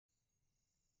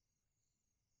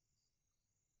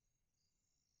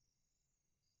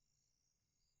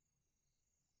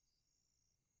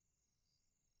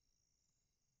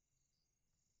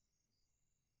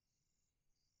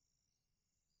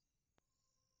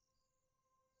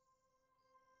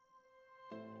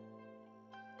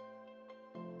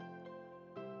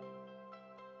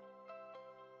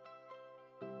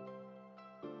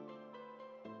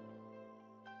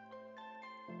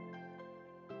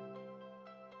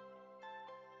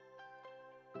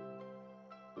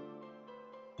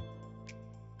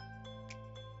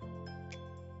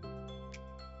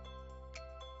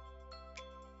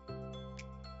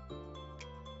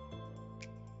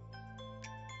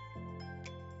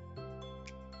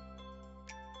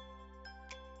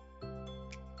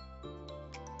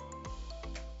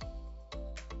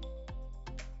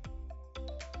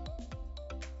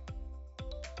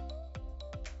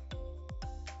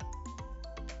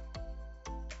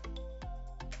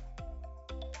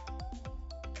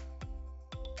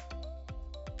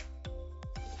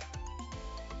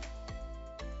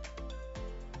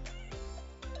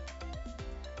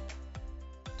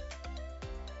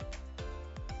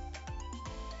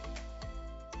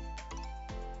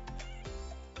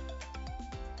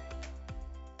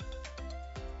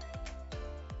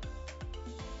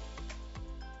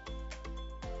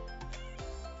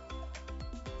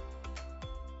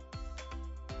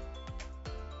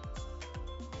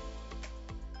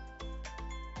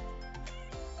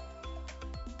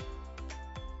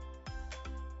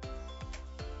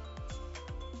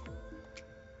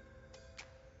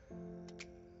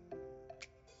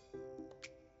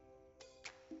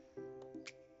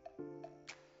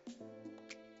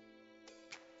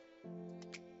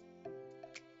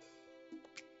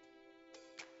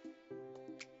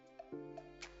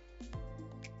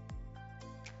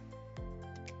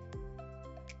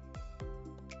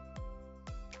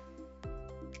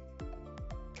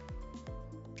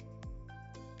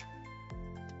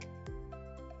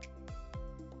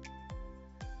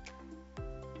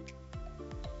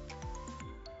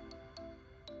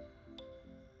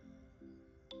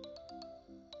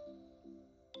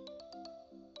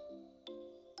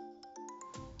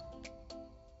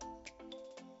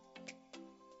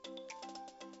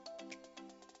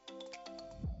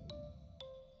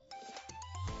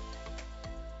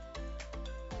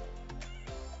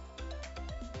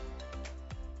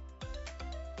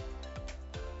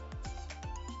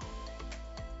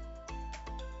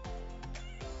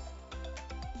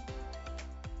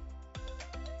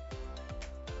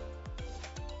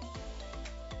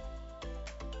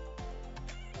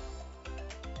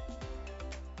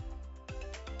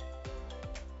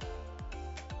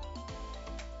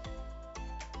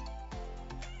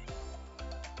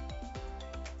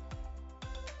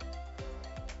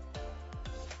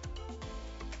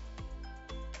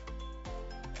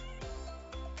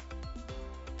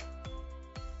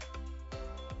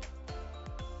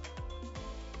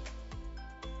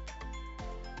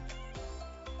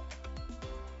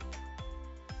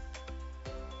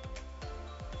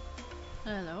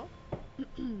Hello.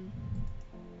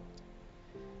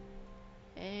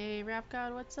 Hey, Rap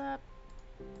God, what's up?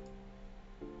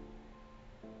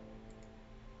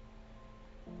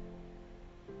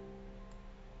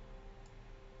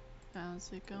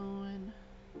 How's it going?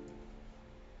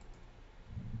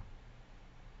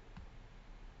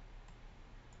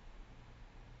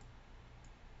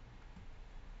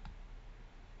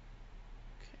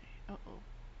 Okay. Uh-oh.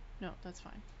 No, that's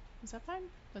fine. Is that fine?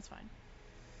 That's fine.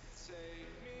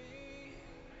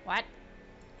 What?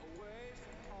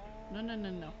 No, no, no,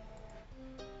 no.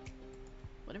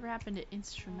 Whatever happened to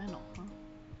instrumental, huh?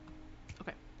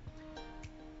 Okay.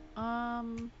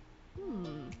 Um,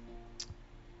 hmm.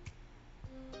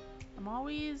 I'm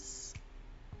always,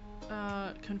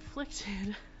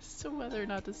 conflicted as to whether or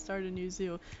not to start a new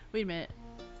zoo. Wait a minute.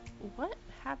 What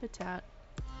habitat?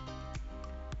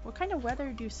 What kind of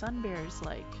weather do sun bears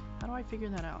like? How do I figure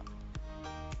that out?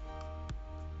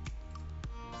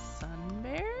 Sun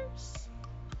bears?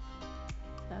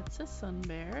 That's a sun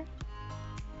bear.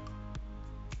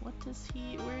 Where does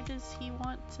he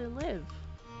want to live?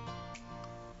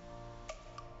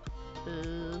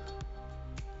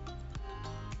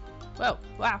 Whoa,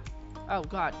 wow. Oh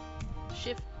god.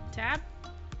 Shift, tab?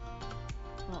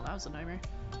 Oh, that was a nightmare.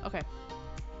 Okay.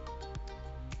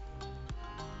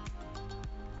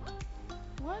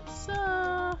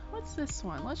 What's this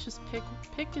one? Let's just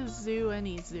pick a zoo,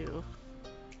 any zoo.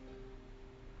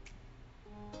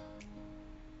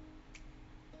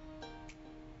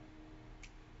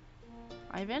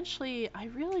 I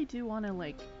really do want to,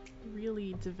 like,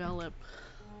 really develop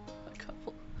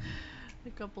a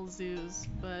couple zoos,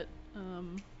 but,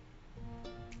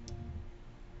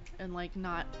 and, like,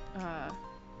 not,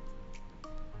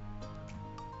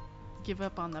 give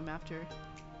up on them after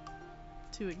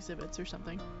 2 exhibits or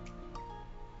something.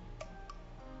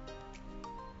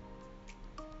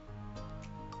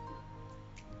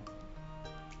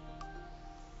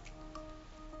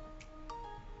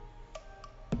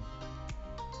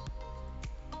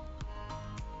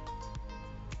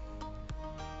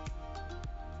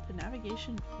 The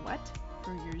navigation, what?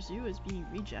 For your zoo is being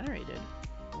regenerated.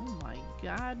 Oh my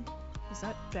god. Is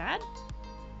that bad?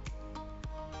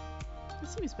 It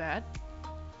seems bad.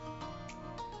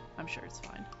 I'm sure it's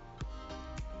fine.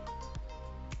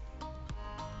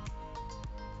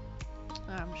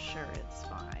 I'm sure it's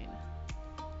fine.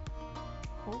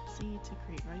 Hold C to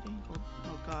create right angle.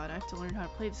 Oh god, I have to learn how to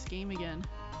play this game again.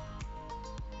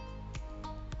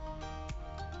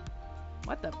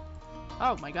 What the?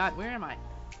 Oh my god, where am I?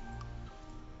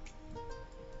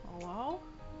 Hello?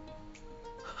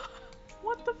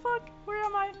 What the fuck? Where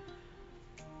am I?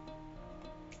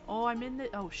 Oh, I'm in the-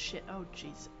 oh shit, oh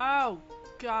jeez. Oh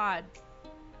god.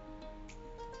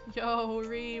 Yo,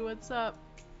 Ree, what's up?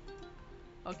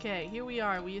 Okay, here we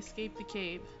are. We escaped the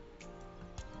cave.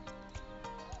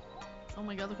 Oh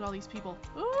my god, look at all these people.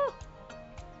 Ooh!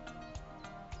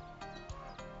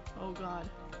 Oh god.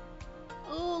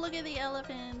 Oh, look at the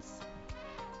elephants.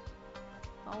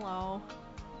 Hello.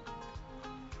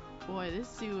 Boy, this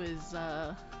zoo is,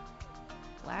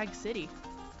 Lag City.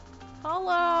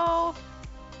 Hello!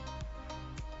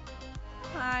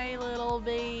 Hi, little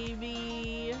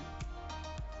baby.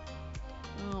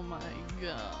 Oh my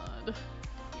god.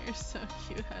 You're so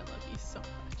cute. I love you so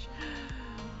much.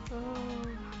 Oh,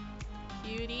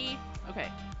 cutie. Okay.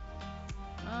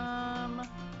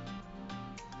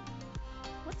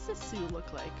 What's this zoo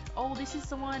look like? Oh, this is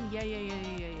the one. Yeah.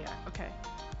 Okay.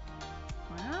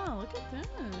 Wow, look at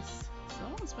this.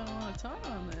 Someone spent a lot of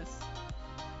time on this.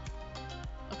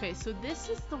 Okay, so this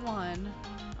is the one.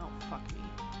 Oh, fuck me.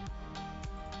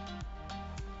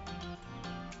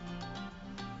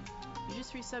 You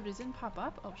just resubbed. It didn't pop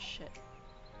up? Oh, shit.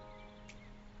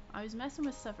 I was messing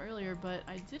with stuff earlier, but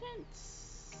I didn't...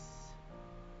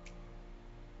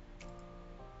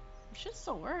 It should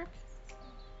still work.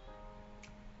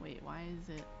 Wait, why is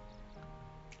it...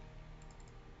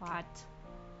 What?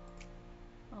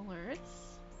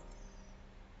 Alerts?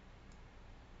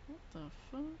 What the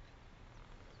fuck?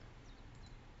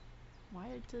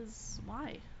 Why does...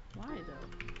 Why? Why, though?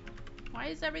 Why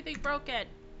is everything broken?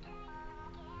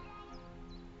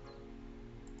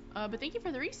 But thank you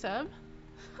for the resub.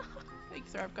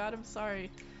 Thanks, Rob God. I'm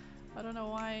sorry. I don't know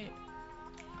why...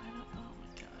 I don't... Oh my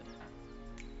god.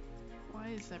 Why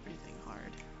is everything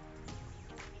hard?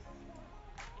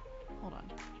 Hold on.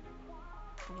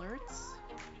 Alerts?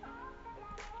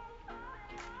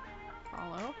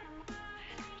 Follow.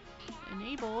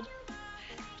 Enabled.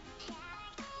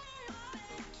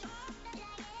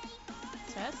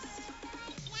 Test.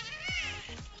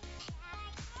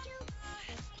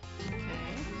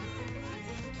 Okay.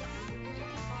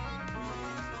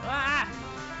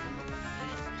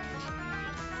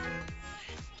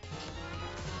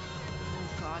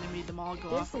 all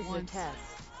go off at once. This is a test.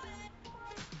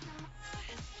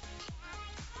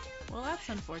 Well, that's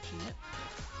unfortunate.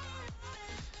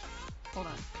 Hold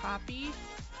on. Copy.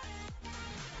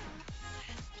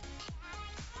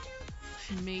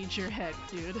 Major heck,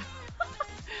 dude.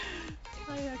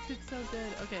 I acted so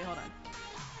good. Okay, hold on.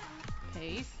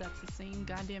 Paste. That's the same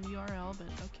goddamn URL, but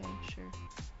okay, sure.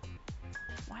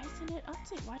 Why isn't it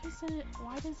update?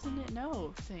 Why doesn't it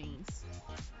know things?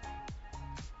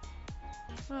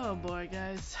 Oh boy,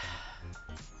 guys.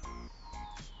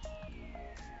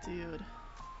 Dude.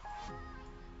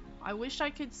 I wish I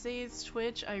could say it's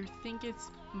Twitch. I think it's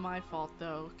my fault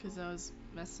though, because I was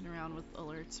messing around with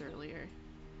alerts earlier.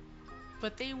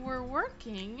 But they were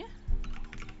working,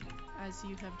 as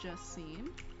you have just seen.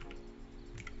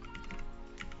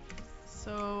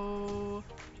 So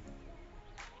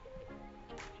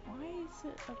why is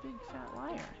it a big fat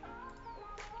liar?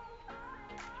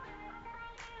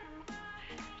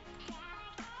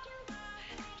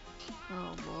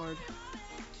 Oh lord.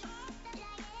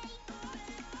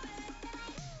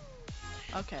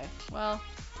 Okay, well,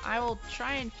 I will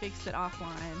try and fix it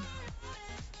offline.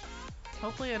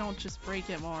 Hopefully I don't just break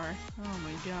it more. Oh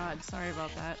my god, sorry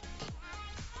about that.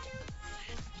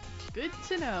 Good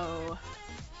to know.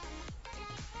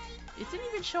 It didn't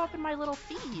even show up in my little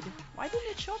feed. Why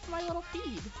didn't it show up in my little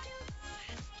feed?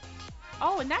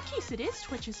 Oh, in that case it is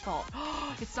Twitch's fault.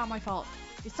 It's not my fault.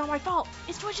 It's not my fault.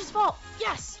 It's Twitch's fault.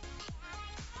 Yes!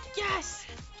 Yes!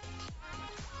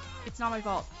 It's not my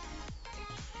fault.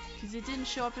 Because it didn't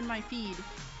show up in my feed.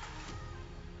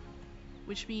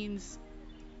 Which means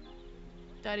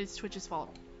that is Twitch's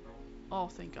fault. Oh,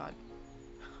 thank God.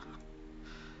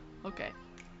 Okay.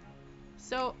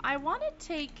 So I want to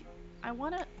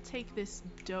take this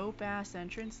dope ass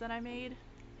entrance that I made.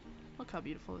 Look how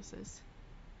beautiful this is.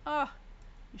 Oh,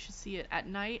 you should see it at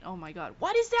night. Oh my god.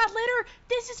 What is that litter?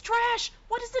 This is trash.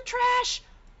 What is the trash?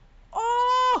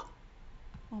 Oh!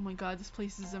 Oh my god, this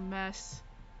place is a mess.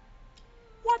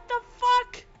 What the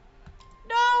fuck?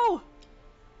 No!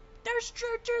 There's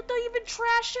even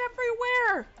trash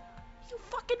everywhere. You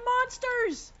fucking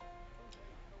monsters.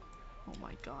 Oh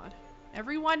my god.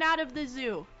 Everyone out of the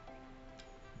zoo.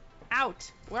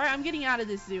 Out. Where? I'm getting out of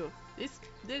this zoo. This,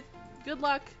 good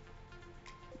luck.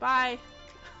 Bye.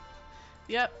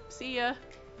 Yep, see ya.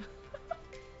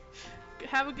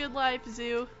 Have a good life,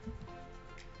 zoo.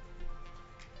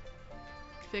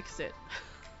 Fix it.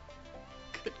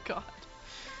 Good god.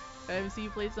 I haven't seen you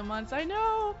play some months. I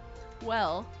know!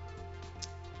 Well,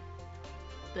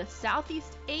 the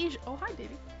Southeast Asia... Oh, hi,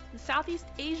 baby. The Southeast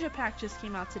Asia pack just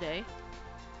came out today.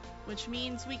 Which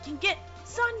means we can get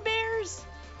sun bears!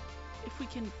 If we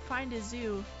can find a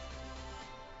zoo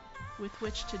with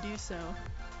which to do so.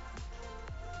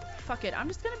 Fuck it, I'm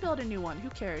just gonna build a new one. Who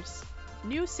cares?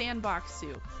 New sandbox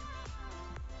zoo.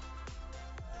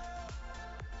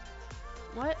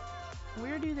 What?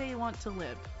 Where do they want to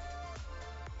live?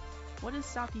 What is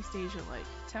Southeast Asia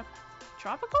like?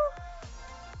 Tropical?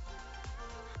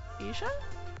 Asia?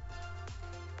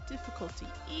 Difficulty.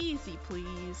 Easy,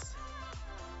 please.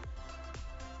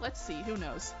 Let's see, who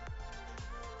knows?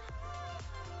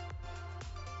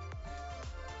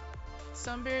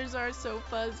 Sun bears are so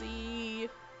fuzzy.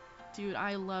 Dude,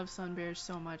 I love sun bears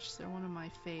so much. They're one of my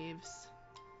faves.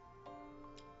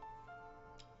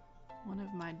 One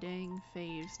of my dang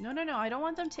faves. No, no, no. I don't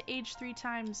want them to age 3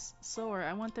 times slower.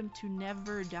 I want them to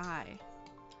never die.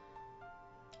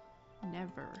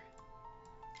 Never.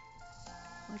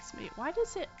 Let's make... Why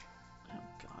does it... Oh,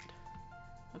 God.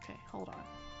 Okay, hold on.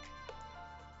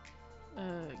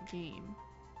 Game.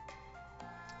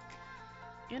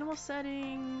 Animal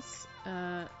settings.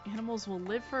 Animals will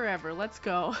live forever. Let's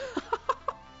go.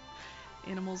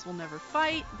 Animals will never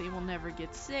fight. They will never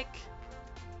get sick.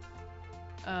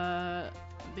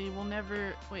 They will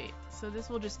never... Wait, so this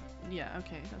will just... Yeah,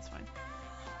 okay, that's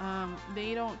fine.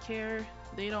 They don't care.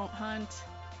 They don't hunt.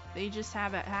 They just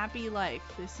have a happy life.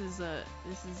 This is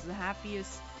the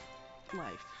happiest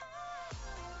life.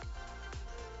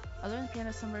 Other than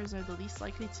panda, sun bears are the least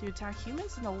likely to attack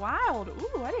humans in the wild.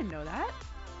 Ooh, I didn't know that.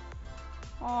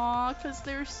 Aw, because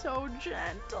they're so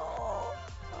gentle.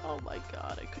 Oh my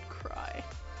god, I could cry.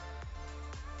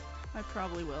 I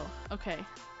probably will. Okay.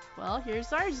 Well,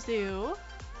 here's our zoo.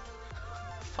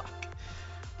 Fuck.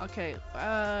 Okay,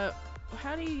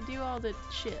 how do you do all the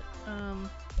shit?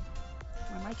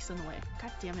 My mic's in the way.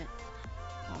 God damn it.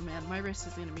 Oh man, my wrist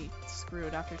is gonna be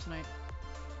screwed after tonight.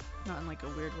 Not in like a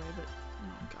weird way, but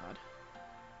oh god.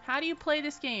 How do you play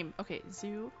this game? Okay,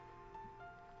 zoo.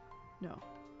 No.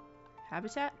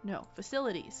 Habitat? No.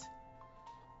 Facilities.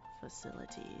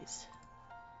 Facilities.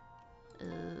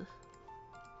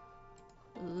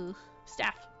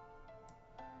 Staff.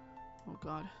 Oh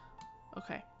god.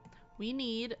 Okay. We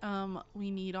need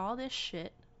all this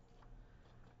shit.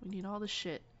 We need all the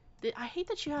shit. I hate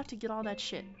that you have to get all that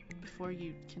shit before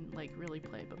you can, like, really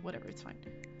play, but whatever, it's fine.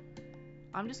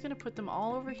 I'm just gonna put them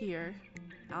all over here,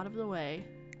 out of the way.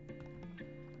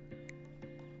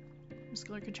 I'm just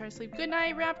gonna try to sleep. Good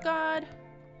night, Rap God!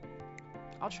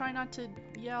 I'll try not to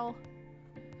yell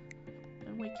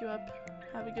and wake you up.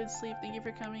 Have a good sleep. Thank you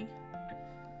for coming.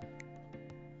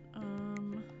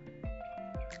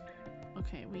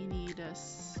 Okay, we need a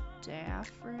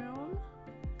staff room.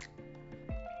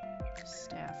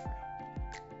 Staff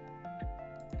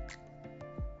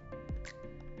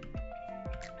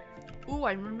room. Ooh,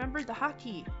 I remembered the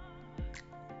hotkey.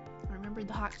 I remembered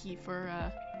the hotkey for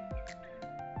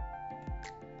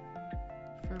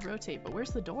rotate, but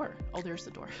where's the door? Oh, there's the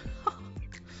door.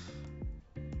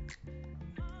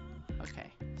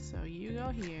 Okay, so you go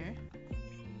here.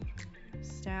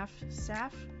 Staff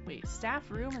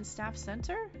room and staff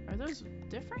center? Are those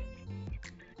different?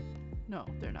 No,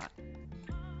 they're not.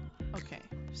 Okay,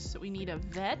 so we need a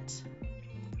vet.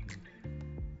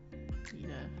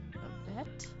 Need a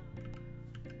vet.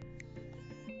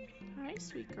 Hi,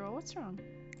 sweet girl, what's wrong?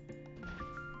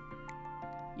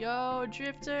 Yo,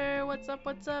 Drifter, what's up,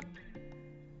 what's up?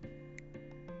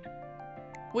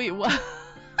 Wait, what?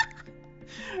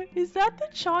 Is that the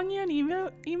Chongyan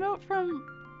emote from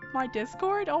my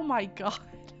Discord? Oh my god.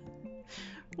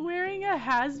 Wearing a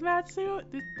hazmat suit?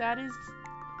 That is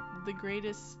the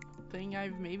greatest thing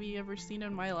I've maybe ever seen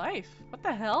in my life. What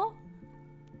the hell?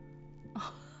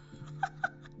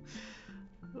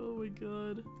 Oh my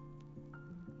god.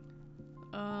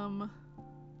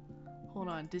 Hold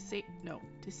on.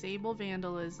 Disable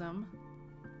vandalism.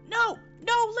 No!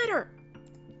 No litter!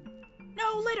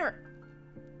 No litter!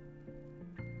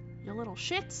 You little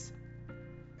shits.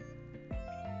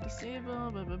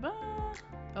 Disable, blah blah blah.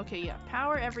 Okay, yeah.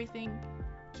 Power everything.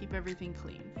 Keep everything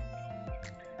clean.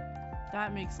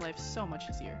 That makes life so much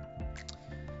easier.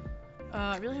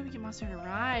 Really hope we get Monster to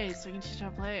Rise so I can teach you how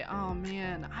to play. Oh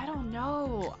man, I don't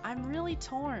know. I'm really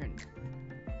torn.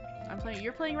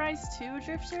 You're playing Rise too,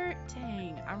 Drifter?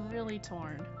 Dang, I'm really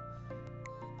torn.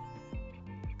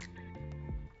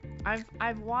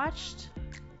 I've watched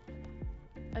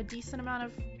a decent amount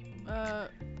of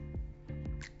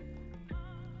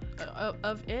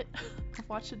it. I've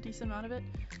watched a decent amount of it.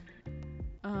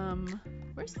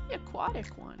 Where's the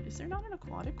aquatic one? Is there not an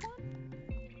aquatic one?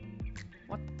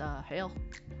 What the hell?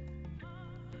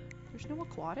 There's no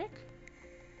aquatic?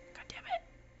 God damn it.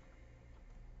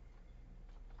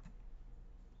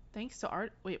 Thanks to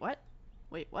art. Wait, what?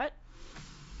 Wait, what?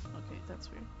 Okay,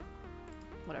 that's weird.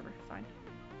 Whatever, fine.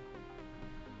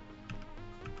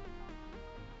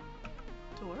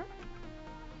 Door?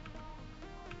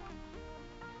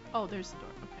 Oh, there's the door.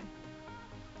 Okay.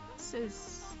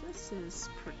 This is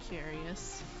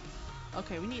precarious.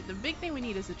 Okay, the big thing we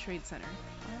need is a trade center.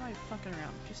 Why am I fucking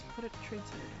around? Just put a trade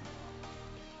center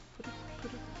down.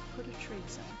 Put a trade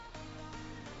center.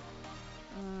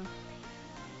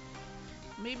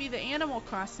 Maybe the Animal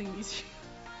Crossing these.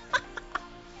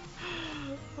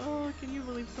 Oh, can you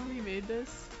believe somebody made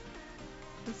this?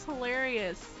 It's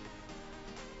hilarious.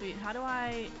 Wait, how do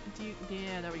I do?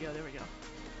 Yeah, there we go. There we go.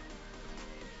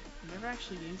 I've never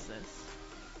actually used this.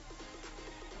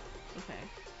 Okay,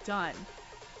 done.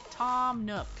 Tom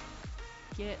Nook,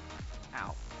 get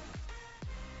out.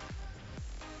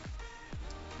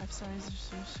 5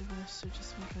 stars, so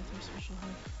just make their special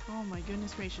hug. Oh my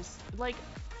goodness gracious! Like,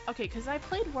 okay, because I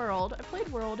played World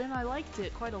and I liked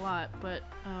it quite a lot, but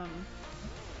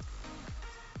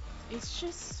it's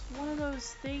just one of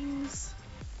those things.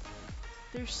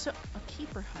 There's a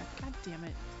keeper hut. God damn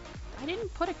it! I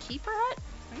didn't put a keeper hut.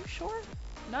 Are you sure?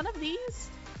 None of these?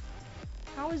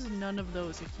 How is none of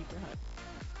those a keeper hut?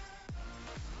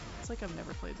 It's like I've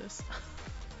never played this.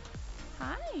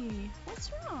 Hi,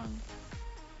 what's wrong?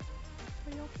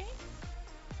 Are you okay?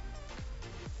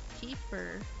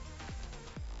 Keeper.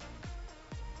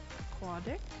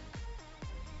 Aquatic.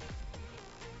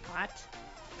 What?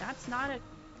 That's not a...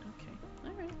 Okay,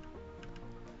 alright.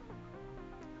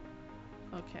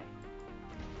 Okay.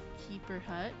 Keeper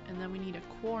hut, and then we need a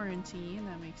quarantine,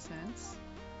 that makes sense.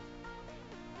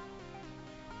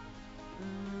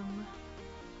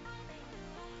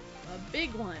 A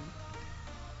big one.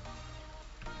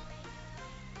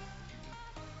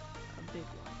 A big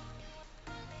one.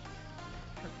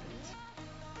 Perfect.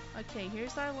 Okay,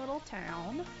 here's our little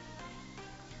town.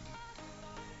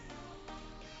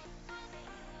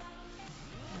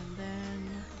 And then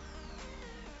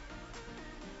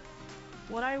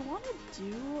what I want to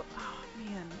do, oh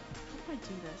man, how do I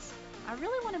do this? I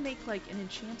really want to make like an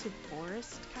enchanted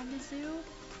forest kind of zoo.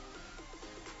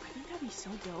 I think that'd be so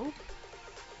dope.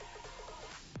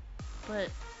 But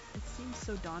it seems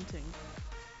so daunting.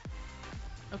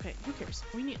 Okay, who cares?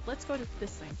 Let's go to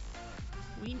this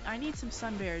thing. I need some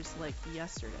sun bears like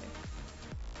yesterday.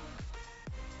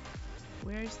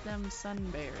 Where's them sun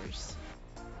bears?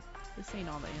 This ain't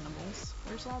all the animals.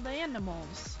 Where's all the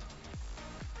animals?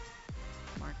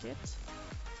 Market.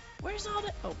 Where's all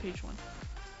the... Oh, page 1.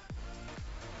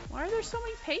 Why are there so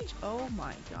many pages? Oh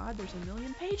my god, there's a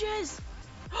million pages!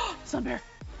 Sun bear!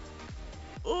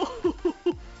 Oh!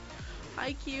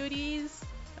 Hi, cuties!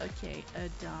 Okay,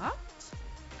 adopt.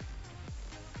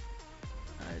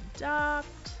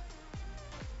 Adopt.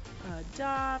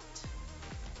 Adopt.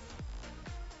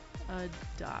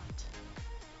 Adopt.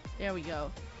 There we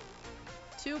go.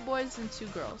 2 boys and 2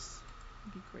 girls.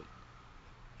 That'd be great.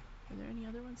 Are there any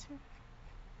other ones here?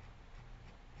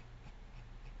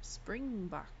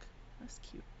 Springbok. That's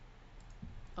cute.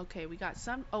 Okay, we got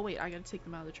some. Oh wait, I gotta take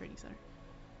them out of the training center.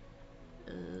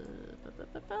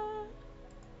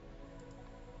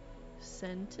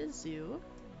 Send to zoo.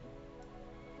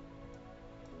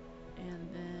 And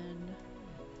then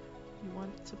you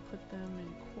want to put them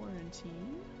in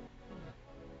quarantine.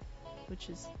 Which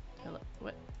is... Hello,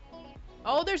 what?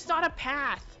 Oh, there's not a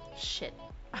path! Shit.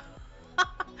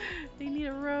 They need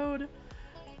a road.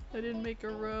 I didn't make a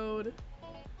road.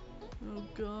 Oh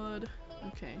god.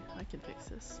 Okay, I can fix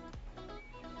this.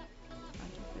 I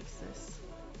can fix this.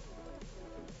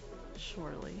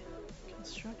 Surely.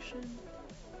 Construction.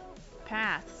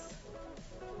 Paths.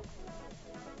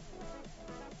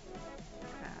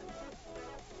 Path.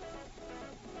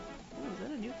 Oh, is that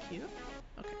a new cube?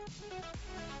 Okay.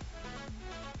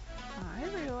 Hi,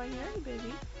 Rue, I hear you,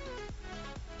 baby.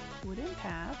 Wooden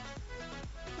path.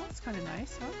 Oh, that's kind of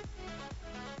nice, huh?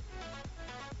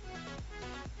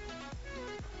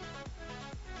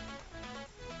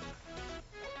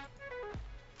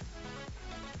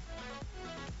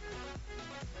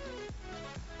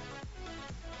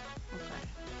 Okay.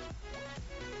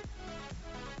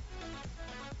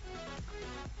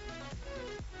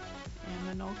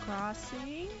 Animal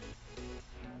Crossing.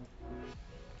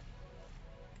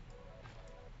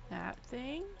 That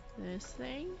thing. This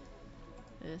thing.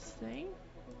 This thing.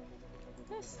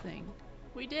 This thing.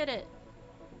 We did it!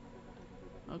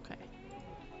 Okay.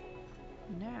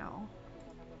 Now,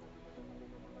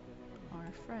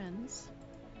 our friends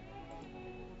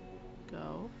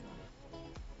go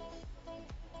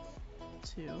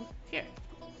to here.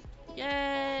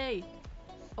 Yay!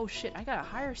 Oh shit, I gotta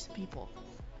hire some people.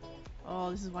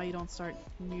 Oh, this is why you don't start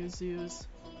new zoos.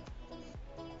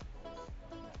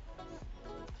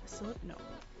 Facility? No.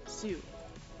 Zoo.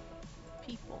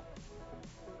 People.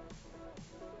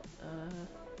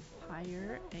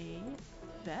 Hire a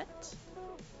vet.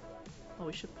 Oh,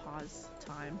 we should pause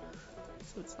time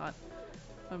so it's not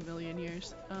a million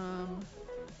years.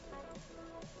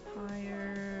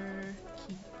 Hire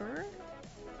keeper.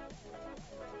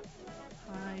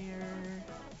 Hire...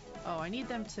 Oh, I need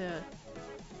them to...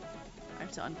 I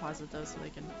have to unpause it though so they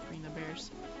can bring the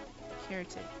bears.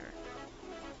 Caretaker.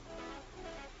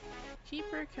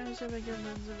 Keeper comes over again.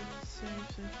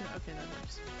 Okay, that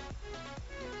works.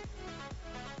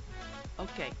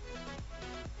 Okay.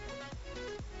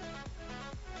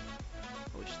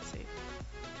 Oh, we should save.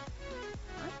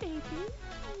 Hi, baby.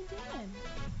 How you doing?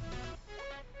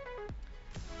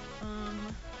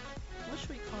 What should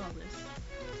we call this?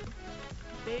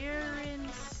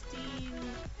 Berenstein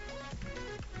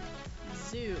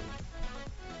Zoo.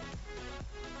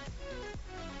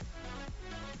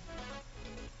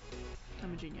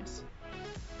 I'm a genius.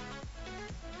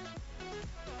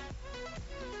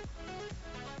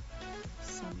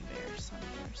 Sun bear, sun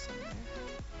bear, sun bear.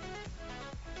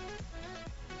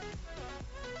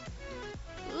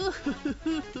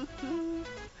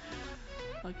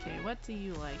 Okay, what do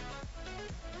you like?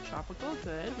 Tropical,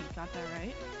 good. We got that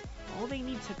right. Oh, they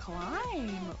need to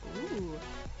climb. Ooh.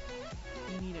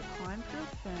 We need a climb-proof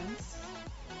fence.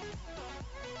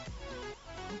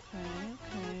 Okay,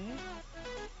 okay.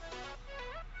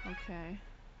 Okay.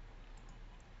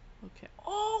 Okay.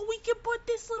 Oh, we can put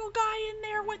this little guy in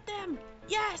there with them!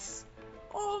 Yes!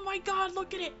 Oh my god,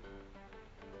 look at it!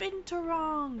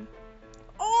 Binturong!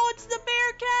 Oh, it's the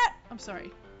bear cat! I'm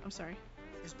sorry. I'm sorry.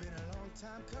 It's been a long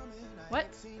time coming. What?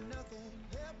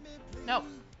 No.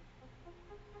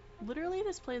 Literally,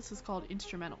 this place is called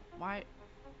Instrumental. Why?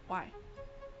 Why?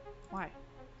 Why?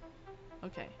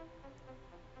 Okay.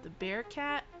 The bear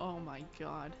cat? Oh my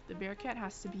god. The bear cat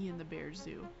has to be in the bear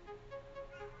zoo.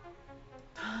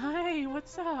 Hi,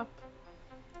 what's up?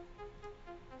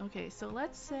 Okay, so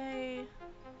let's say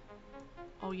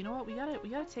Oh, you know what? We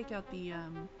gotta take out the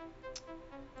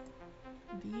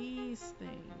these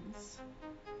things.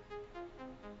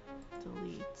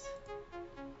 Delete.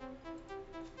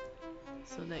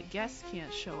 So that guests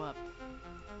can't show up.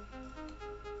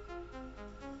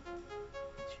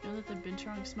 Did you know that the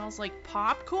Binturong smells like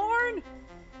popcorn?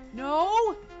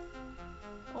 No?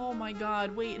 Oh my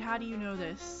god, wait, how do you know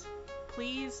this?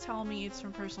 Please tell me it's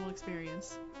from personal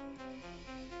experience.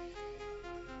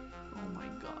 Oh my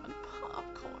god,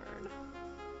 popcorn.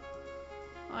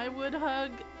 I would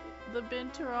hug the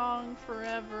Binturong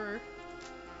forever.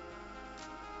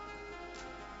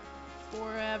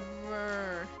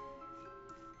 Forever.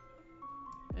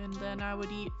 And then I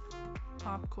would eat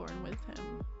popcorn with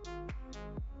him.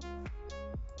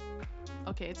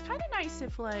 Okay, it's kind of nice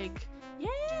if like,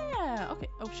 yeah, okay,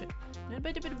 oh shit.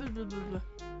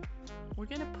 We're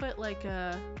gonna put like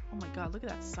a, oh my god, look at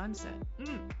that sunset.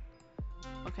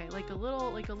 Okay, like a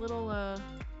little little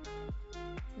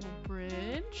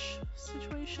bridge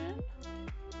situation.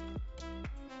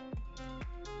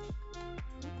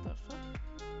 What the fuck?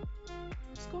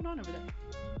 What's going on over there?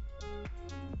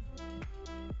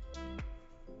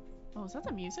 Oh, is that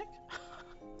the music?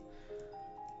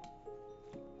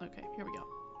 Okay, here we go.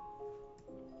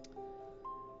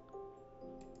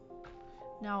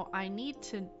 Now, I need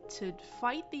to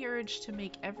fight the urge to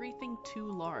make everything too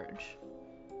large.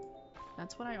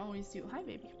 That's what I always do. Hi,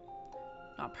 baby.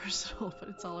 Not personal, but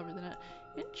it's all over the net.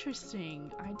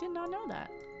 Interesting. I did not know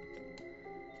that.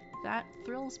 That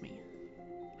thrills me.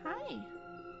 Hi.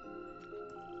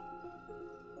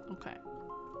 Okay.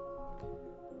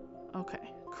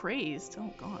 Okay. Crazed.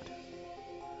 Oh, God.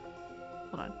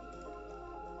 Hold on.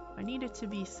 I need it to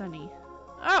be sunny.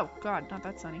 Oh, God. Not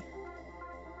that sunny.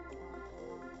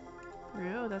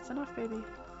 Rue, that's enough, baby.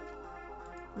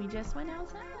 We just went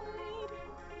outside.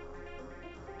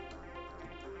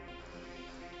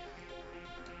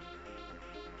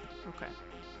 Okay.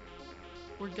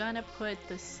 We're gonna put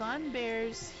the sun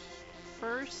bears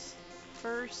first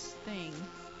thing.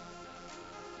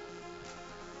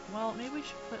 Well, maybe we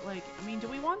should put like, I mean, do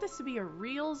we want this to be a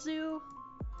real zoo?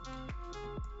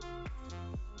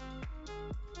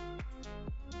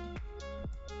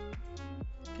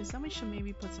 Because then we should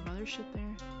maybe put some other shit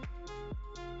there.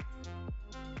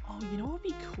 Oh, you know what would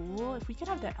be cool? If we could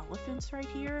have the elephants right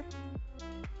here.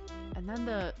 And then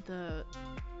the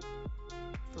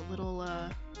little,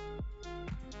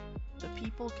 the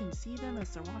people can see them as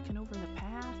they're walking over the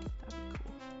path. That'd be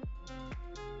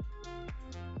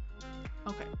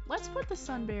cool. Okay, let's put the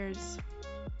sun bears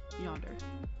yonder.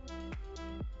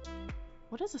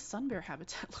 What does a sun bear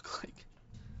habitat look like?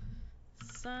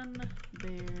 Sun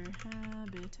bear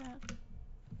habitat.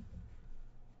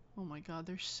 Oh my god,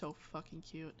 they're so fucking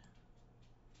cute.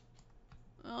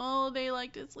 Oh, they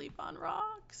like to sleep on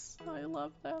rocks. I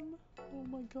love them. Oh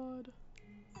my god.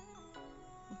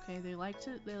 Okay, they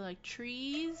like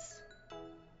trees.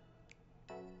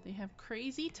 They have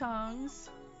crazy tongues.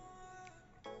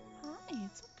 Hi,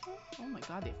 it's okay. Oh my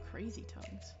god, they have crazy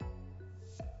tongues.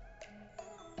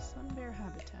 Sun bear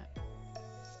habitat.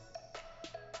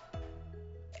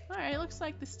 Alright, looks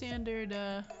like the standard,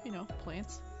 you know,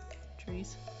 plants,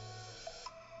 trees.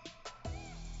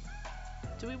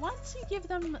 Do we want to give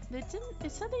them,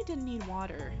 it said they didn't need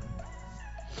water.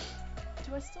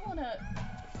 Do I still want to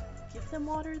give them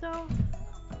water though?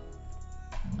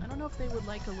 I don't know if they would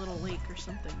like a little lake or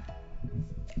something.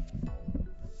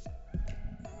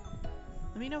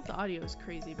 Let me know if the audio is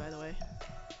crazy, by the way.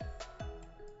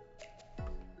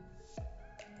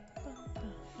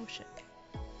 Oh shit.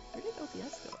 Where did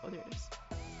OBS go? Oh, there it is.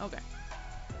 Okay.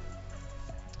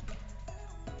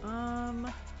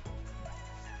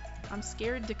 I'm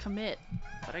scared to commit,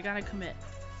 but I gotta commit.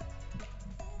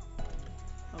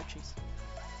 Oh, jeez.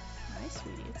 Hi,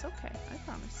 sweetie. It's okay. I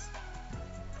promise.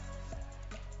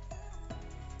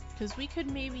 Because we could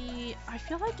maybe... I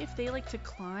feel like if they like to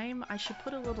climb, I should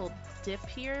put a little dip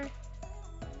here.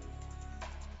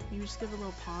 Maybe just give a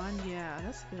little pond. Yeah,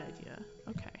 that's a good idea.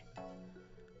 Okay.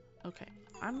 Okay.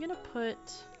 I'm gonna put...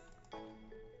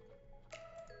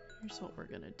 Here's what we're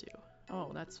gonna do.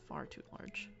 Oh, that's far too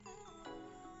large.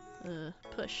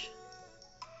 Push.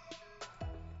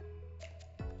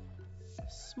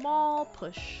 Small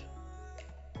push.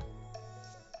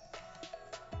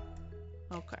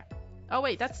 Okay. Oh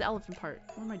wait, that's the elephant part.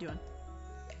 What am I doing?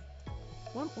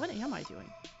 What am I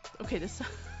doing? Okay, this...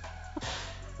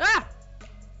 Ah!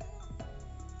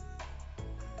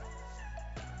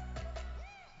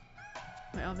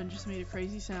 My oven just made a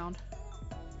crazy sound.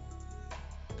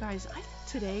 Guys, I think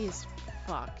today is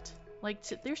fucked. Like,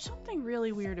 there's something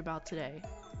really weird about today.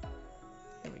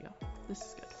 Here we go. This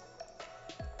is good.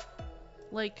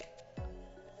 Like,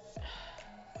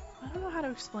 I don't know how to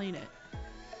explain it.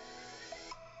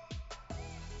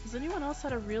 Has anyone else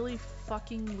had a really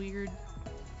fucking weird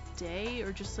day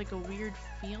or just like a weird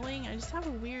feeling? I just have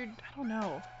a weird, I don't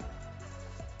know.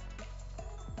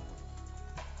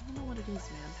 I don't know what it is,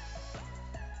 man.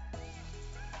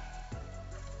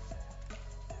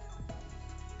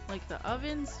 Like the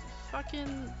oven's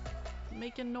fucking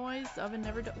making noise. The oven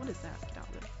never does. What is that? Get out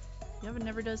of it. The oven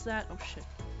never does that. Oh shit.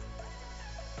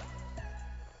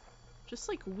 Just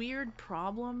like weird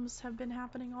problems have been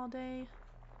happening all day.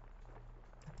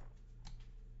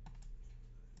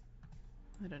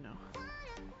 I don't know.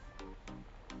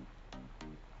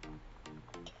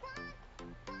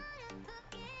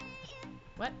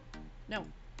 What? No.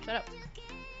 Shut up.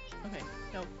 Okay.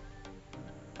 No.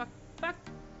 Fuck. Fuck.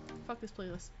 Fuck this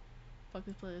playlist. Fuck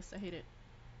this playlist. I hate it.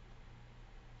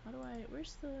 How do I...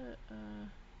 Where's the...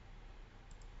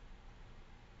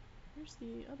 Where's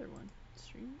the other one?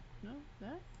 Stream? No?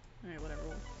 That? Alright, whatever.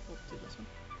 We'll do this one.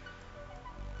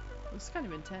 Looks kind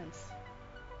of intense.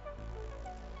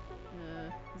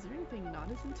 Is there anything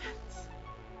not as intense?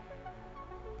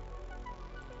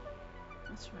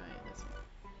 Let's try this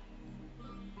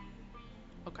one.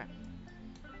 Okay.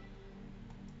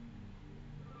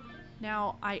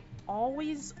 Now, I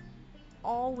always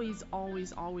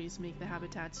make the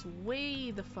habitats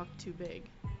way the fuck too big.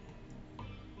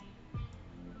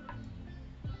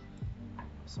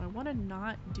 So I want to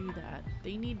not do that.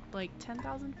 They need like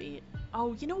 10,000 feet.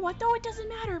 Oh, you know what though? It doesn't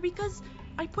matter because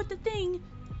I put the thing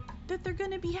that they're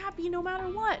gonna be happy no matter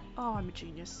what. Oh, I'm a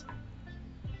genius.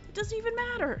 It doesn't even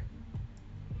matter.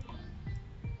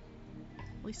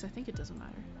 At least I think it doesn't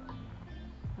matter.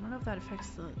 I don't know if that affects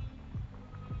the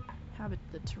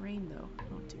terrain though.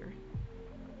 Oh dear.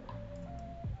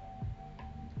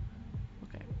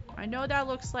 Okay. I know that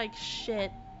looks like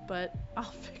shit, but I'll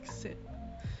fix it.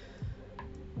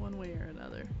 One way or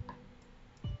another.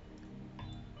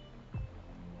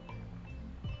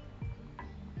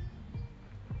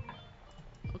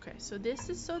 Okay, so this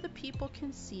is so the people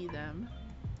can see them.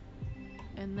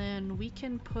 And then we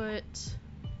can put...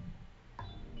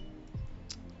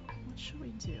 What should we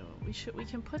do? We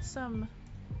can put some...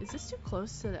 Is this too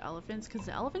close to the elephants? Because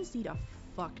the elephants need a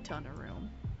fuck ton of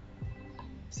room.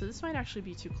 So this might actually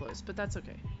be too close, but that's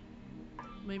okay.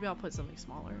 Maybe I'll put something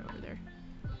smaller over there.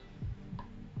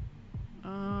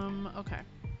 Okay.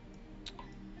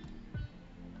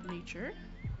 Nature.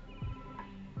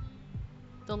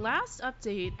 The last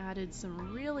update added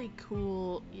some really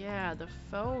cool, yeah, the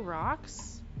faux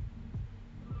rocks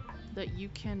that you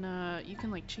can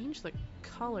like change the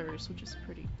colors, which is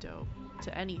pretty dope,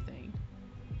 to anything.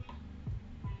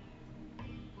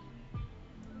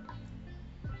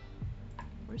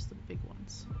 Where's the big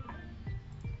ones?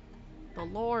 The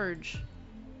large.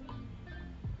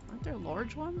 Aren't there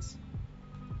large ones?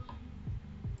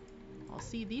 Oh,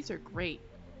 see, these are great.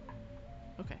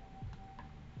 Okay.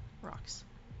 Rocks.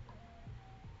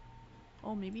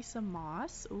 Oh, maybe some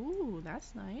moss. Ooh,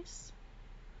 that's nice.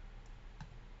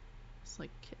 It's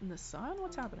like in the sun?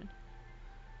 What's happening?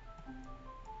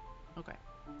 Okay.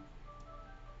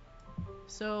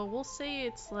 So we'll say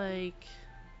it's like...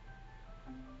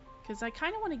 Because I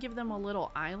kind of want to give them a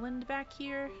little island back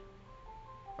here.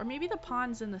 Or maybe the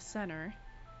pond's in the center.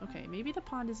 Okay, maybe the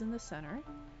pond is in the center.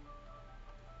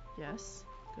 Yes,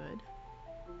 good.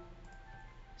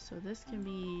 So this can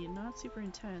be not super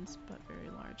intense, but very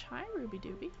large. Hi, Ruby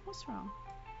Dooby. What's wrong?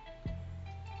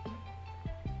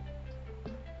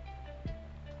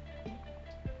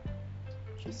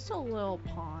 Just a little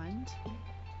pond.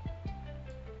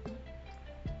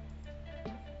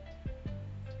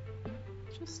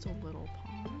 Just a little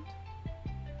pond.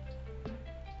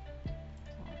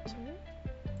 Water.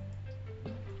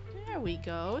 There we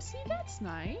go. See, that's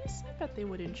nice. I bet they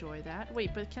would enjoy that.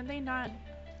 Wait, but can they not...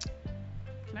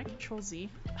 Can I control Z?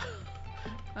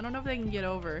 I don't know if they can get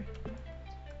over.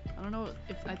 I don't know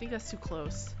if... I think that's too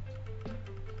close.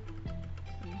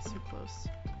 I think it's too close.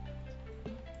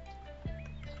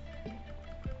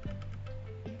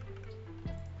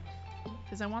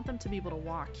 Because I want them to be able to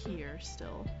walk here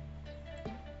still.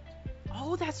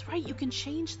 Oh, that's right. You can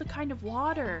change the kind of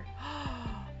water.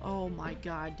 Oh my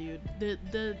god, dude.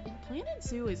 The Planet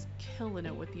Zoo is killing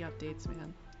it with the updates,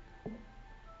 man.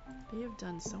 They have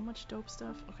done so much dope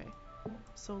stuff. Okay.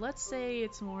 So let's say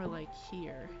it's more like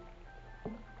here.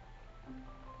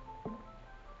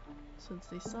 Since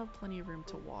they still have plenty of room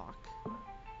to walk.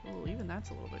 Oh, even that's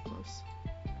a little bit close.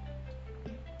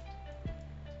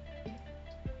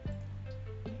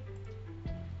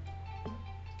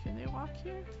 Can they walk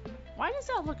here? Why does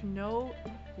that look no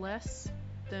less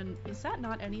than... Is that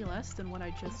not any less than what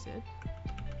I just did?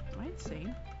 I'd say.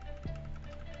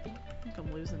 I think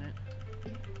I'm losing it.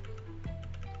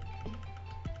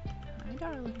 Hi,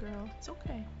 darling girl. It's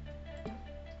okay.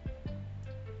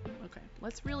 Okay,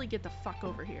 let's really get the fuck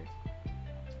over here.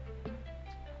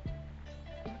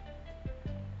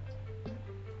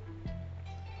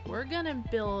 We're gonna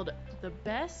build the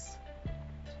best,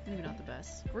 maybe not the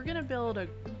best, we're gonna build a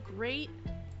great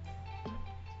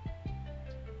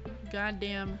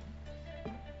goddamn,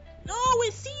 no,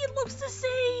 it looks the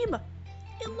same!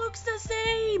 It looks the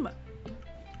same!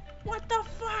 What the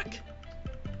fuck?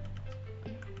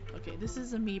 Okay, this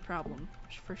is a me problem,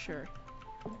 for sure.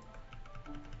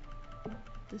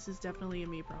 This is definitely a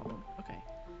me problem. Okay,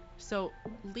 so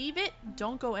leave it,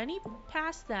 don't go any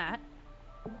past that.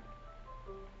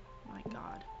 My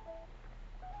god.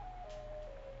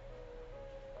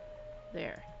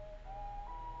 There.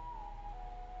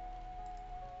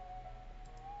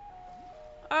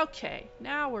 Okay,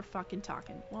 now we're fucking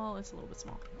talking. Well, it's a little bit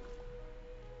small.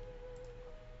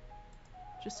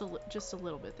 Just a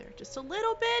little bit there. Just a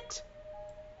little bit!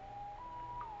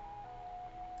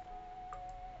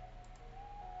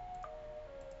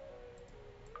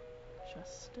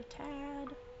 Just a tad.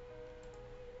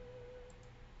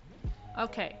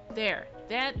 Okay, there.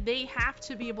 That they have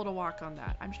to be able to walk on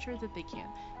that. I'm sure that they can.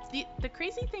 The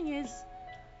crazy thing is,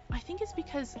 I think it's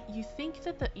because you think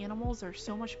that the animals are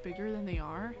so much bigger than they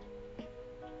are.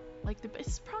 Like,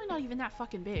 it's probably not even that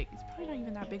fucking big. It's probably not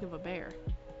even that big of a bear.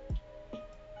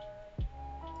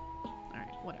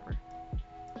 Alright, whatever.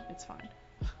 It's fine.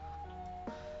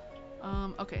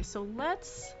 Okay, so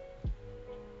let's...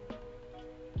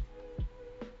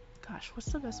 Gosh,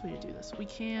 what's the best way to do this? We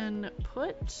can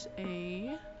put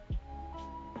a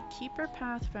keeper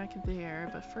path back there,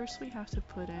 but first we have to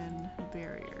put in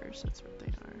barriers. That's what they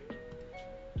are.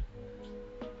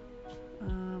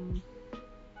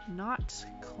 Not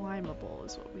climbable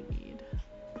is what we need.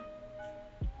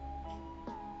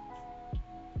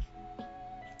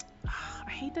 I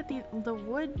hate that the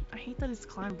wood, I hate that it's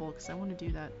climbable because I want to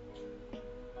do that.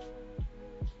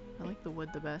 I like the wood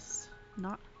the best.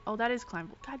 Not, oh, that is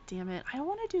climbable. God damn it. I don't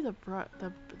want to do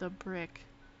the brick.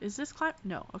 Is this climb?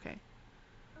 No, okay.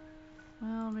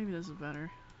 Well, maybe this is better.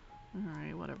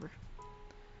 Alright, whatever.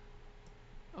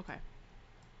 Okay.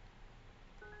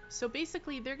 So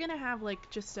basically, they're gonna have like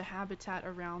just a habitat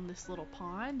around this little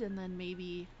pond, and then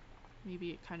maybe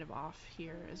kind of off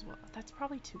here as well. That's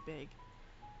probably too big.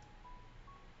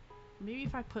 Maybe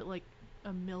if I put like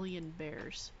 1,000,000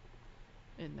 bears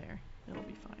in there, it'll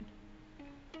be fine.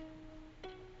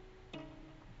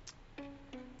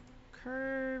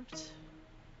 Curved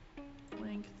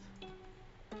length.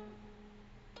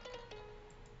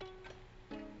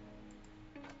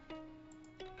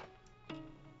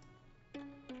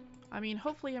 I mean,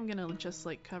 hopefully I'm gonna just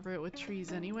like cover it with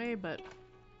trees anyway, but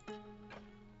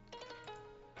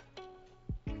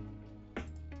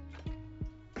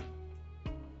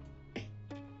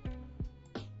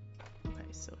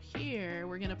okay, so here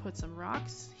we're gonna put some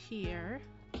rocks here.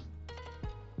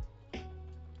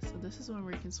 So this is when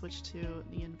we can switch to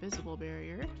the invisible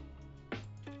barrier.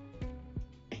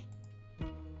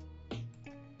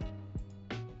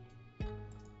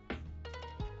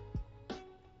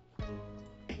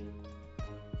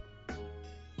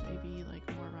 Maybe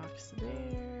like more rocks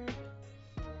there.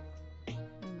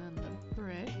 And then the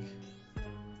brick.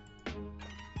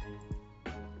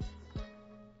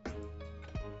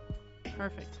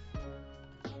 Perfect.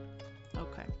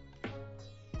 Okay.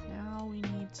 Now we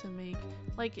need to make,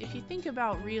 like, if you think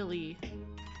about really,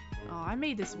 oh, I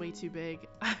made this way too big.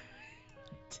 I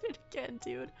did it again,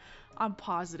 dude. I'm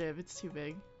positive it's too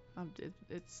big.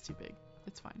 It's too big.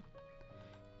 It's fine.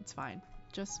 It's fine.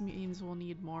 Just means we'll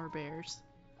need more bears.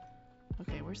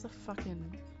 Okay, where's the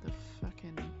thing? The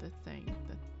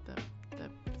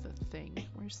thing.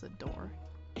 Where's the door?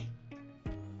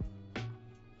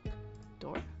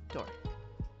 Door? Door.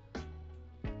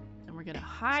 And we're gonna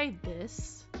hide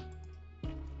this.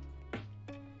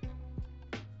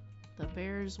 The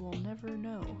bears will never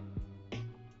know.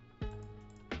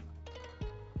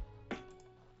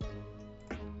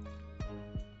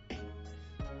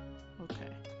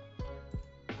 Okay.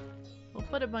 We'll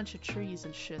put a bunch of trees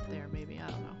and shit there, maybe. I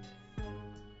don't know.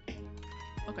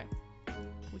 Okay.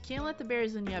 We can't let the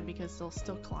bears in yet because they'll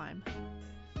still climb.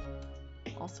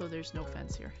 Also, there's no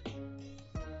fence here.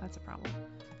 That's a problem.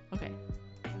 Okay.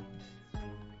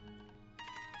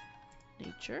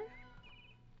 Nature.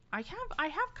 I have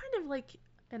kind of like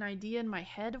an idea in my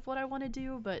head of what I want to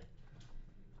do, but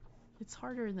it's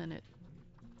harder than it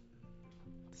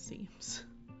seems.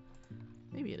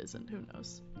 Maybe it isn't. Who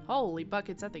knows? Holy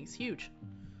buckets, that thing's huge.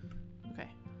 Okay.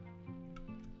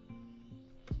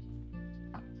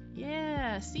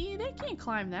 Yeah, see, they can't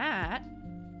climb that.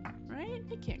 Right?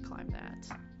 They can't climb that.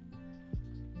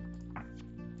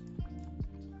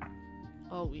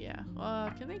 Oh, yeah.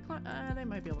 Can they climb? They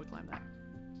might be able to climb that.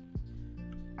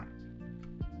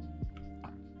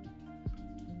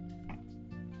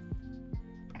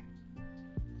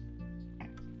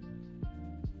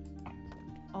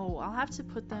 Oh, I'll have to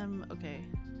put them... Okay.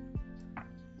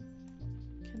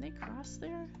 Can they cross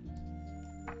there?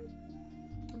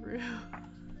 Rue.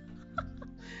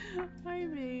 Hi,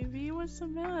 baby. What's the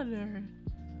matter?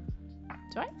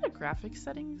 Do I have the graphic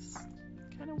settings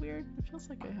kind of weird? It feels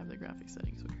like I have the graphic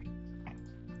settings weird.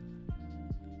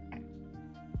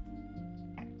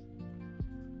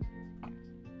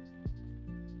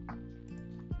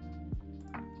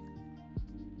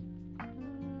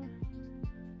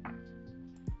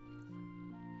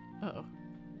 Uh-oh.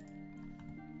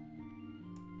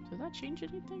 Did that change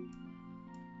anything?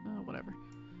 Whatever.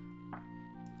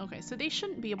 Okay, so they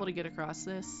shouldn't be able to get across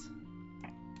this.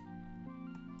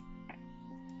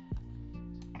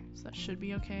 So that should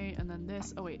be okay. And then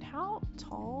this. Oh wait, how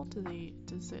tall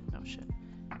does it? Oh shit.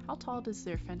 How tall does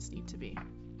their fence need to be?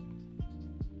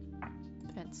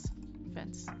 Fence.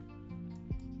 Fence.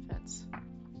 Fence.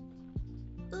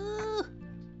 Ugh.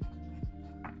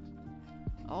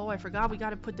 Oh, I forgot we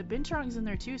gotta put the Binturongs in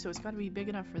there too, so it's gotta be big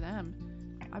enough for them.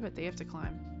 I bet they have to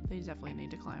climb. They definitely need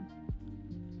to climb.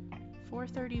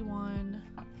 431.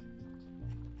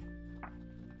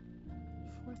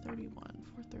 431.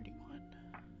 431.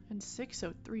 And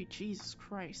 603. Jesus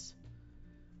Christ.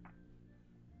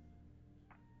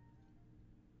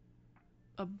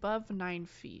 Above 9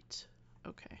 feet.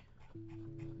 Okay.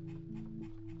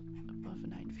 Above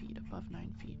 9 feet. Above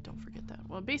 9 feet. Don't forget that.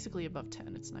 Well, basically above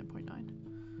 10. It's 9.9.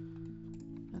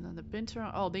 And then the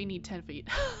Binturong. Oh, they need 10 feet.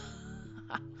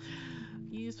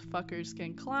 These fuckers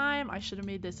can climb. I should have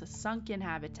made this a sunken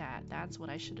habitat. That's what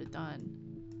I should have done.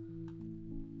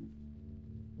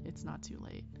 It's not too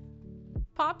late.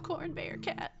 Popcorn bear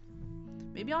cat.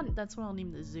 Maybe that's what I'll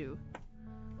name the zoo.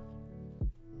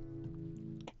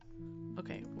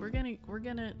 Okay, we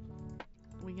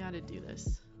gotta do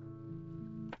this.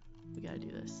 We gotta do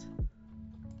this.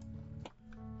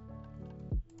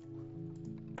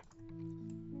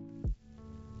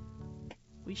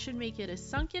 We should make it a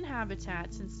sunken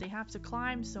habitat since they have to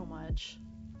climb so much.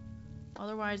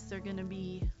 Otherwise they're gonna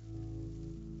be,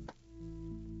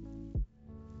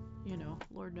 you know,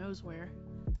 Lord knows where.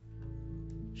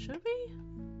 Should we?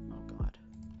 Oh god.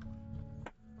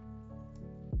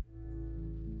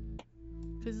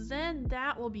 Because then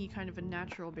that will be kind of a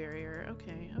natural barrier.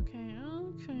 Okay, okay,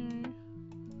 okay.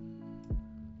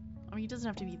 I mean, it doesn't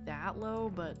have to be that low,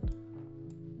 but...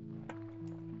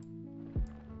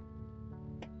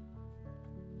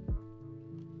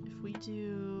 if we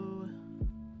do...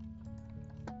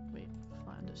 wait,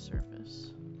 flatten to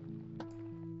surface.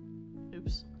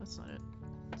 Oops, that's not it.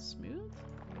 Smooth?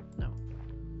 No.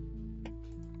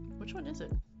 Which one is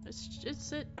it?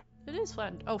 It is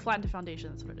flattened. Oh, flattened to foundation,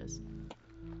 that's what it is.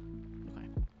 Okay.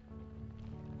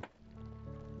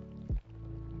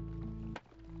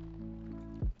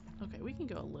 Okay, we can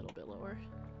go a little bit lower.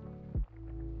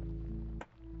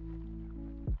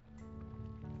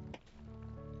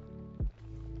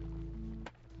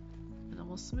 And then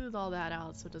we'll smooth all that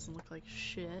out so it doesn't look like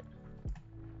shit.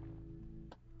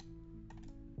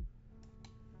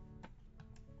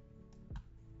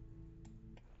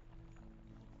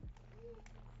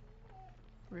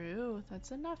 Rue,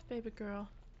 that's enough, baby girl.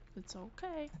 It's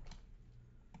okay.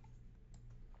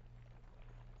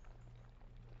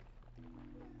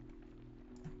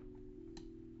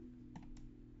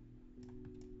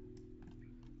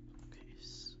 Okay,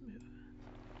 smooth.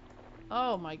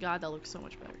 Oh my god, that looks so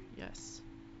much better. Yes.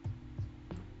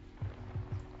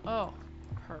 Oh,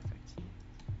 perfect.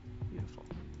 Beautiful.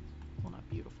 Well, not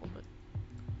beautiful, but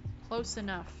close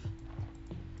enough.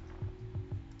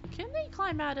 Can they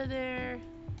climb out of there?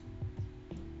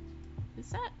 Is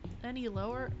that any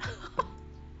lower?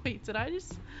 Wait, did I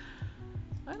just...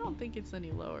 I don't think it's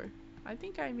any lower. I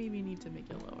think I maybe need to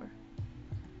make it lower.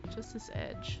 Just this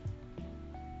edge.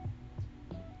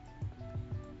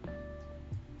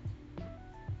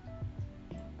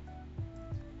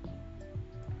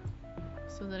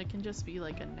 So that it can just be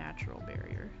like a natural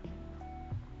barrier.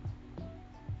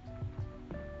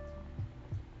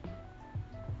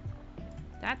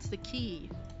 That's the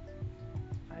key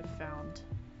I've found.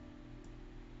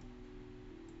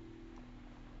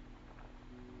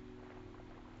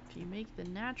 If you make the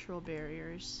natural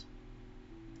barriers...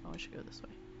 oh, I should go this way.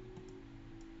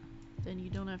 Then you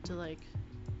don't have to like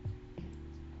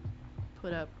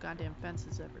put up goddamn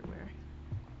fences everywhere.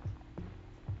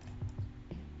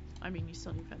 I mean, you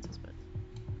still need fences, but...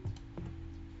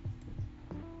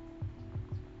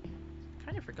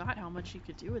 kind of forgot how much you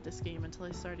could do with this game until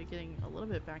I started getting a little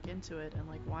bit back into it and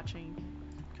like watching...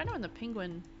 kind of when the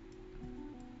Penguin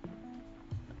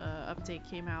update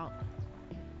came out.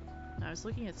 And I was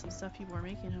looking at some stuff people were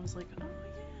making and I was like, oh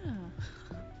yeah.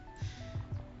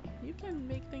 You can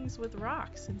make things with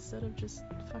rocks instead of just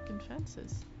fucking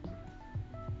fences.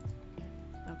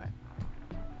 Okay.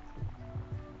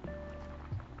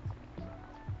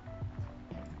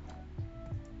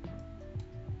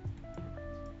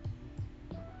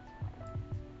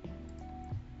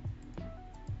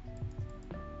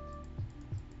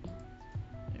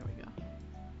 There we go.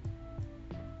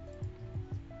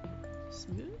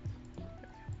 Smooth? There we go.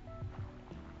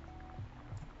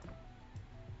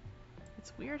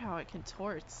 It's weird how it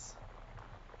contorts.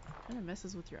 Kind of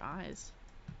messes with your eyes.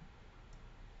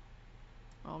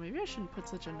 Oh, maybe I shouldn't put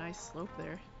such a nice slope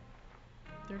there.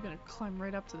 They're gonna climb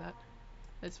right up to that.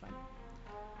 It's fine.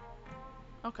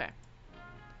 Okay.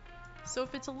 So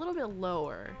if it's a little bit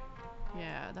lower,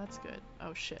 yeah, that's good.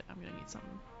 Oh shit, I'm gonna need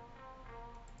something.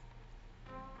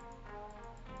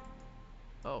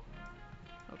 Oh.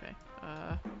 Okay.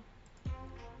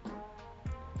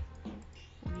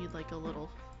 We'll need like a little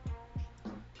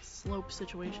slope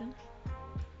situation.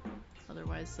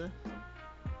 Otherwise the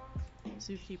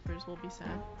zookeepers will be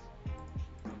sad.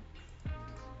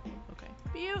 Okay.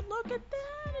 Look at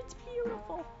that! It's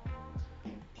beautiful!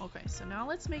 Okay, so now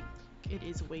let's make... It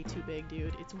is way too big,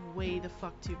 dude. It's way the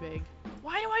fuck too big.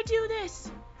 Why do I do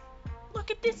this?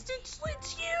 Look at this! It's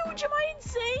huge! Am I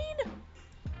insane?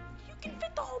 You can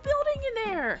fit the whole building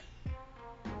in there!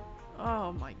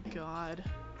 Oh my god.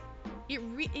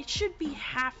 It should be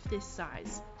half this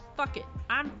size. Fuck it.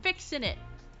 I'm fixing it.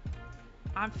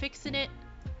 I'm fixing it.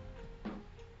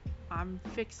 I'm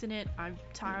fixing it. I'm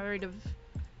tired of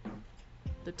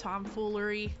the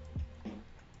tomfoolery.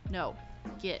 No.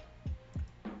 Get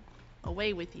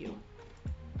away with you.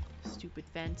 Stupid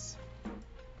fence.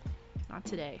 Not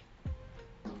today.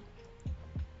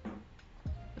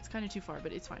 That's kind of too far,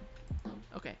 but it's fine.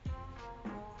 Okay.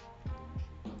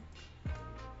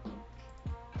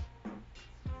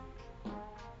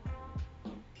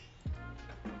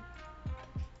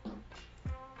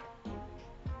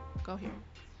 Go here.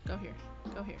 Go here.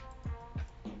 Go here.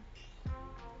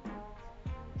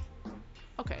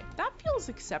 Okay, that feels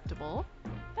acceptable.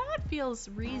 That feels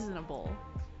reasonable.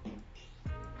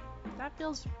 That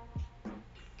feels...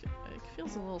 It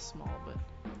feels a little small, but...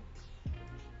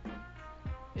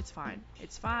 It's fine.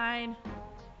 It's fine.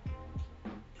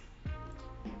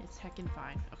 It's heckin'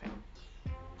 fine. Okay.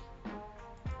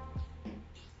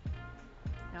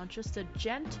 Now just a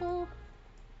gentle...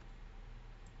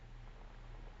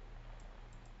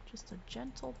 Just a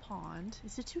gentle pond.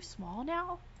 Is it too small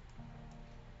now?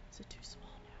 Is it too small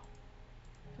now?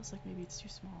 Feels like maybe it's too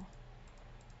small.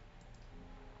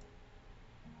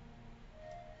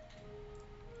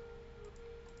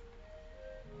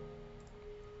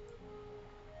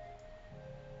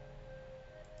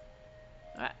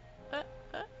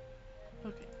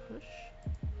 Okay, push.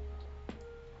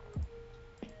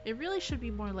 It really should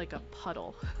be more like a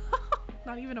puddle.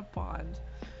 Not even a pond.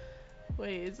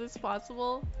 Wait, is this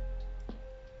possible?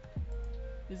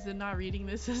 Is it not reading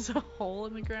this as a hole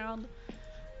in the ground?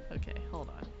 Okay, hold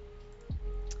on.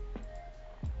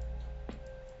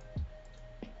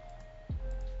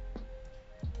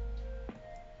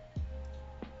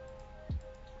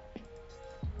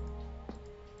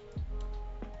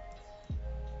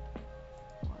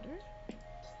 Water?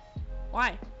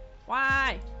 Why?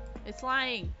 Why? It's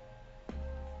lying.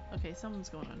 Okay, something's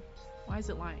going on. Why is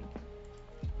it lying?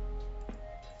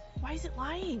 Why is it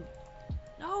lying?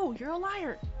 No, you're a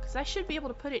liar. Because I should be able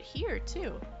to put it here,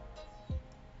 too.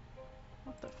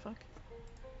 What the fuck?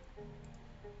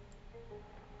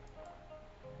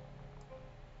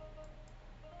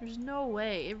 There's no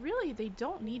way. It really, they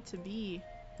don't need to be...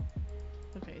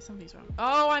 Okay, something's wrong.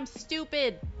 Oh, I'm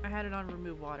stupid! I had it on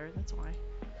remove water, that's why.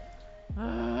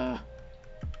 Why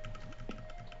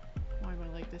am I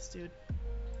like this, dude?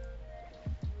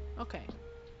 Okay.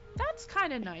 That's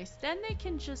kind of nice. Then they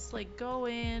can just, like, go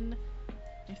in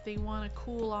if they want to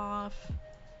cool off.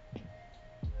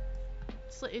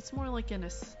 It's more like an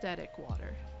aesthetic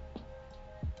water.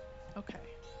 Okay.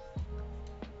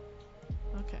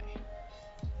 Okay.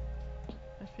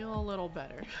 I feel a little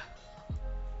better.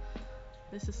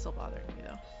 This is still bothering me,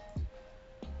 though.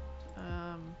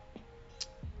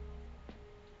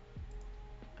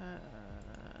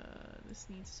 This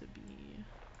needs to be...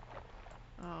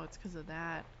 Oh, it's because of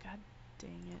that. God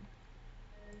dang it.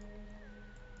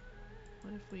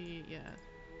 What if we... Yeah.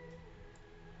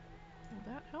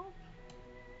 Will that help?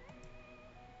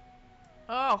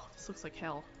 Oh, this looks like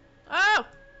hell. Oh!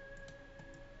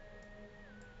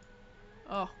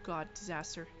 Oh god,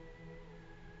 disaster.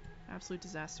 Absolute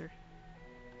disaster.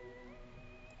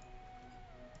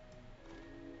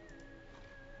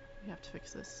 We have to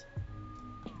fix this.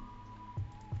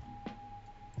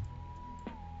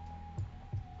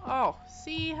 Oh,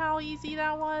 see how easy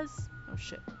that was? Oh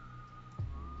shit.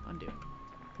 Undo.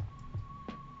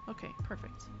 Okay,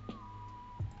 perfect.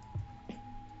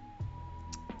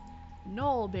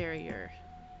 Null barrier.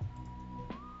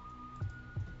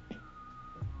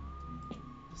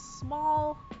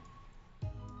 Small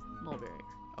null barrier.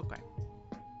 Okay.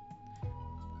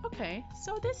 Okay,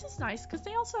 so this is nice because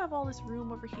they also have all this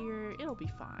room over here. It'll be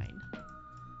fine.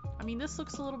 I mean, this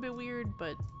looks a little bit weird,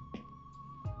 but...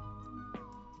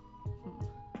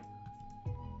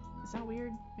 Is that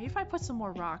weird? Maybe if I put some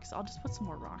more rocks, I'll just put some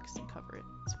more rocks and cover it.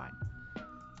 It's fine.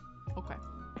 Okay.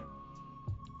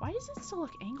 Why does it still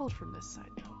look angled from this side,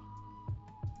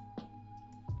 though?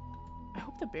 I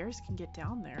hope the bears can get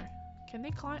down there. Can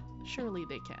they climb? Surely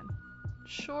they can.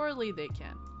 Surely they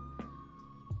can.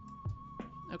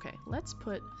 Okay, let's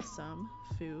put some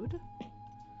food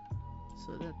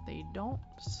so that they don't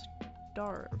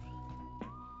starve.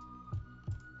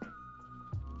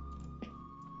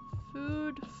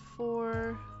 Food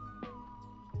for...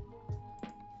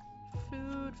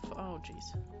 oh,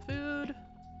 jeez. Food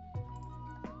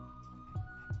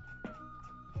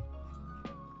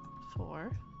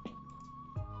for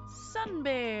Sun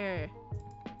Bear.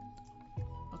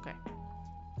 Okay.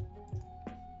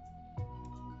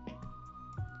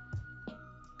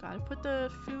 Gotta put the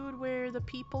food where the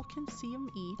people can see them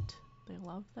eat. They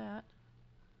love that.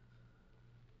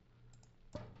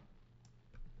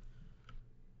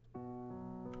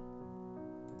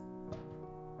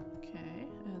 Okay,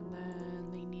 and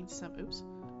then they need some, oops.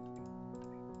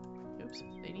 Oops,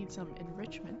 they need some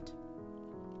enrichment.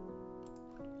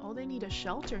 Oh, they need a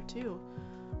shelter too.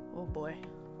 Oh boy.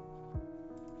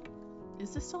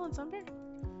 Is this still in Sunbear?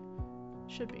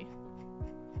 Should be.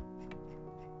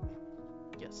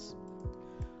 Yes.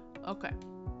 Okay.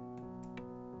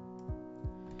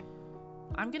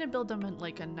 I'm gonna build them in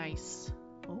like a nice...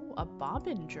 Oh, a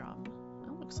bobbin drum.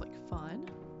 That looks like fun.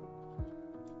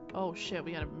 Oh shit,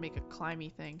 we gotta make a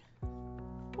climby thing.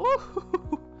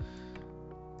 Woohoo!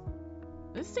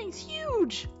 This thing's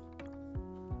huge!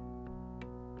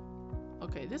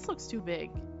 Okay, this looks too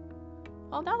big.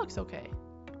 Oh, that looks okay.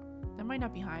 That might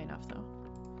not be high enough though.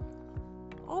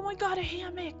 Oh my god, a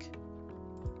hammock!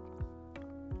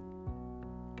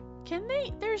 Can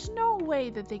they? There's no way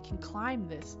that they can climb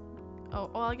this. Oh,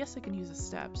 well, I guess they can use the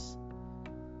steps.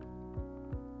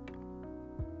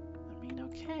 I mean,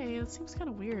 okay, it seems kind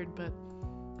of weird, but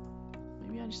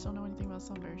maybe I just don't know anything about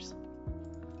sunbears.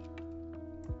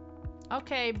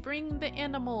 Okay, bring the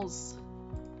animals.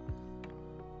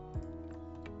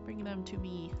 Bring them to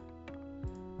me.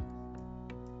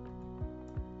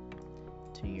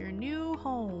 To your new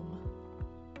home.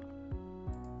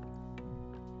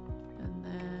 And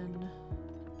then...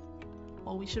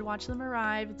 oh, we should watch them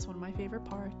arrive. It's one of my favorite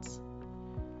parts.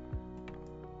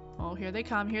 Oh, here they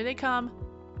come. Here they come.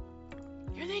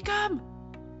 Here they come!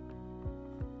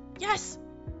 Yes!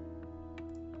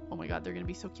 Oh my god, they're gonna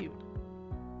be so cute.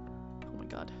 Oh my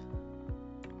god.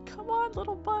 Come on,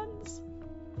 little buns.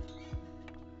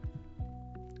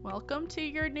 Welcome to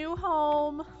your new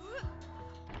home.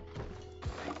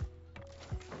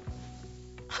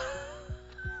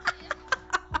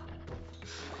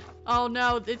 Oh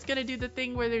no, it's gonna do the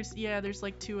thing where there's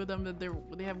like two of them that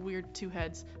they have weird two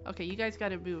heads. Okay, you guys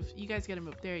gotta move. You guys gotta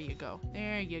move. There you go.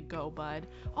 There you go, bud.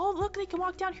 Oh look, they can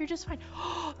walk down here just fine.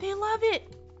 Oh, they love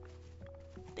it.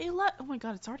 They love. Oh my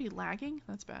god, it's already lagging.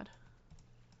 That's bad.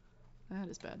 That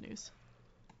is bad news.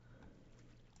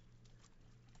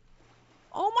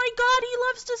 Oh my god, he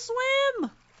loves to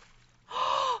swim.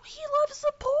 Oh, he loves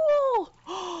the pool.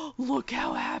 Oh, look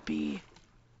how happy.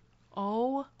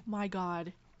 Oh my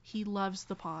god. He loves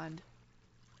the pond.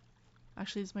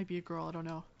 Actually, this might be a girl. I don't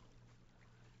know.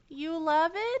 You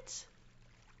love it?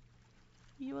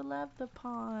 You love the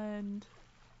pond.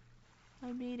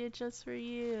 I made it just for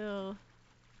you.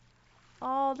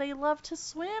 Oh, they love to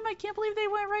swim. I can't believe they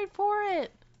went right for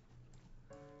it.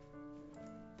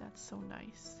 That's so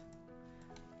nice.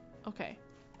 Okay.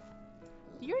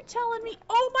 You're telling me...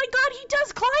 oh my god, he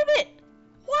does climb it!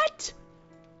 What?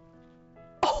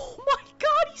 Oh my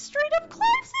god, he straight up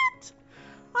climbs it!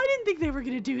 I didn't think they were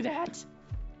gonna do that.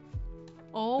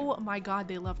 Oh my god,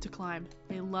 they love to climb.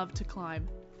 They love to climb.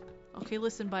 Okay,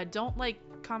 listen, bud. Don't, like,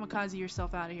 kamikaze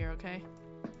yourself out of here, okay?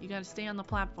 You gotta stay on the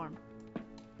platform.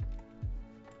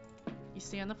 You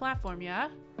stay on the platform, yeah?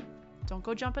 Don't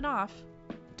go jumping off.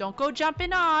 Don't go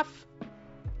jumping off!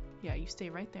 Yeah, you stay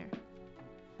right there.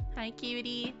 Hi,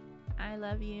 cutie. I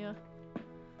love you.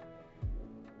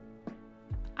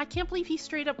 I can't believe he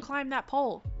straight up climbed that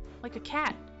pole. Like a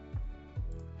cat.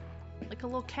 Like a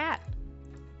little cat.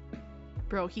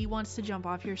 Bro, he wants to jump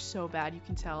off here so bad, you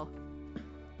can tell.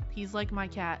 He's like my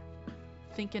cat.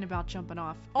 Thinking about jumping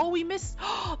off. Oh, we missed.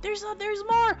 Oh, there's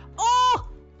more. Oh!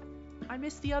 I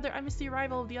missed the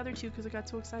arrival of the other two because I got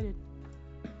so excited.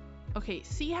 Okay,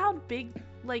 see how big,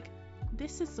 like,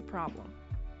 this is the problem.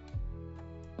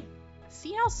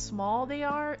 See how small they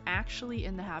are actually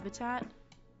in the habitat?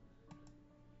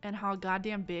 And how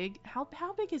goddamn big? How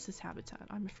big is this habitat?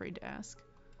 I'm afraid to ask.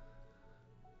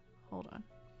 Hold on.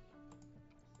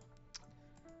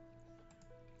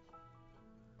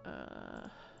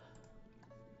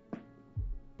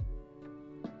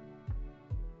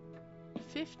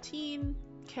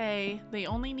 15K. They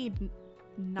only need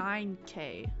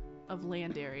 9K of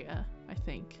land area, I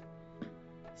think.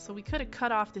 So we could have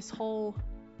cut off this whole...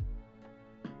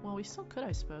 Well, we still could,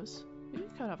 I suppose. We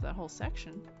could cut off that whole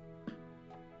section.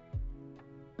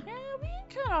 Yeah, we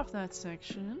can cut off that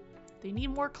section. They need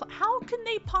more how can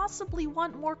they possibly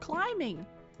want more climbing?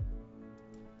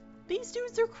 These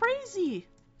dudes are crazy.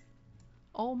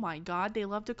 Oh my god, they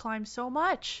love to climb so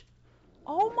much.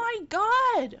 Oh my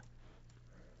god!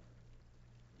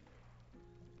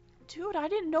 Dude, I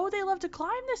didn't know they love to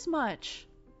climb this much.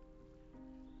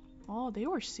 Oh, they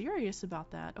were serious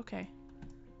about that. Okay.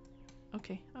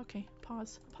 Okay, okay.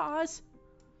 Pause. Pause!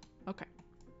 Okay.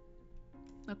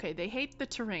 Okay, they hate the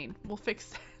terrain. We'll fix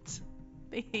that.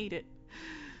 They hate it.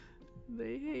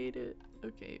 They hate it.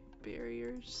 Okay,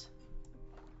 barriers.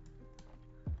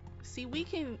 See, we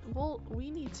can... Well,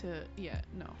 we need to... Yeah,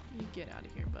 no. You get out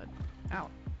of here, bud.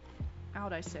 Out.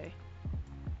 Out, I say.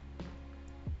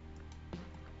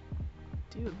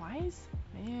 Dude, why is...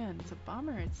 Man, it's a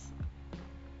bummer. It's...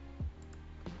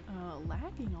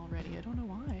 lagging already. I don't know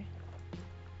why.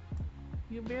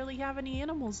 You barely have any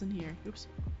animals in here. Oops.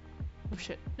 Oh,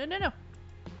 shit. No, no, no!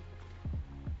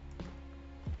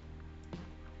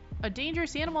 A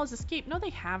dangerous animal has escaped. No,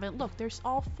 they haven't. Look, there's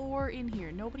all 4 in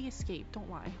here. Nobody escaped. Don't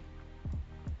lie.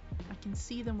 I can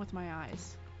see them with my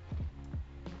eyes.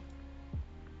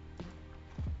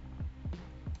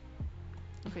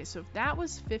 Okay, so if that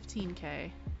was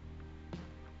 15K.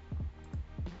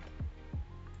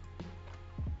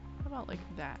 How about like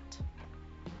that?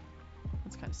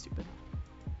 That's kind of stupid.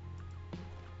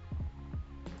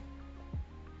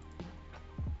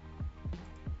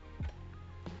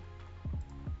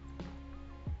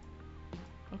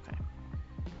 Okay.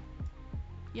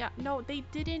 Yeah, no, they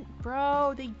didn't,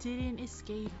 bro. They didn't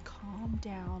escape. Calm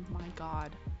down, my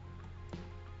god.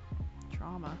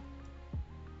 Drama.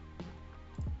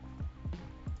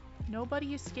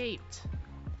 Nobody escaped.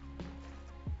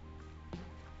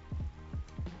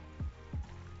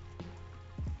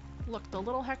 Look, the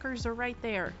little heckers are right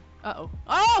there. Uh-oh.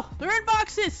 Oh! They're in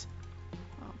boxes!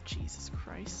 Oh, Jesus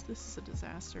Christ. This is a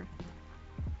disaster.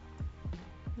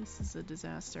 This is a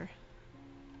disaster.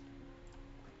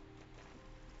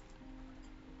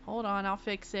 Hold on, I'll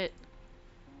fix it.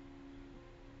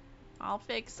 I'll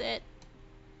fix it.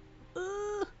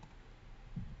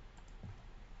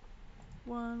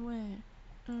 One way.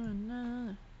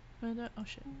 Another. Oh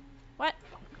shit. What?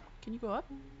 Can you go up?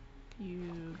 Can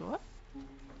you go up?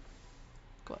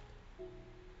 Go up.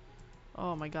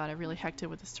 Oh my god, I really hecked it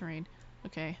with this terrain.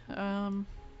 Okay,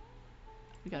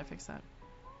 we gotta fix that.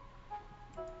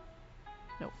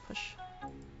 No, push.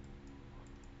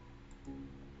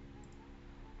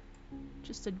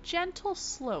 Just a gentle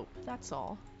slope, that's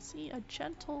all. See, a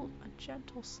gentle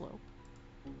slope.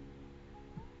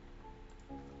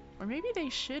 Or maybe they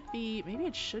should be, maybe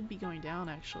it should be going down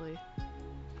actually.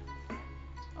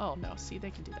 Oh no, see,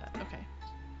 they can do that, okay.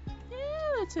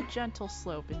 Yeah, it's a gentle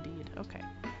slope indeed, okay.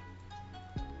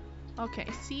 Okay,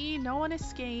 see, no one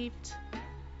escaped.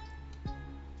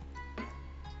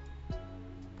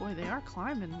 Boy, they are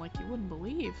climbing like you wouldn't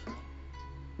believe.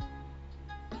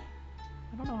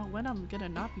 I don't know when I'm gonna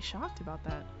not be shocked about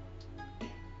that.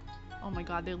 Oh my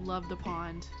god, they love the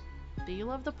pond. They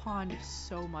love the pond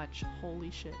so much.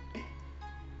 Holy shit.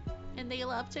 And they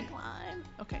love to climb.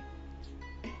 Okay.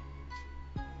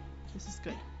 This is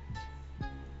good.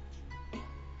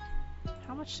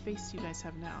 How much space do you guys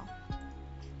have now?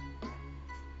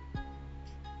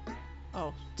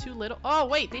 Oh, too little. Oh,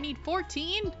 wait, they need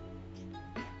 14?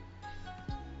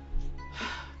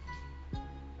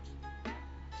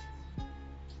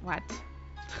 What?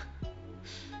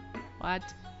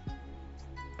 What?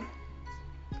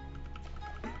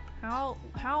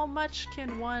 How much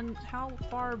can one? How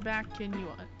far back can you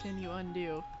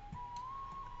undo?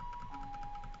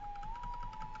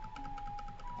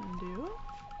 Undo?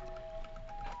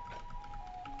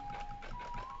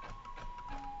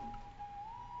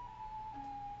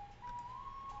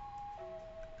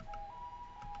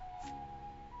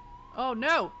 Oh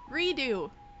no! Redo!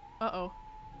 Uh-oh.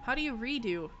 How do you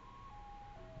redo?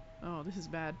 Oh, this is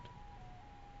bad.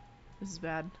 This is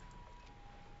bad.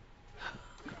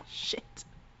 Shit.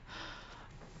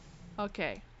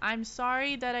 Okay. I'm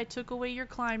sorry that I took away your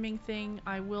climbing thing.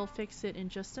 I will fix it in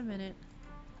just a minute.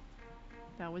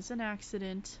 That was an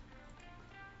accident.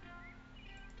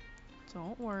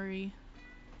 Don't worry.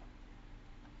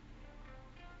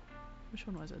 Which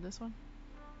one was it? This one?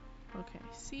 Okay.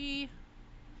 See?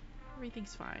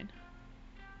 Everything's fine.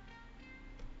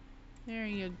 There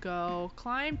you go.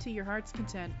 Climb to your heart's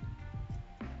content.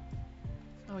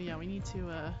 Oh yeah, we need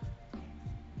to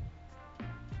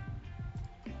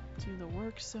do the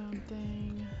work zone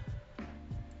thing.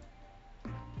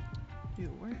 Do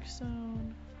work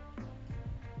zone.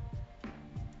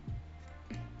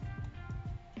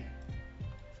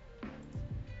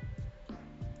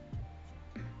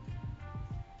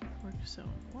 Work zone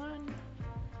 1.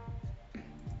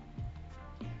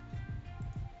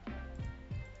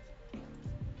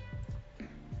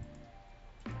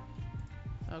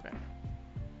 Okay.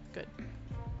 Good.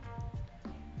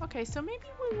 Okay, so maybe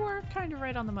we were kind of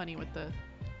right on the money with the...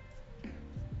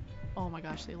 Oh my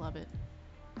gosh, they love it.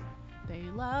 They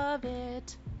love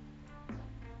it.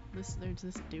 There's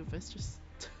this doofus just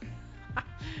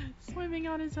swimming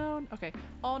on his own. Okay.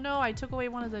 Oh no, I took away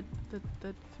one of the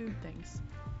food things.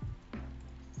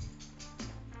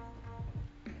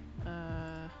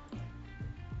 I'll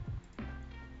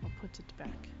put it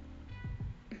back.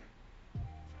 There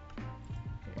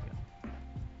you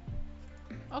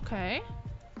go. Okay.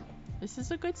 This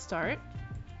is a good start.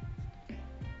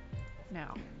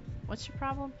 Now, what's your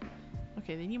problem?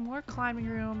 Okay, they need more climbing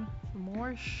room,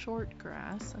 more short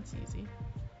grass. That's easy.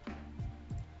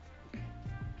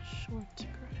 Short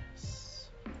grass.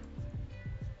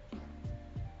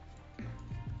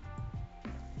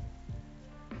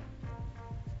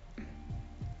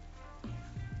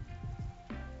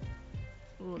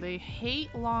 Oh, they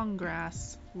hate long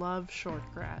grass, love short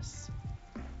grass.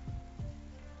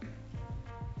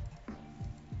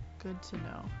 Good to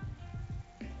know.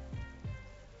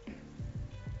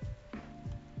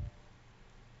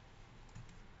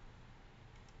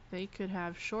 They could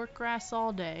have short grass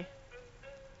all day.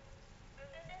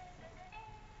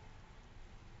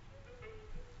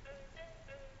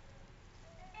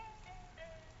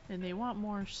 And they want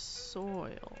more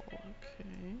soil.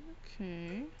 Okay,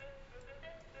 okay.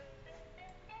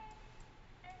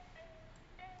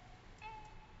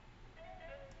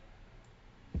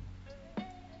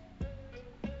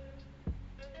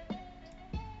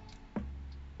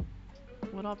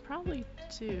 What I'll probably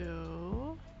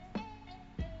do...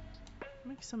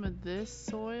 Make some of this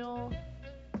soil.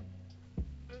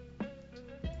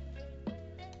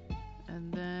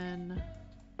 And then...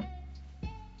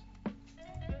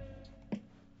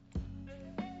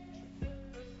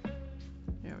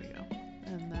 There we go.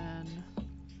 And then...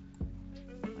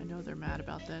 I know they're mad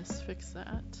about this. Fix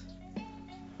that.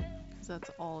 Because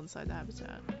that's all inside the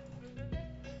habitat.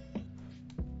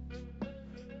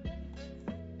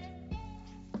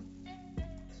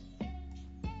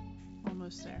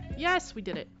 Almost there. Yes, we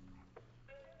did it!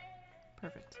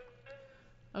 Perfect.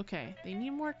 Okay, they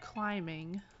need more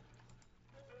climbing.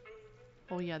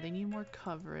 Oh yeah, they need more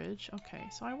coverage. Okay,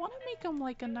 so I want to make them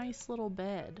like a nice little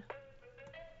bed.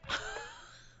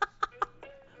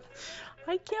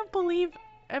 I can't believe...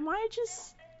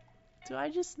 Do I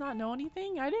just not know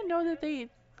anything? I didn't know that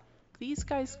these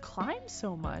guys climb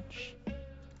so much. I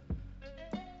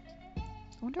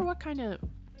wonder what kind of...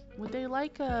 Would they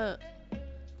like a...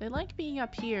 They like being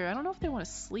up here. I don't know if they want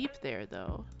to sleep there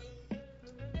though.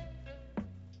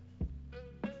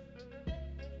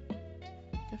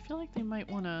 I feel like they might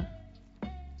want to...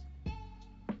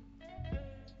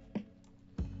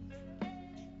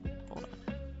 Hold on.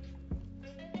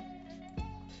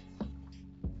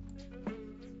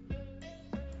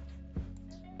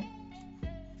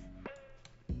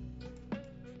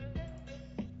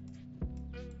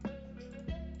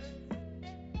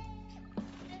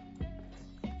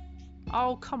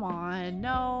 Oh, come on.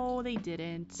 No, they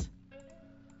didn't.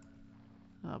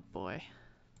 Oh, boy.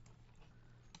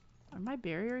 Are my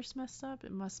barriers messed up?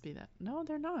 It must be that. No,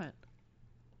 they're not.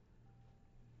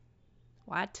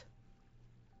 What?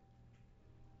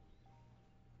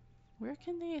 Where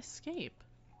can they escape?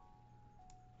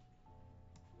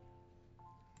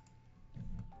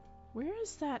 Where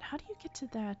is that? How do you get to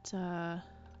that,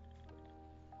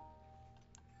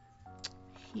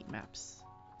 heat maps?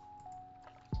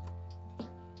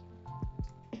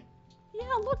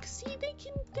 Yeah, look, see, they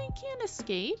can't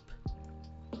escape.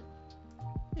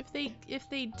 If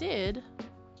they did,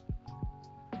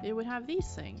 they would have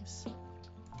these things.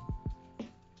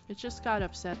 It just got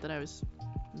upset that I was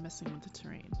messing with the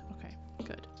terrain. Okay,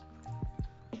 good.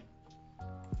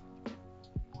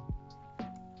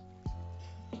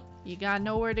 You got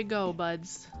nowhere to go,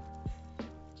 buds.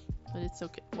 But it's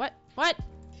okay. What? What?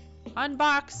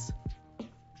 Unbox!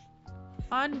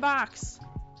 Unbox!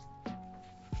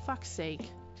 Fuck's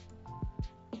sake.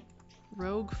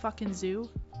 Rogue fucking zoo?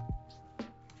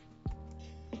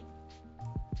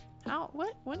 How?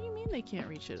 What? What do you mean they can't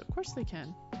reach it? Of course they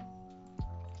can.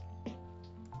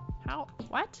 How?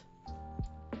 What?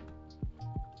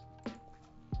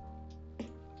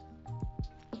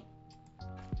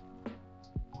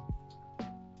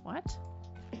 What?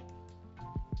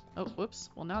 Oh, whoops.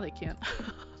 Well, now they can't.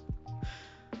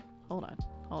 Hold on.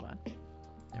 Hold on.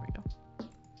 There we go.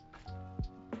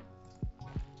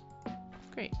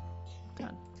 Great.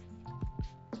 Done.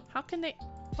 How can they...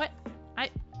 What?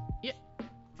 Yeah.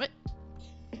 What?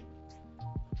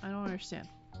 I don't understand.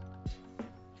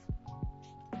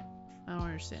 I don't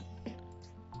understand.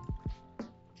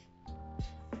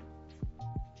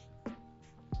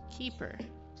 Keeper.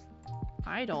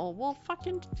 Idle? Well,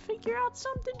 fucking figure out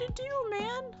something to do,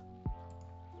 man!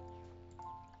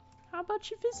 How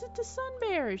about you visit the sun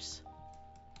bears?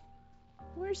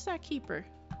 Where's that keeper?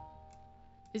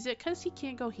 Is it because he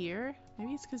can't go here?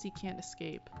 Maybe it's because he can't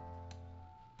escape.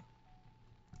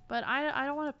 But I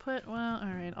don't want to put... Well,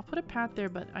 alright. I'll put a path there,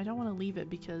 but I don't want to leave it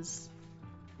because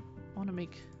I want to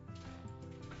make...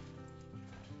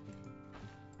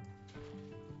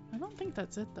 I don't think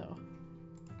that's it, though.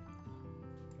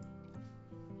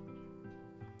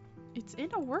 It's in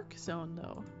a work zone,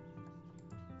 though.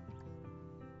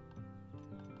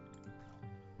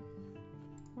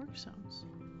 Work zones.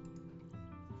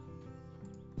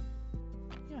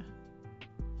 Yeah.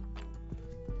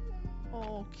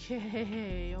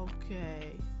 Okay,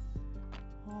 okay.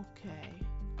 Okay.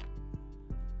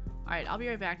 Alright, I'll be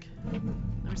right back.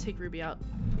 I'm gonna take Ruby out.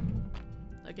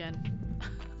 Again.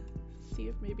 See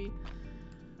if maybe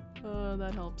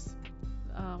that helps.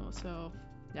 So,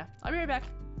 yeah. I'll be right back.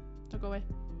 Don't go away.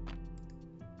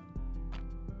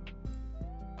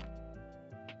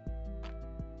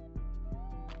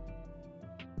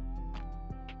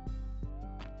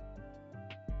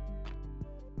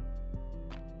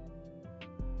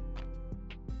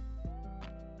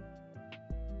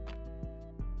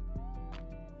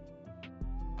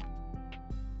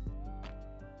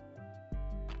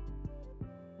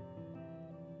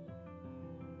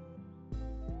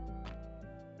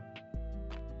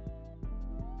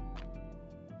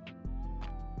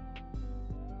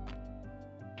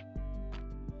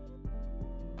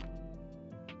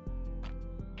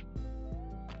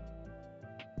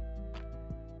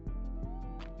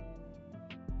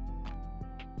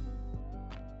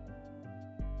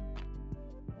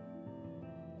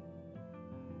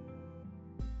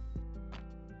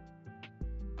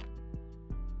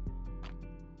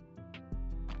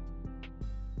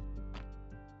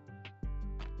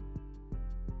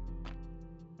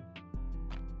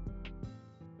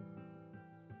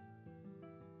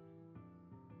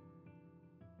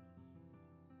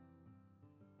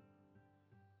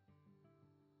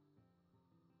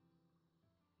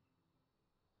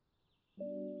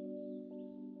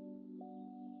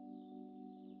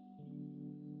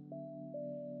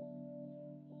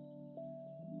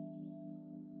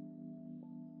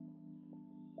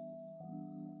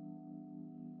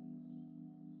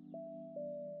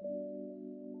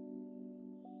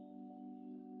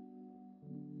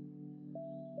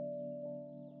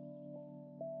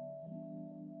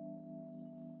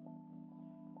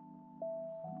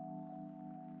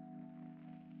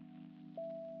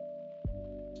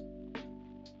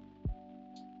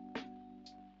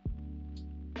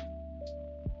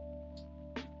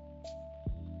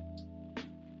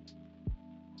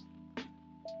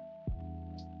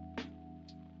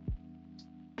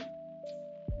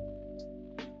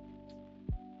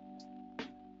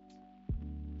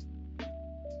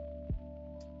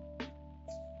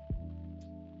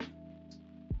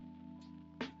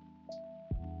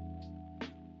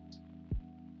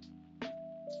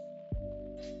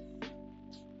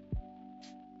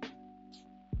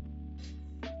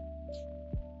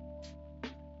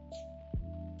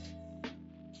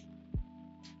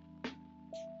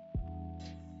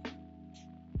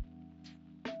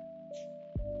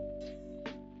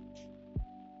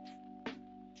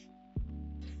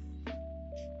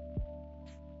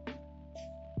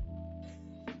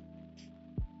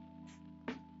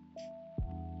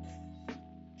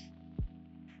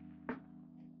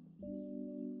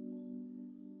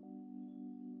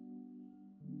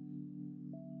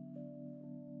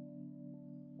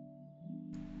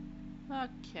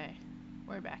 Okay,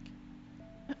 we're back.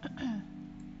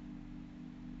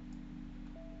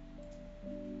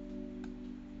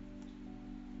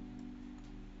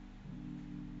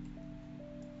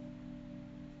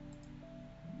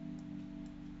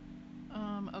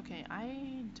 Okay,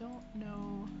 I don't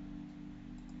know.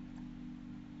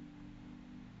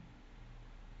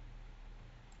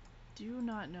 Do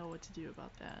not know what to do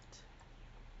about that.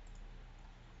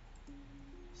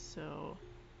 So,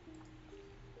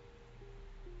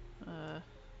 I'm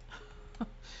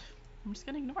just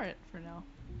gonna ignore it for now.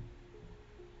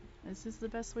 This is the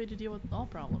best way to deal with all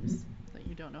problems that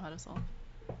you don't know how to solve.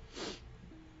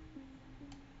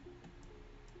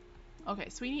 Okay,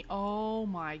 sweetie. Oh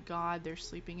my god, they're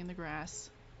sleeping in the grass.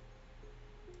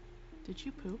 Did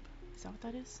you poop? Is that what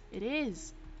that is? It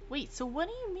is! Wait, so what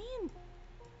do you mean?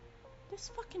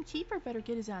 This fucking keeper better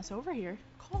get his ass over here.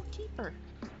 Call keeper.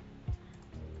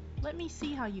 Let me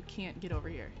see how you can't get over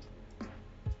here.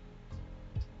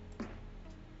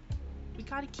 We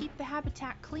gotta keep the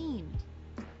habitat clean.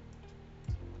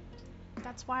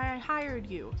 That's why I hired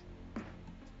you.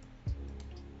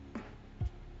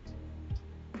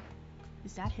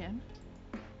 Is that him?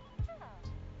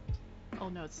 Oh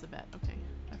no, it's the vet. Okay,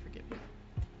 I forgive you.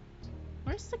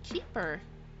 Where's the keeper?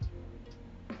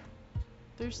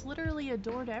 There's literally a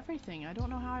door to everything. I don't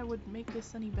know how I would make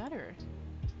this any better.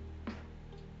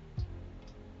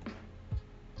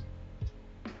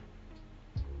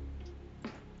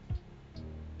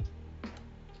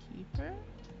 Keeper?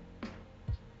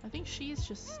 I think she's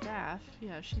just staff.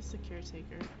 Yeah, she's the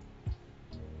caretaker.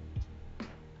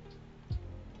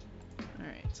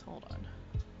 Alright, hold on.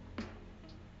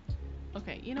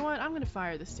 Okay, you know what? I'm gonna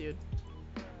fire this dude.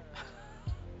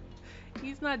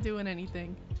 He's not doing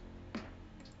anything.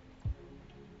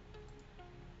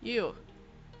 You.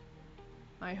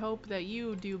 I hope that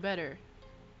you do better.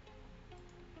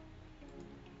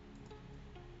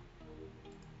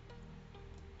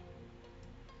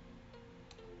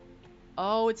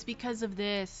 Oh, it's because of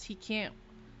this. He can't...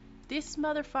 This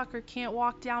motherfucker can't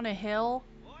walk down a hill.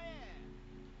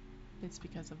 It's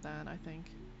because of that, I think.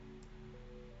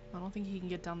 I don't think he can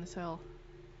get down this hill.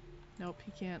 Nope,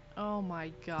 he can't. Oh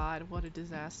my god, what a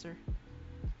disaster.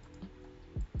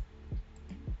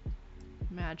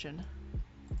 Imagine.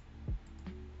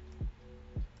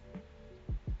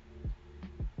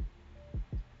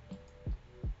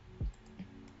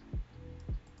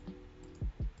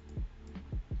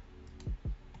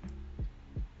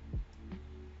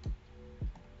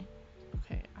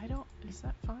 Okay, I don't... Is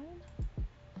that fine?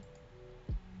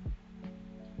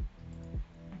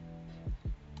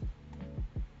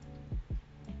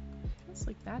 Feels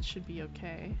like that should be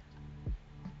okay.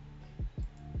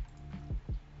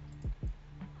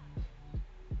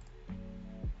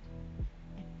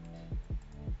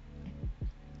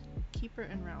 Keeper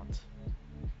en route.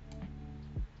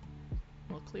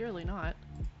 Well, clearly not.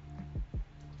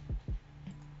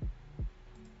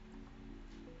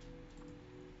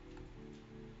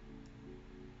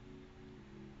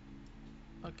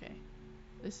 Okay.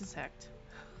 This is hecked.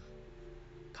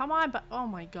 Come on, but oh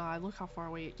my god, look how far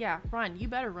away. Yeah, run. You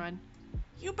better run.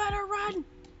 You better run!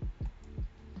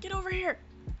 Get over here!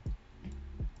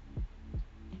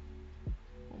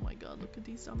 Oh my god, look at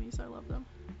these dummies. I love them.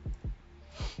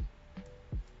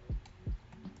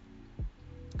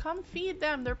 Come feed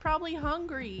them. They're probably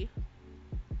hungry.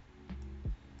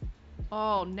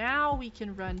 Oh, now we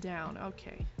can run down.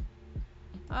 Okay.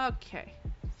 Okay.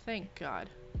 Thank God.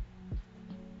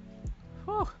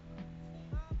 Whew.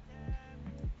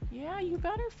 Yeah, you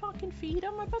better fucking feed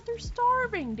them. I bet they're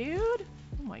starving, dude.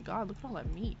 Oh my god, look at all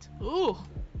that meat. Ooh.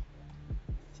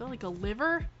 Is that like a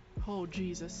liver? Oh,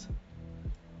 Jesus.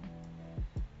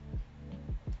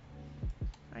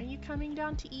 Are you coming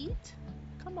down to eat?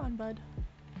 Come on, bud.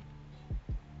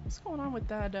 What's going on with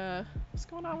that, what's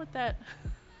going on with that?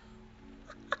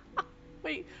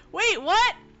 Wait,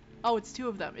 what? Oh, it's two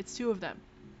of them. It's two of them.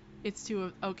 It's two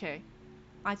of... Okay.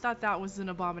 I thought that was an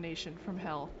abomination from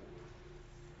hell.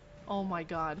 Oh my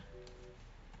god.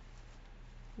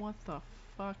 What the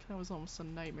fuck? That was almost a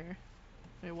nightmare.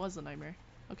 It was a nightmare.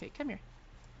 Okay, come here.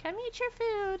 Come eat your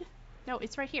food. No,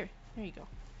 it's right here. There you go.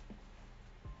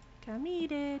 Come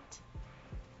eat it.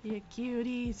 You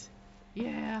cuties.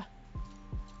 Yeah.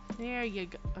 There you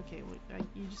go. Okay, wait,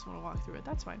 you just want to walk through it.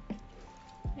 That's fine.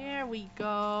 There we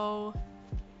go.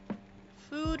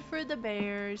 Food for the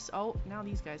bears. Oh, now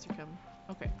these guys are coming.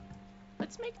 Okay.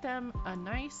 Let's make them a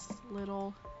nice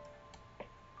little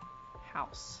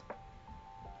house.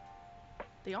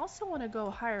 They also want to go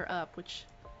higher up, which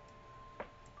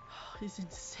is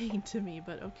insane to me,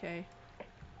 but okay.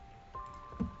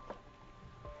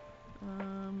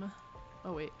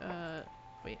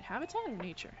 wait, habitat or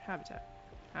nature? Habitat.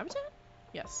 Habitat?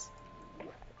 Yes.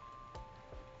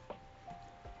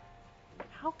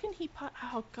 How can he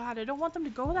oh god, I don't want them to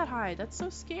go that high. That's so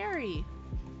scary.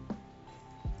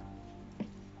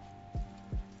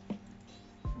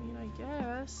 I mean, I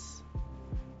guess.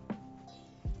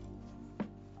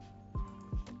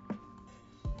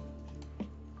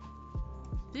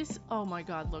 This, oh my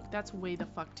god, look, that's way the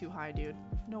fuck too high, dude.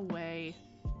 No way.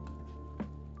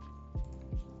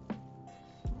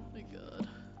 Oh my god.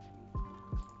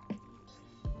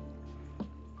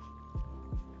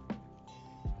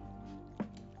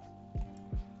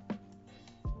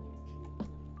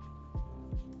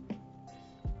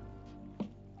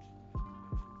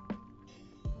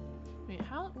 Wait,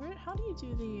 how do you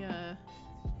do the,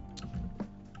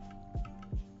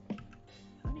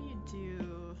 how do you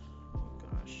do, oh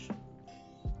gosh.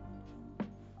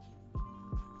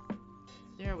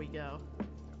 There we go.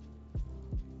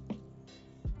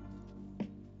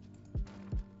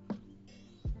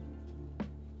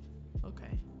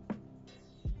 Okay.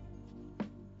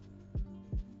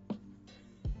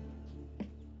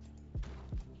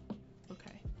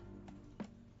 Okay.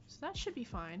 So that should be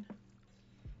fine.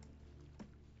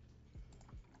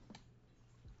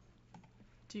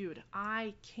 Dude,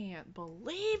 I can't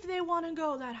believe they want to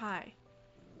go that high.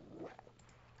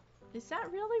 Is that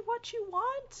really what you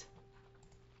want?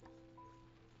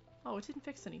 Oh, it didn't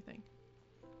fix anything.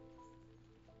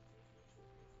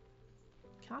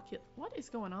 What is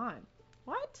going on?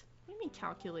 What? What do you mean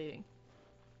calculating?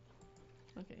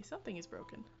 Okay, something is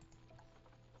broken.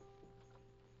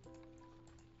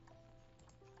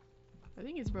 I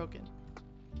think it's broken.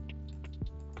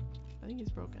 I think it's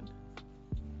broken.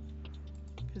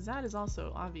 Because that is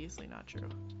also obviously not true.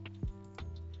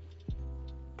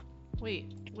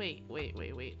 Wait.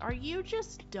 Are you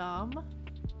just dumb?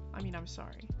 I mean, I'm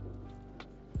sorry.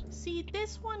 See,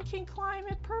 this one can climb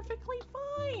it perfectly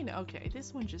fine. Okay,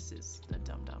 this one just is a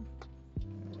dum-dum.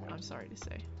 I'm sorry to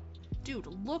say. Dude,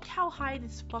 look how high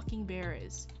this fucking bear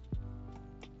is.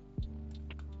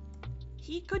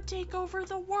 He could take over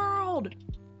the world.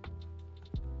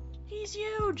 He's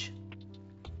huge.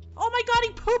 Oh my god,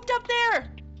 he pooped up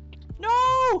there.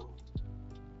 No!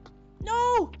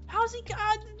 No! How's he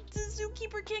got... The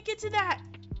zookeeper can't get to that.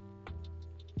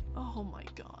 Oh my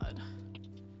god.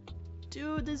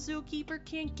 Dude, the zookeeper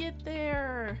can't get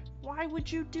there. Why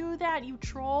would you do that, you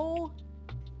troll?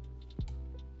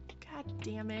 God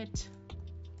damn it.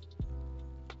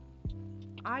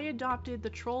 I adopted the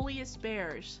trolliest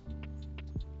bears.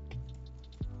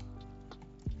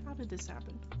 How did this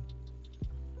happen?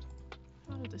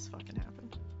 How did this fucking happen?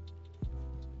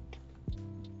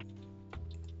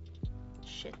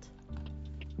 Shit.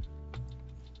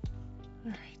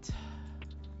 Alright.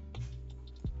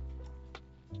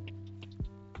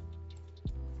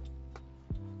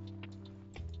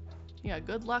 Yeah,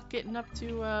 good luck getting up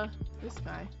to, this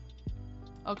guy.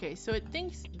 Okay, so it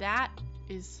thinks that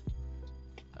is...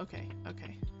 Okay,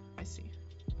 I see.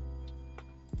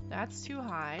 That's too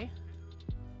high.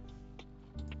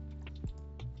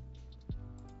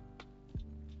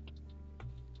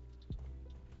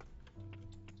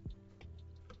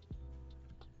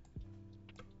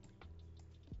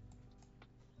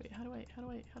 Wait,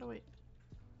 how do I...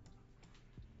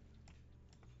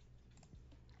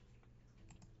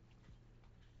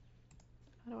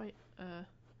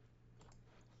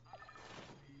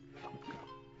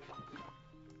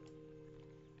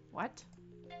 What?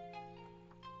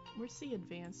 Where's the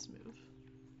advanced move?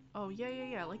 Oh,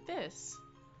 yeah, like this.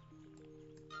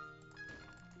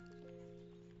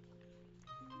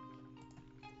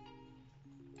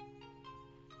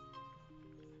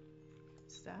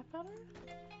 Is that better?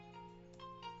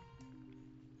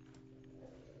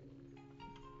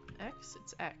 X?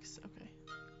 It's X, okay.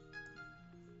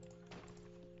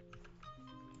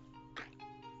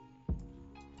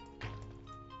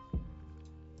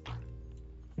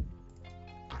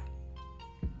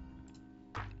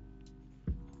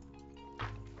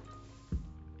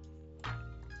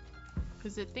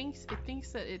 Because it thinks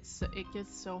that it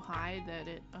gets so high that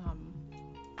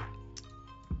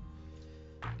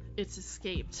it's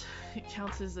escaped. It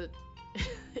counts as it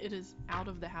is out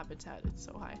of the habitat. It's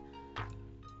so high.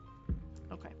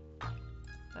 Okay,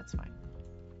 that's fine.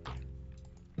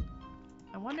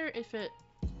 I wonder if it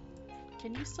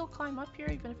can you still climb up here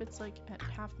even if it's like at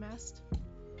half mast,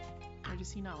 or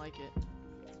does he not like it?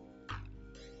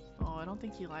 Oh, I don't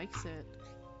think he likes it.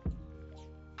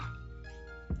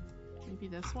 Maybe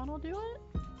this one will do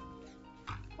it?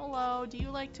 Hello, do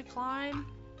you like to climb?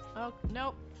 Oh,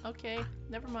 nope. Okay,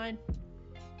 never mind.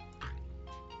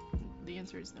 The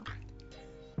answer is no.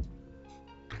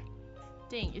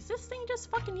 Dang, is this thing just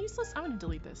fucking useless? I'm gonna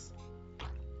delete this. I'm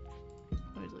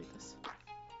gonna delete this.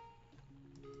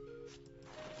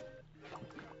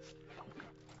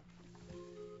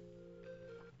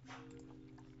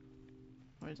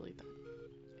 I'm gonna delete that.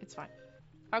 It's fine.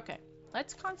 Okay,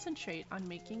 let's concentrate on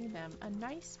making them a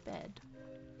nice bed.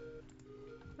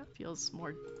 That feels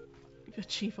more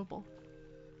achievable.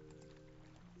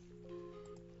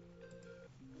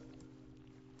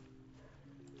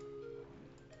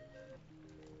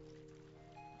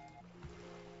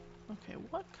 Okay,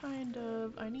 what kind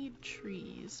of... I need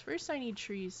trees. First I need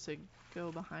trees to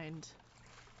go behind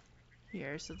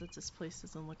here so that this place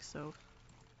doesn't look so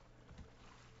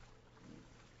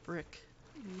brick.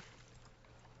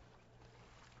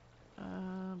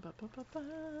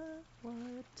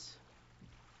 What?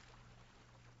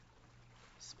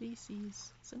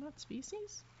 Species. Is it not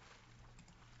species?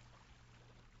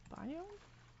 Biome?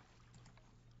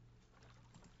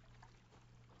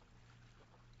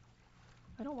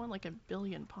 I don't want like a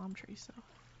billion palm trees though.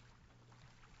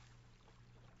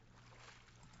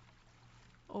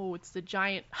 Oh, it's the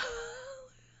giant.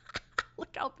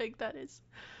 Look how big that is.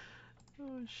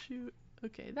 Oh shoot.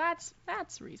 Okay, that's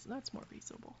more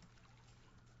reasonable.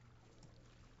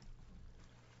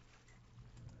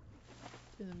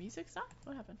 Did the music stop?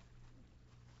 What happened?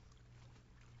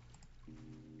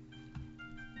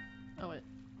 Oh wait.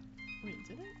 Wait,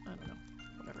 did it? I don't know.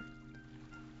 Whatever.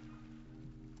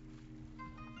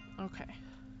 Okay.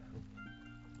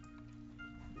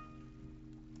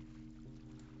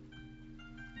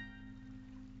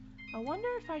 I wonder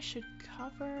if I should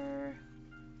cover...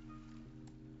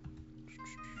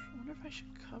 I wonder if I should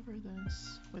cover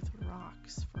this with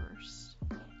rocks first.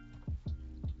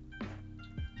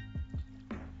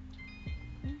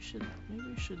 Maybe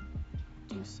we should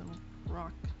do some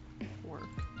rock work.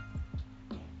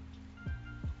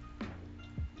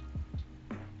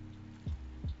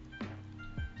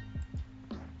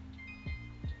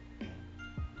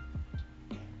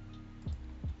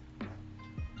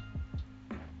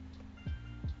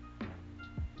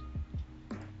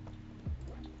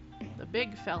 The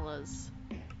big fellas.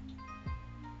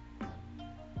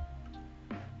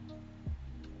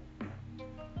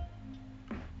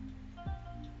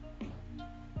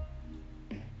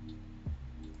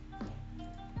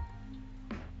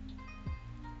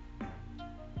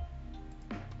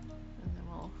 And then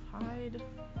we'll hide.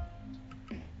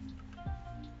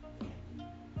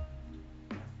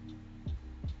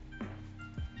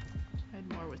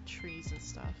 Hide more with trees and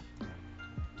stuff.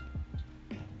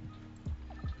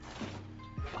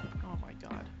 Oh my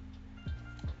god.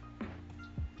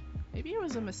 Maybe it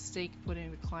was a mistake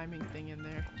putting the climbing thing in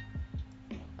there.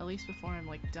 At least before I'm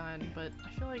like done, but I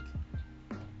feel like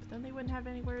but then they wouldn't have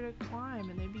anywhere to climb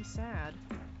and they'd be sad.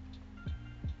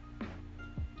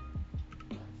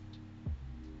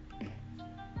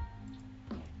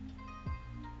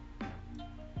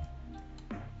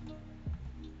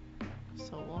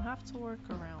 So we'll have to work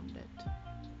around it.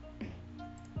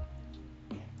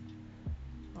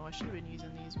 Oh, I should have been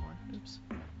using these more. Oops.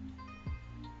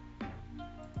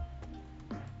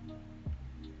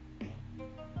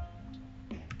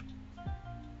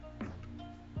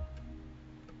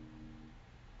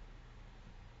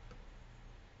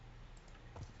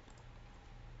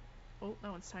 Oh,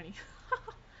 that one's tiny.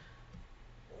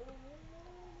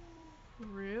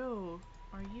 Rue,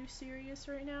 are you serious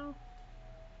right now?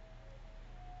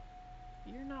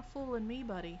 You're not fooling me,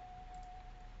 buddy.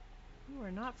 You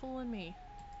are not fooling me.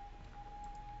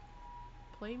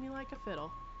 Play me like a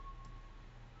fiddle.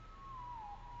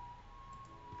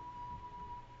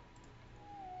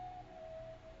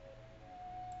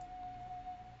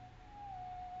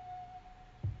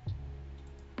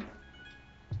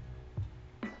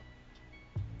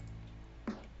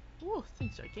 Ooh,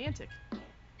 thing's gigantic.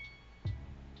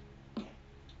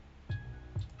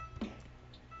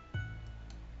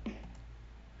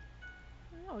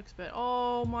 That looks bad.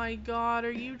 Oh my god,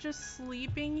 are you just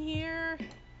sleeping here?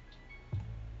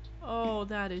 Oh,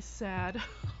 that is sad.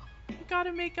 I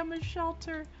gotta make him a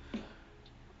shelter.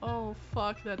 Oh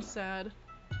fuck, that's sad.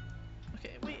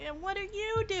 Okay, wait, and what are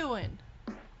you doing?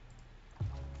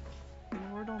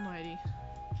 Lord almighty.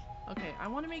 Okay, I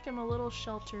want to make him a little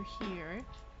shelter here.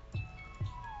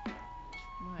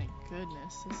 My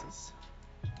goodness, this is...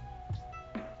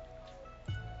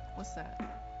 What's that?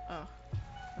 Oh,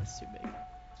 that's too big.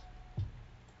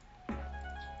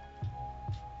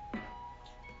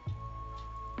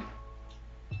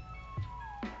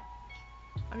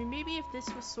 I mean, maybe if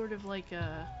this was sort of like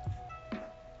a...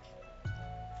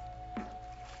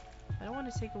 I don't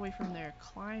want to take away from their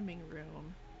climbing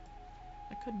room.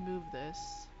 I could move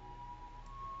this.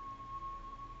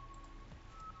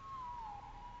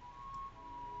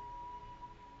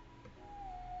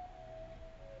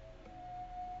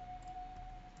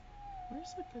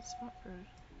 Where's a good spot for it?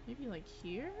 Maybe like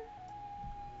here?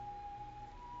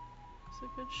 It's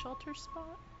a good shelter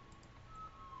spot.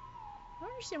 I don't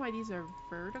understand why these are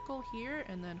vertical here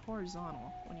and then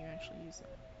horizontal when you actually use them.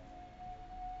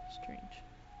 Strange.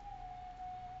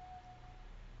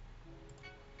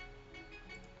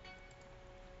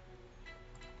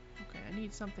 Okay, I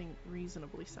need something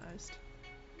reasonably sized.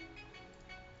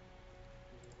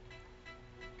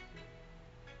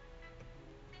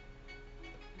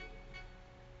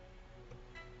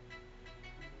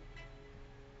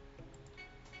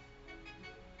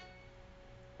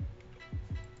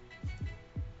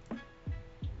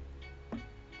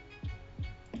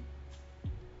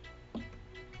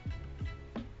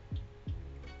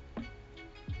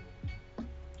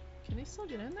 Can they still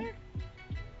get in there?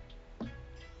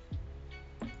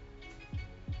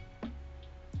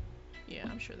 Yeah,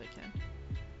 I'm sure they can.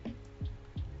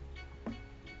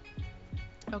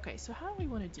 Okay, so how do we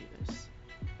want to do this?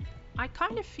 I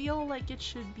kind of feel like it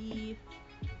should be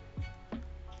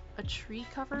a tree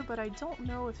cover, but I don't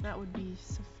know if that would be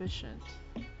sufficient.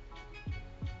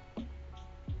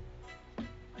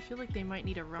 I feel like they might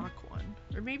need a rock one.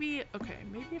 Or maybe, okay,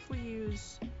 maybe if we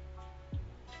use...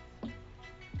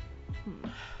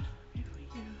 Maybe if we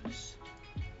use...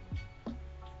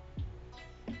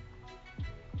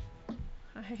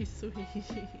 Hi, sweet. Hey,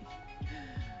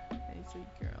 sweet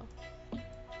girl.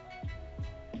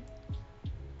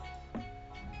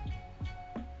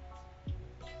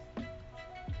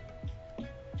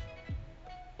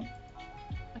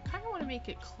 I kind of want to make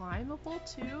it climbable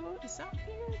too. Is that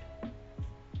weird?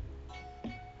 I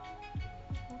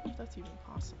wonder if that's even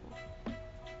possible.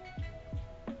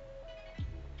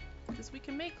 Because we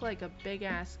can make like a big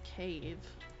ass cave.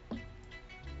 I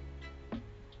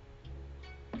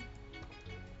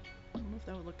don't know if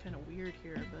that would look kind of weird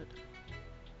here, but...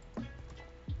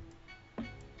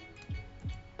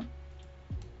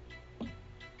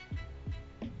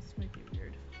 This might be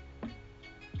weird.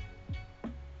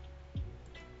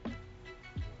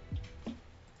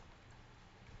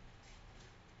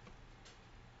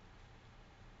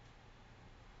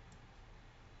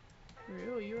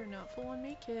 Rue, you are not fooling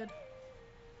me, kid.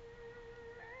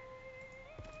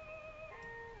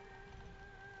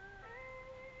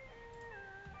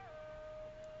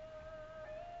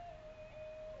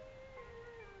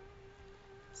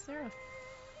 Is there a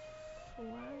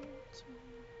flat?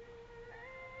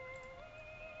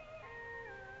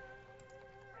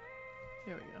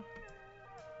 There we go.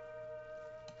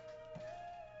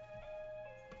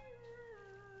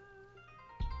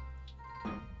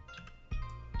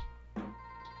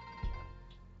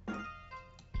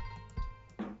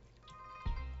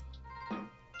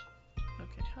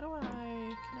 Okay, how do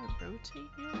can I rotate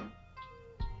here?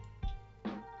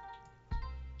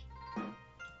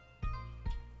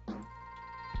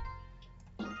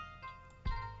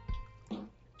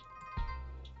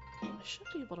 I should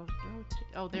be able to rotate.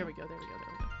 Oh, there we go, there we go,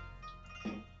 there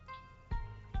we go.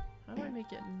 How do I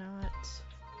make it not...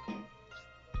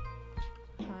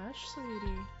 Hush,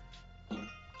 sweetie.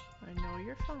 I know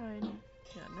you're fine.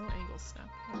 Yeah, no angle snap.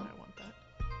 Why would I want that?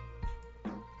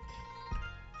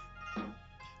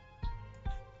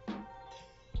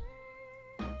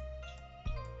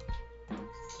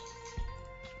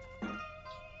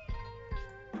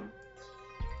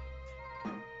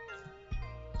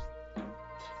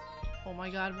 Oh my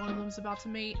god, one of them's about to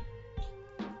mate.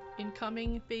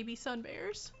 Incoming baby sun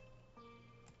bears.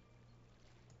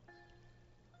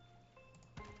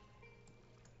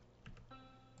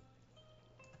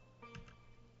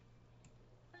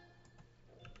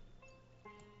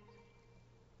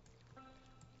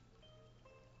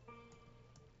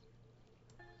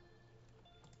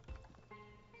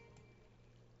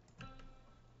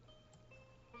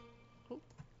 Oh.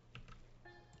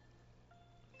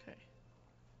 Okay.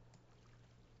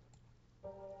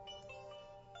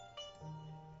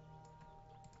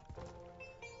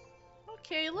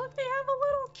 Okay, look, they have a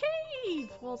little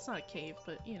cave! Well, it's not a cave,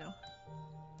 but, you know.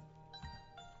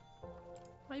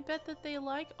 I bet that they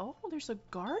like... Oh, there's a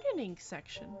gardening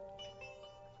section.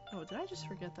 Oh, did I just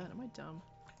forget that? Am I dumb?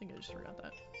 I think I just forgot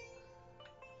that.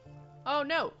 Oh,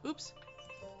 no! Oops.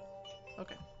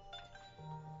 Okay.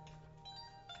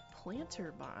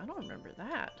 Planter bar. I don't remember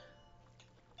that.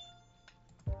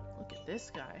 Look at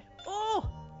this guy. Oh!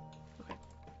 Okay.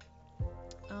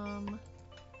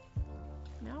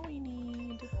 Now we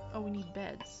need... Oh, we need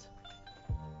beds.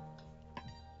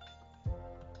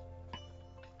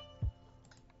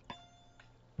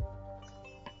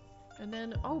 And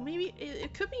then... Oh, maybe...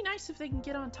 It could be nice if they can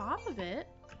get on top of it.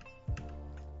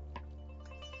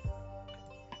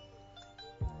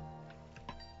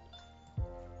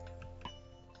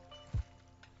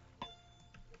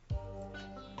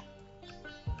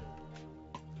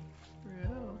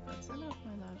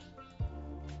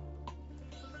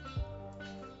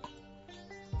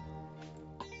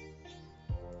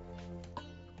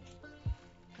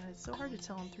 so hard to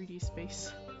tell in 3D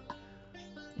space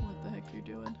what the heck you're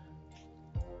doing.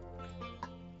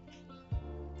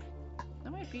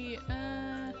 That might be,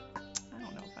 I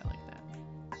don't know if I like that.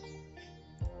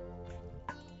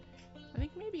 I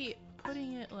think maybe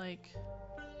putting it like,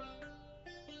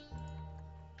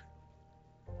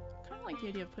 kind of like the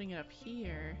idea of putting it up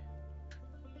here.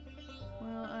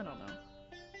 Well, I don't know.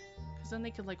 Because then they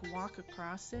could like walk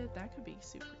across it. That could be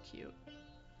super cute.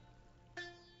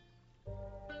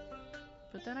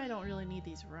 But then I don't really need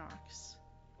these rocks.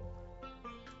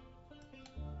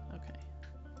 Okay.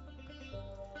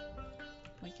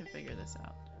 We can figure this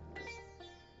out.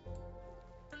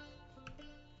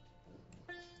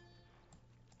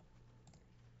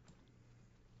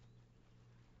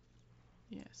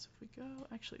 Yes, if we go,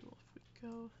 actually, well, if we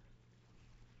go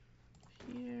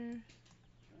here.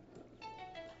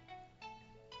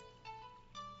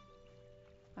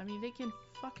 I mean, they can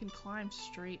fucking climb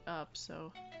straight up,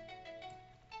 so.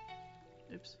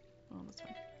 Oops. Oh, that's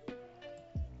fine.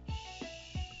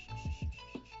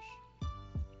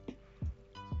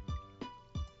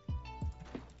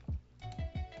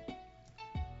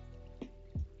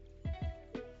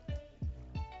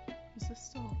 Is this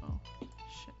still? Oh,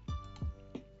 shit.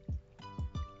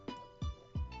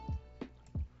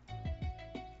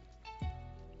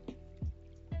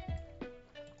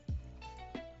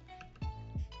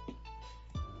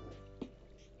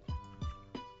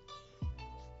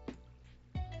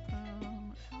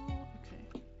 How? Okay.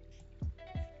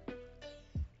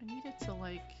 I need it to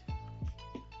like.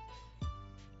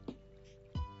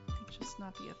 Just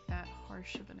not be at that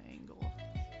harsh of an angle.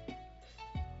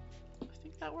 I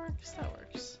think that works. That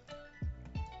works.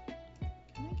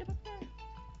 Can I get up there?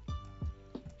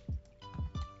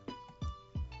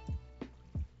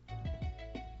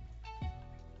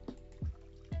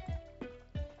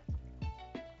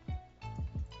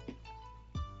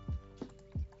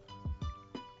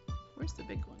 Where's the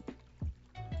big one?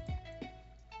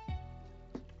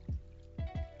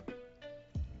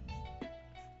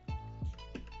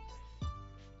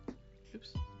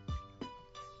 Oops.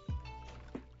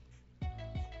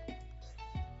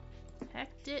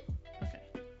 Hecked it. Okay.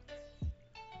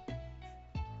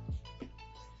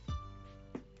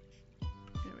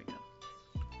 There we go.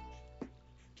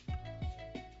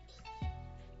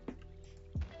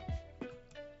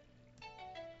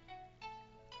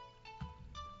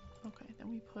 Okay, then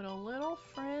we put a little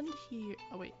friend here.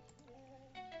 Oh, wait.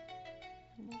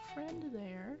 A little friend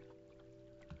there.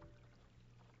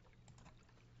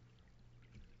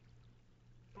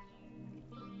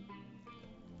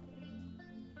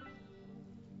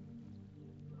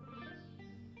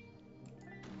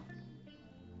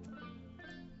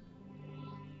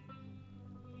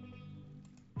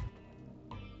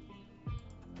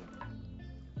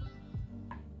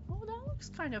 Oh, that looks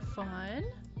kind of fun.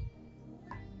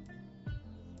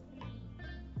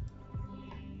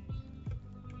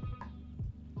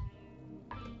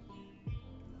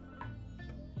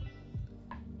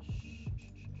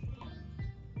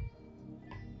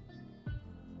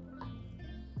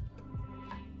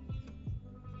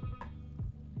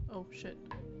 Oh, shit.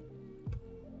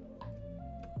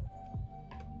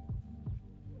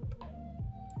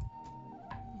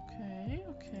 Okay,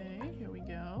 okay, here we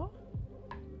go.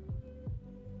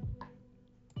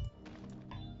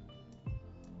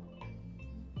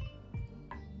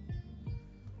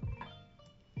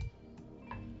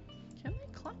 Can they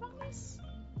climb on this?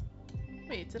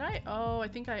 Wait, did I? Oh, I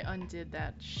think I undid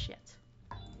that. Shit.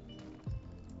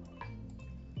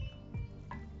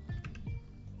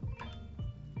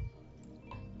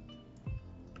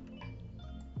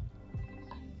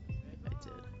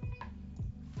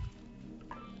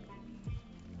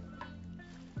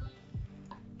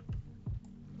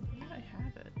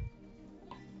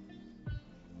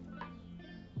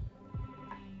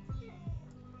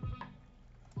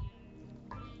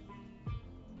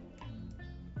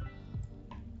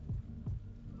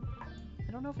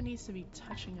 I don't know if it needs to be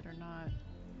touching it or not.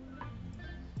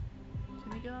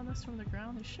 Can they get on this from the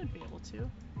ground? They should be able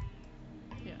to.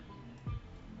 Yeah.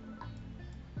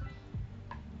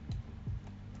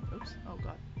 Oops. Oh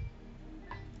god.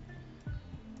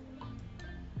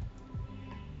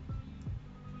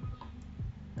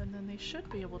 And then they should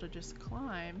be able to just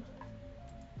climb.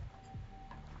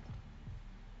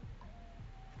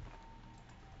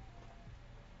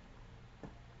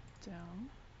 Down.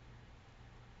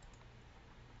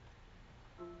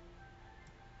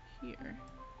 Here.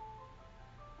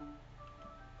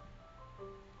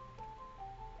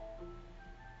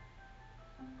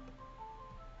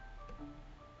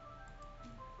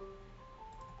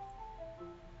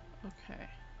 Okay.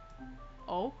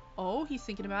 Oh, Oh, he's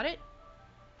thinking about it.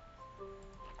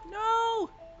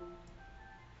 No!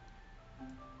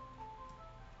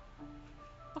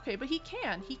 Okay, but he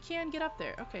can. He can get up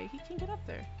there. Okay, he can get up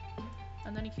there.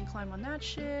 And then he can climb on that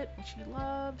shit, which he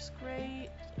loves. Great.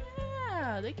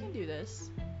 Yeah, they can do this.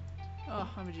 Oh,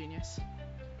 I'm a genius.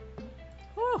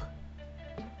 Whew!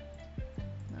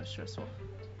 That was stressful.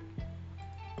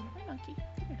 Hi, monkey.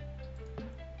 Come here.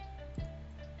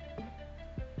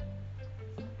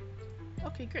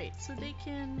 Okay, great. So they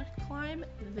can climb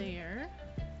there.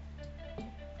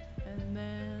 And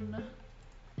then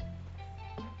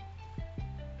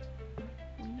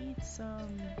we need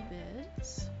some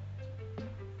beds.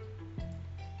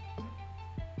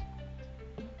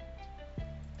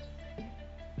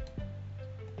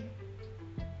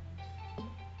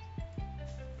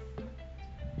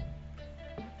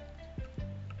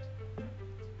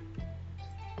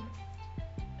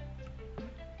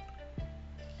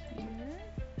 Here.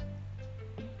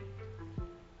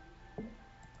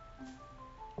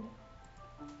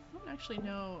 I don't actually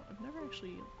know. I've never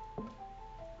actually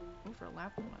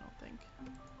overlapped them, I don't think.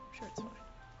 I'm sure it's fine.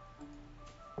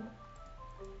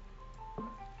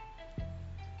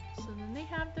 So then they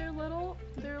have their little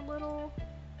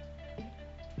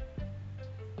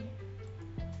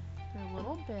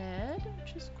bed,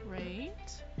 which is great.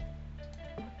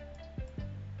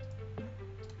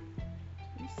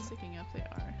 He's sticking up, they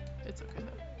are. It's okay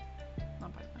though.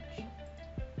 Not by much.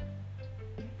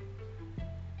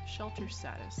 Shelter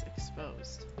status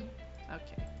exposed.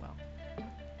 Okay, well.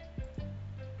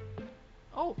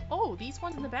 Oh, these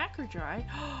ones in the back are dry.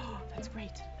 Oh, that's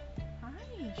great.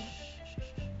 Hi. Shh.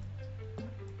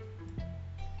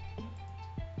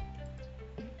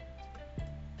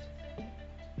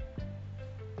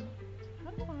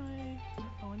 How do I...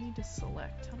 Oh, I need to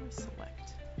select. How do I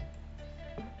select?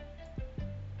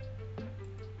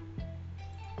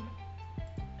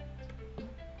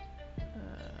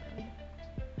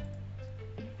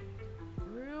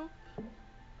 Group.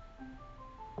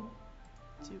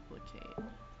 Duplicate.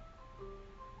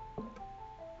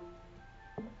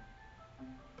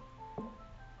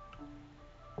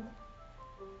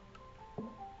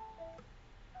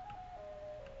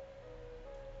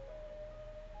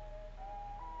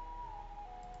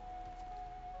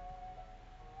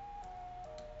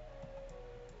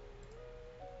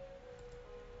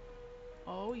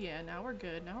 Oh yeah, now we're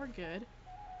good, now we're good.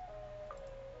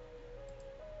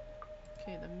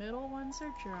 Okay, the middle ones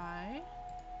are dry.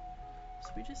 So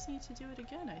we just need to do it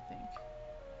again, I think.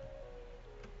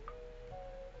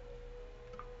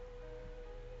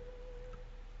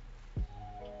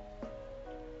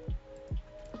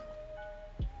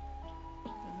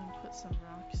 And then put some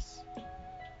rocks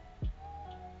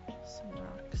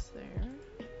there.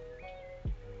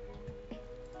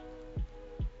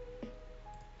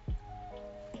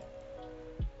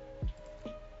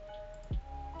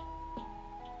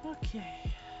 Okay.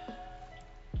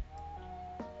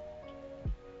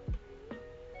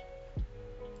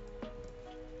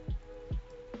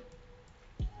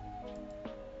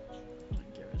 I'm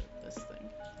gonna get rid of this thing.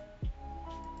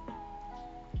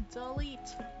 Delete.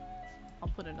 I'll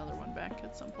put another one back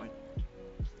at some point.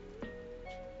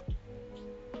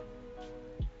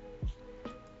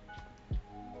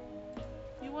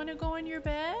 You want to go in your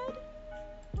bed?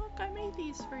 Look, I made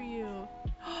these for you.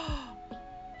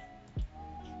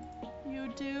 You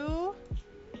do?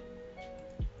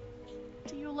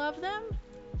 Do you love them?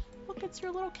 Look, it's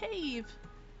your little cave.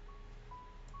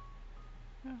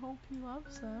 I hope he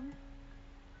loves them.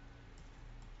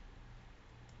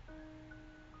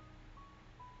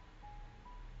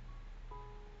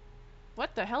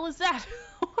 What the hell is that?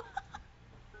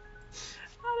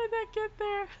 How did that get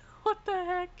there? What the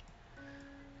heck?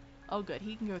 Oh good,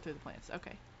 he can go through the plants.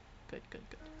 Okay. Good.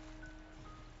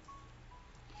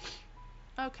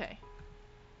 Okay.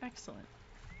 Excellent.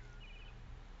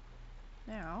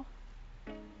 Now,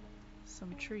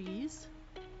 some trees.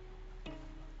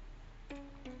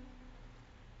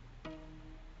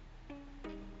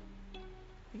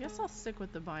 I guess I'll stick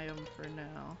with the biome for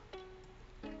now.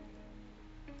 I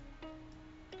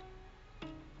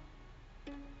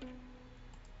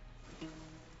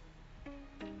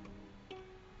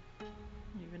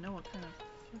don't even know what kind of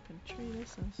fucking tree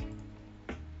this is.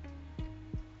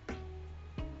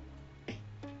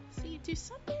 See, do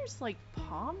some bears like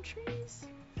palm trees?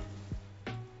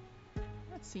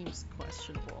 That seems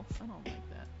questionable. I don't like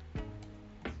that.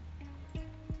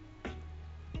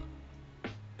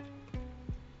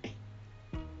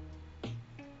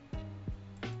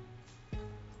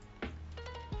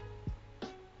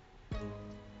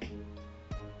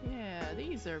 Yeah,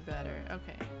 these are better.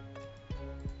 Okay.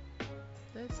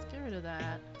 Let's get rid of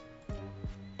that.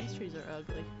 These trees are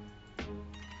ugly.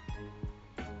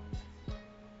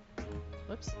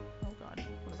 Whoops. Oh god.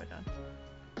 What have I done?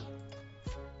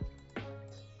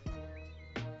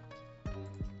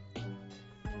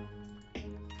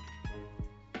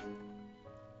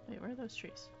 Wait, where are those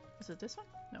trees? Is it this one?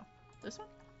 No. This one?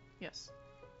 Yes.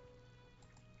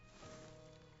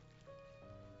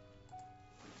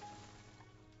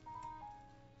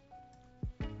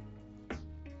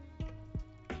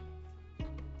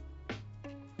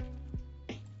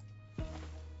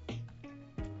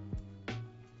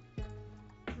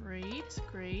 Great,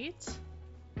 great.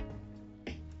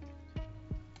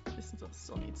 This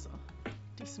still needs a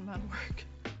decent amount of work.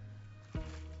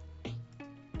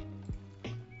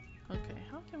 Okay,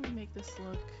 how can we make this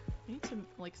look? We need some,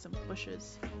 like, some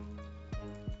bushes.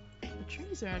 The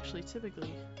trees are actually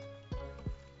typically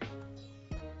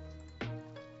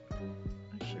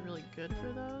really good for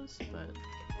those, but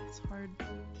it's hard.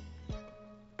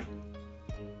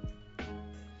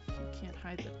 You can't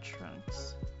hide the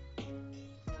trunks.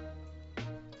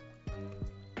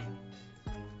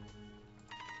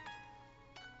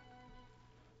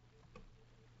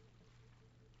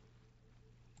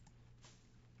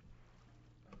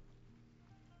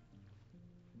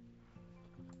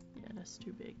 Yeah, that's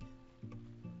too big.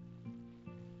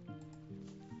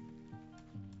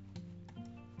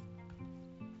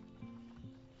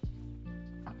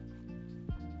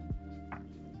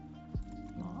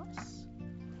 Moss?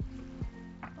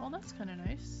 Oh, that's kind of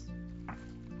nice.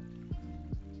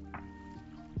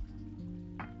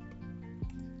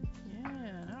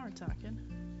 Yeah, now we're talking.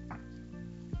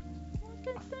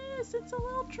 Look at this! It's a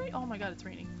little tree! Oh my god, it's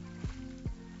raining.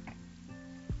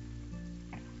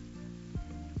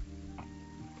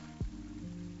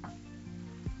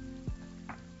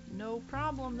 No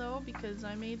problem though, because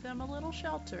I made them a little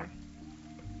shelter.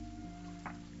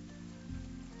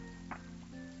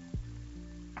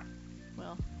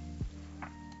 Well.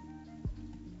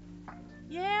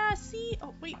 Yeah, see?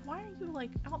 Oh, wait, why are you,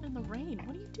 like, out in the rain?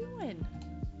 What are you doing?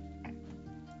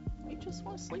 You just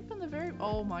want to sleep in the very...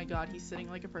 Oh my god, he's sitting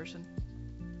like a person.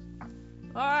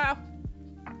 Ah!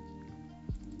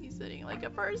 He's sitting like a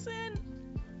person!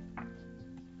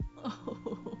 Oh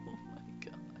my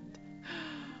god.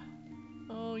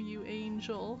 Oh, you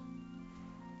angel.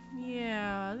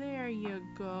 Yeah, there you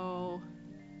go.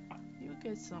 You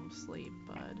get some sleep,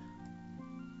 bud.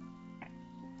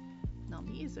 Now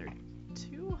these are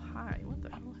too high. What the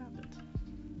hell happened?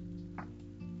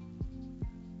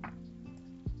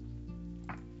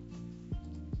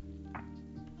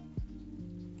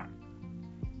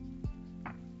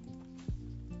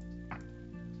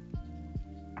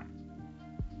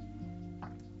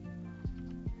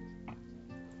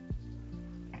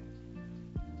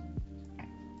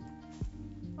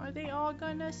 Are they all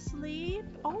gonna sleep?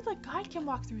 Oh, the guy can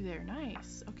walk through there.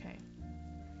 Nice. Okay.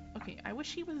 Okay, I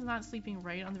wish he was not sleeping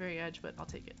right on the very edge, but I'll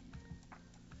take it.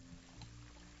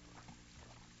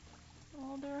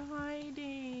 Oh, they're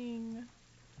hiding.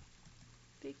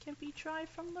 They can be dry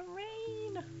from the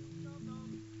rain.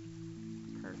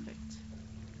 Perfect.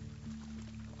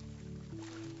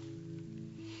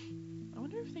 I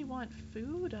wonder if they want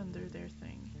food under their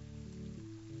thing.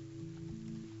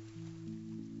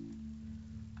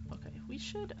 Okay, we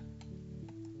should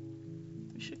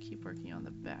keep working on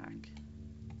the back.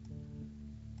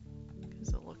 Because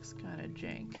it looks kind of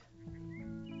jank.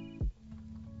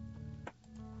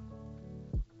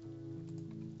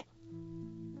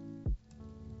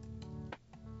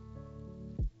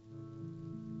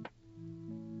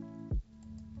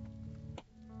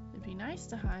 It'd be nice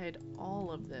to hide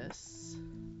all of this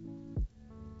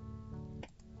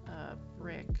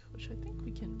brick, which I think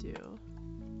we can do.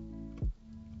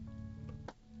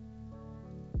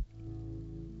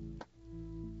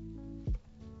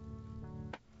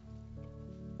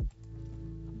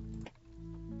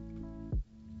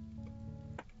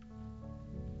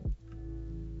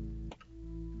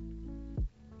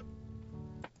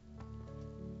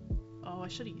 Oh, I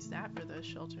should have used that for the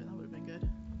shelter. That would have been good.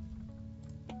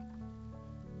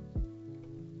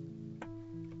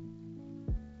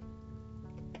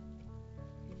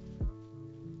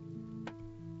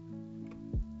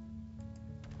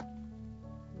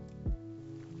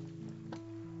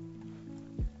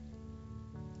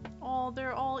 Oh,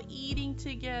 they're all eating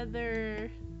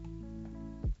together.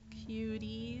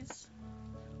 Cuties.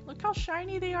 Look how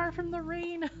shiny they are from the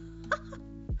rain.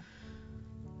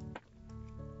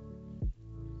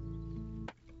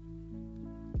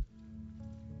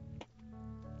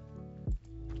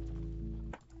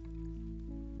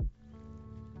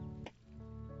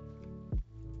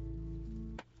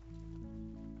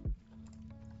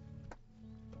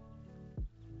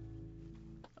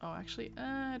 Oh, actually,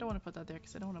 I don't want to put that there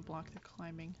because I don't want to block the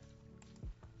climbing.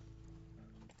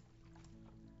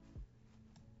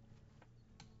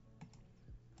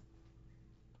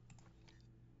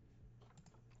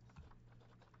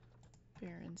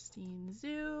 Berenstein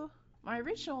Zoo. My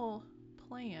original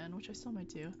plan, which I still might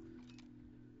do,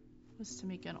 was to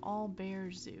make an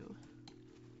all-bear zoo.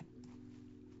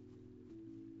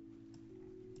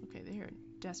 Okay, they're in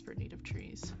desperate need of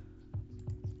trees.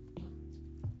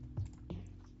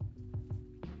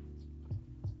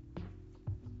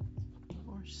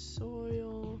 More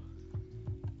soil.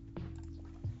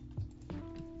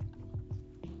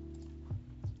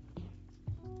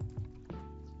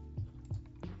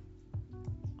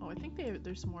 Oh, I think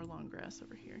there's more long grass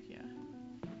over here, yeah.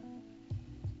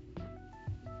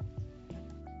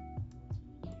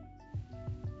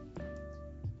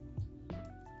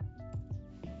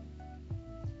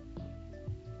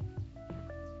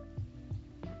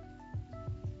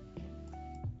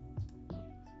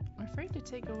 I'm afraid to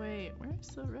take away... Where's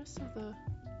the rest of the...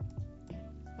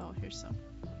 Oh, here's some.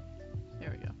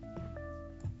 There we go.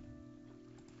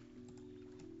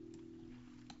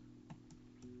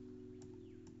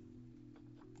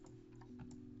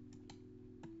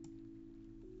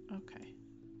 Okay.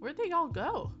 Where'd they all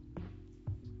go?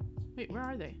 Wait, where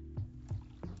are they?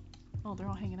 Oh, they're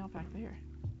all hanging out back there.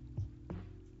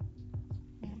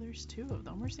 Well, there's two of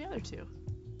them. Where's the other two?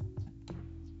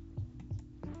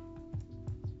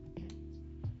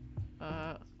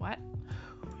 What?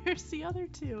 Where's the other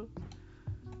two?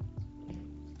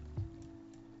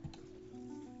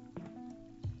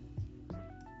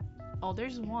 Oh,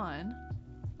 there's one.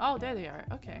 Oh, there they are.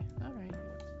 Okay, alright.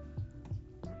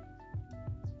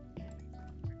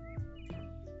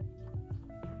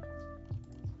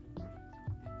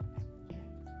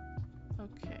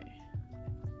 Okay.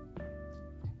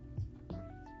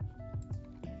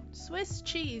 Swiss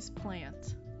cheese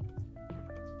plant.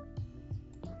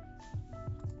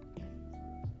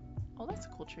 Oh, that's a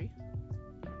cool tree.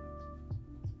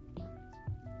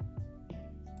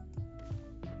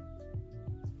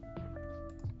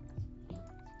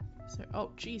 So,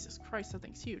 oh, Jesus Christ, that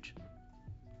thing's huge.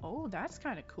 Oh, that's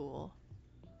kind of cool.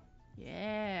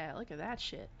 Yeah, look at that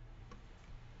shit.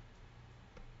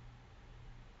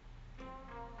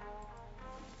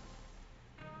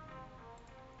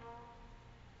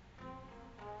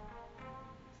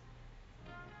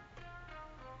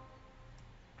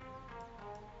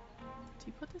 Do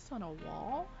you put this on a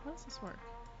wall? How does this work?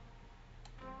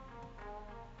 How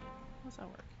does that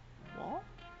work? Wall?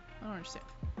 I don't understand.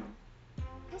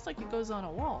 Looks like it goes on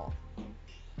a wall.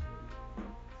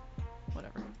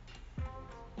 Whatever.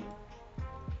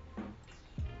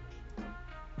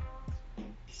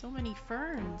 So many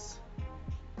ferns.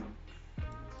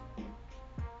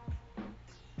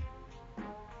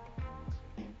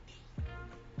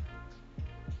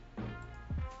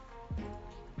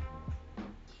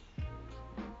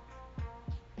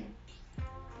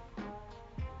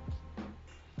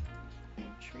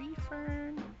 Tree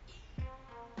fern.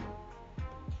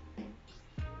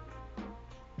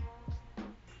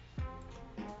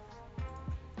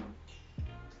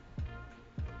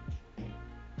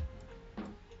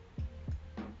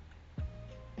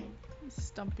 These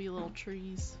stumpy little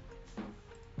trees.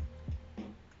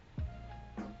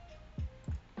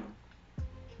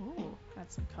 Ooh,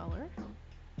 add some color.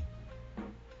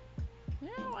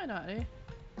 Yeah, why not, eh?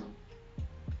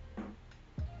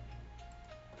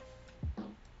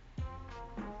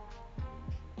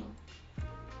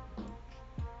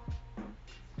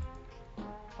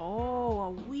 Oh,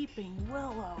 a weeping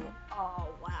willow. Oh,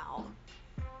 wow.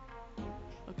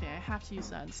 Okay, I have to use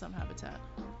that in some habitat.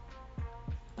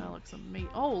 That looks amazing.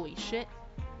 Holy shit.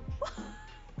 What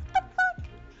the fuck?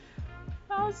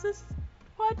 How is this?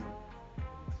 What?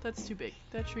 That's too big.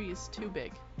 That tree is too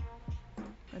big.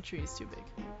 That tree is too big.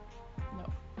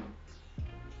 No.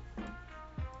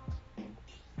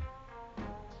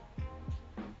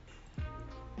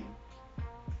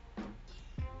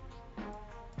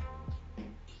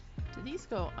 Do these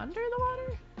go under the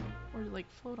water? Or like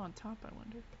float on top, I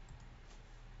wonder?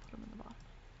 Put them in the bottom.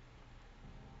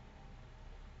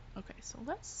 Okay, so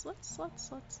let's.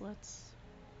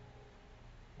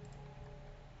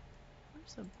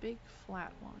 Where's a big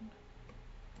flat one?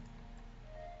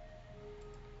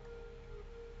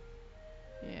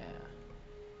 Yeah.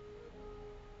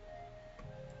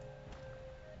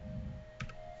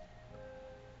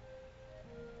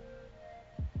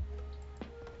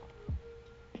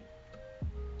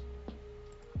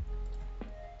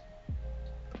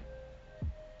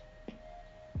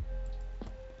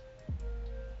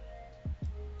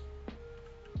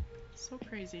 So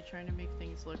crazy trying to make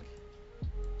things look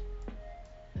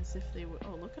as if they would.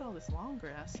 Oh, look at all this long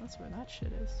grass. That's where that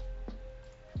shit is.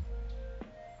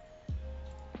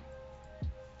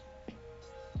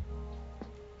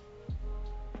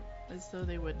 As though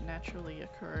they would naturally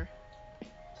occur.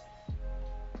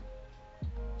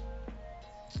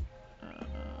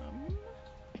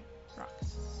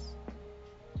 Rocks.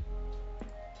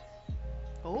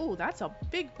 Oh, that's a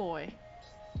big boy.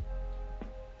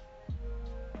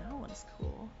 That one's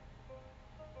cool.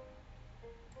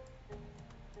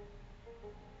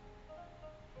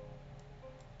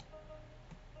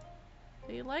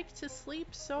 They like to sleep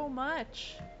so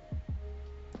much.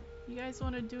 You guys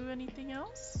want to do anything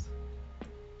else?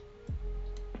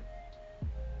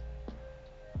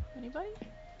 Anybody?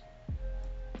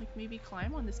 Like maybe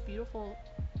climb on this beautiful...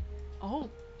 Oh!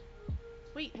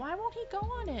 Wait, why won't he go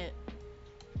on it?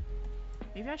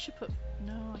 Maybe I should put...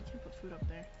 No, I can't put food up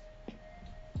there.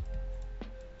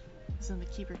 Because then the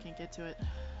keeper can't get to it.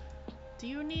 Do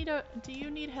you need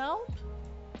help?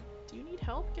 Do you need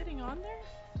help getting on there?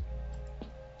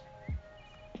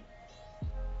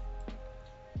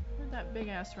 Where'd that big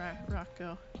ass rock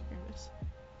go? Here it is.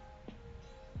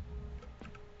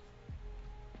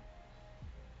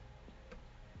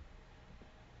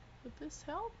 Would this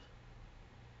help?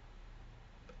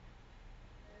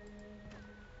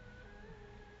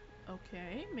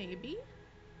 Okay, maybe.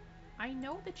 I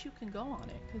know that you can go on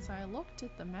it because I looked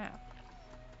at the map.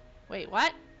 Wait,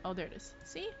 what? Oh, there it is.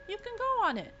 See? You can go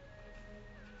on it.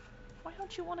 Why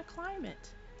don't you want to climb it?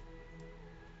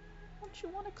 Why don't you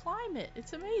want to climb it?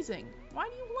 It's amazing. Why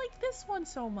do you like this one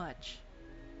so much?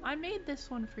 I made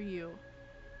this one for you.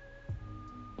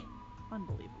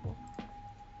 Unbelievable.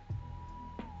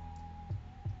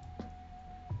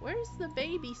 Where's the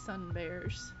baby sun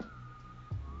bears?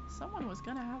 Someone was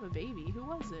gonna have a baby. Who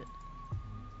was it?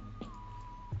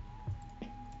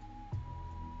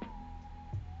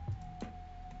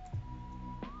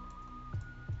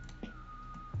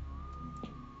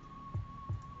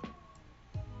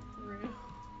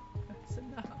 That's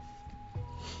enough.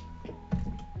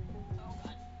 Oh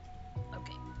god.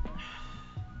 Okay.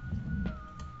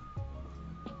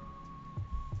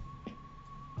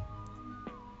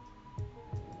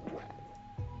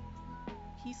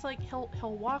 He's like he'll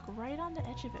walk right on the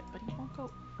edge of it, but he won't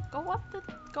go up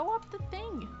the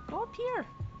thing. Go up here.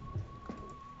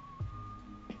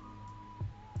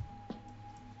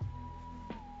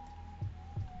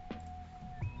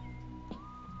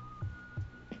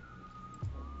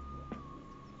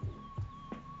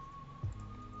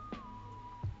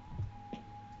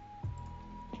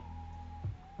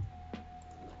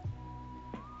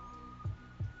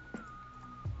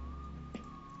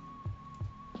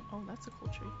 Oh, that's a cool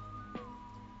tree.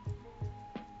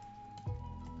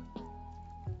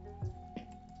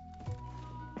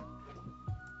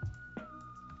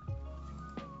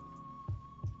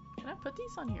 Can I put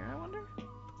these on here, I wonder?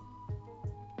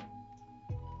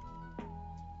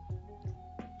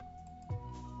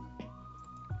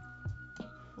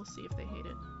 We'll see if they hate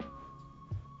it.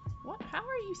 What? How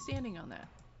are you standing on that?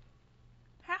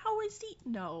 How is he?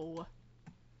 No.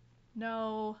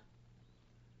 No.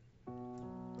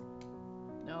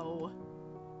 No.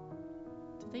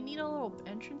 Do they need a little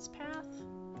entrance path?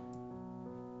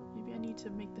 Maybe I need to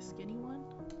make the skinny one?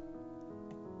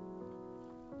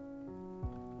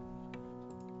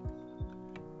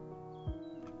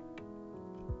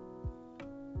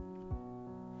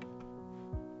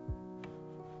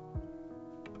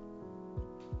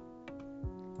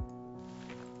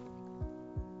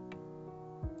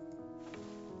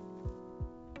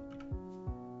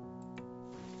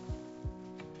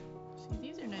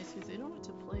 Because they don't have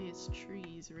to play as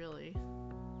trees, really.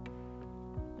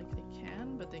 Like, they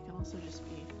can, but they can also just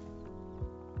be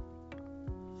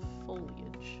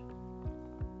foliage.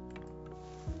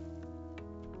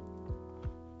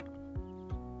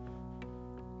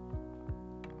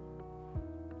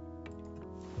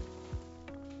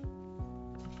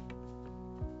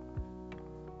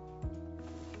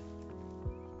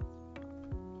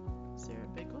 Is there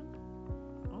a big one?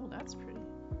 Oh, that's pretty.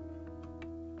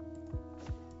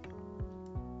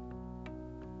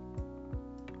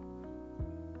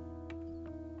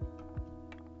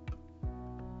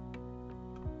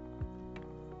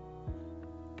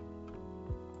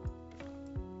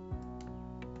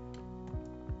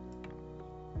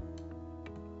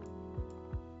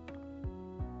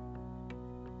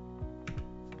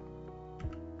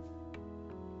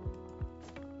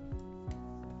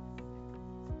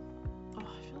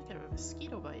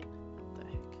 Mosquito bite. What the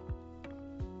heck?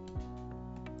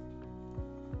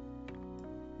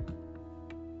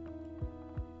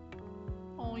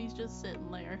 Oh, he's just sitting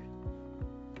there.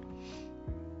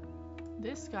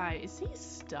 This guy, is he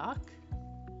stuck?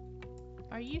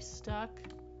 Are you stuck?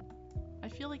 I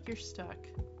feel like you're stuck.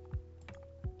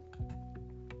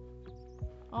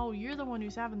 Oh, you're the one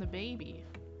who's having the baby.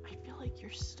 I feel like you're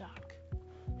stuck.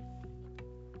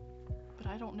 But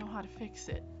I don't know how to fix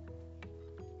it.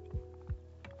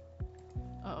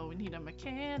 Uh-oh, we need a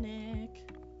mechanic.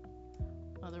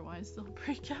 Otherwise, they'll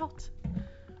break out.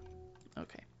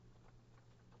 Okay.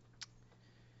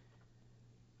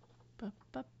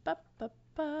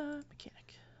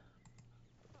 Mechanic.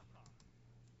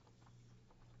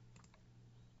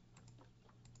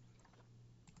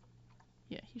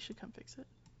 Yeah, he should come fix it.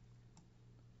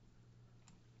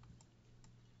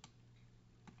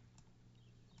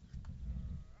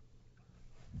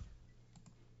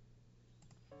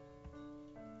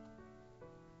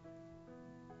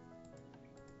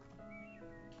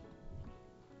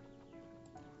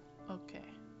 Okay.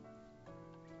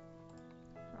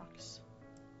 Rocks.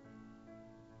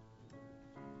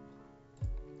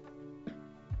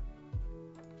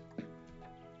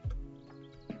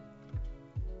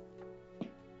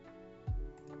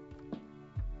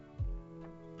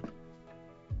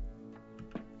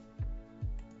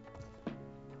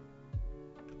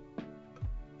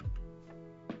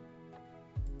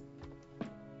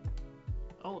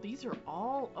 Oh, these are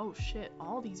all... Oh shit,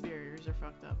 all these barriers are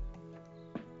fucked up.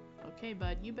 Okay,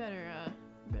 bud, you better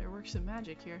work some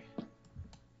magic here.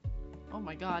 Oh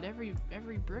my god, every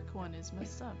brick one is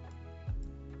messed up.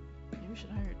 Maybe we should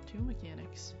hire 2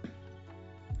 mechanics.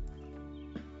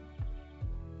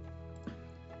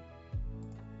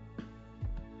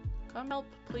 Come help,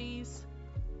 please.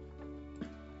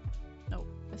 No,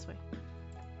 this way.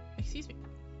 Excuse me.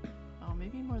 Oh,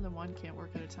 maybe more than one can't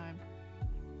work at a time.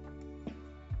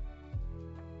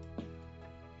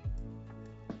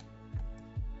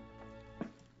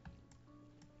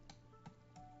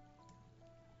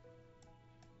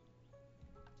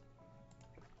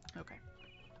 Okay.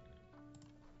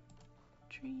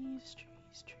 Trees,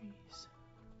 trees, trees.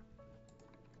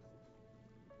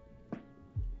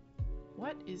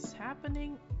 What is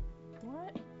happening?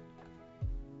 What?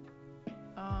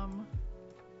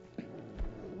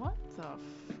 What the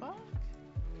fuck?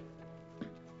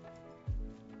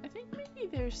 I think maybe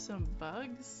there's some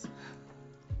bugs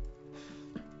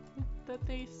that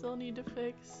they still need to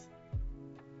fix.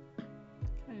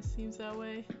 Kinda seems that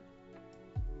way.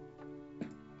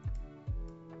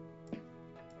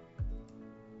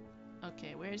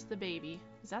 Okay, where's the baby?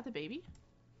 Is that the baby?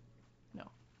 No.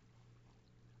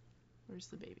 Where's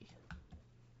the baby?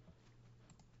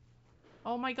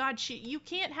 Oh my god, you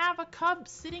can't have a cub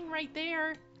sitting right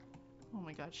there! Oh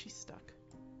my god, she's stuck.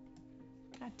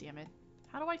 God damn it.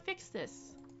 How do I fix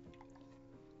this?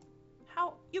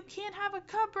 How? You can't have a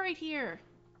cub right here!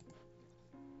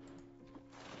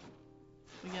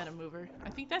 We gotta move her. I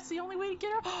think that's the only way to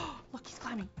get her. Oh, look, he's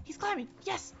climbing. He's climbing.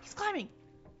 Yes, he's climbing.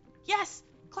 Yes,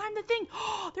 climb the thing.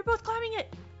 Oh, they're both climbing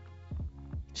it.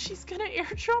 She's gonna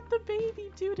airdrop the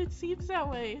baby, dude. It seems that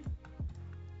way.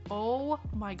 Oh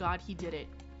my god, he did it.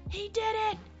 He did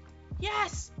it!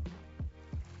 Yes!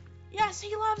 Yes,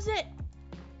 he loves it!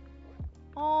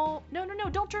 Oh, no, no, no,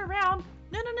 don't turn around.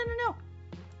 No, no, no, no, no.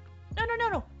 No, no, no,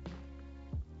 no.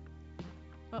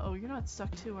 Uh-oh, you're not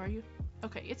stuck too, are you?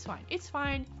 Okay, it's fine. It's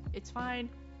fine. It's fine.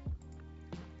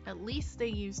 At least they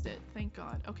used it. Thank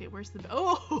God. Okay, where's the...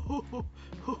 Oh!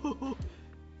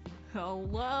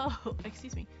 Hello!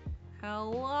 Excuse me.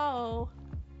 Hello!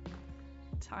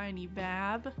 Tiny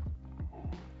Bab.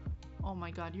 Oh my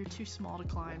god, you're too small to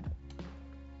climb.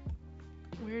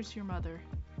 Where's your mother?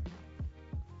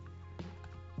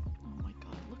 Oh my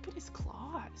god, look at his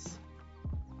claws.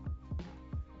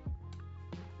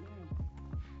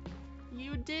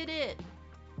 You did it!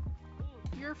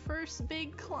 Your first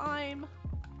big climb!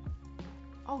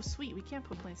 Oh sweet, we can't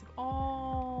put plants up.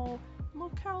 Oh,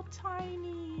 look how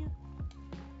tiny!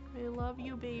 I love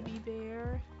you, baby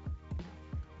bear.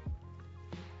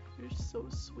 You're so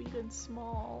sweet and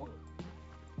small.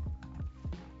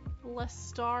 Less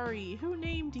starry. Who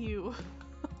named you?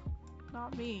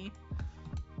 Not me.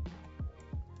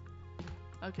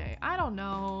 Okay, I don't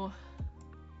know.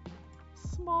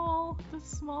 Small, the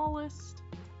smallest.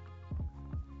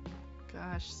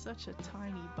 Gosh, such a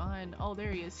tiny bun. Oh,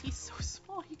 there he is. He's so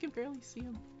small you can barely see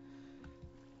him.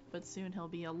 But soon he'll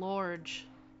be a large.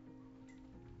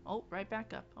 Oh, right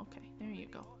back up. Okay, there you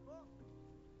go.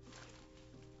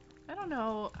 I don't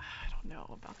know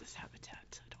about this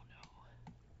habitat. I don't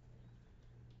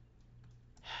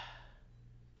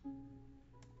know.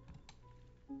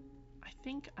 I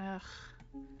think, I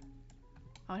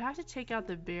would have to take out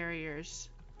the barriers.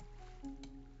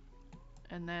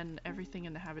 And then everything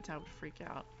in the habitat would freak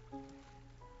out.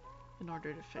 in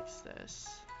order to fix this.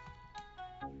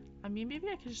 I mean, maybe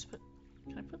I could just put...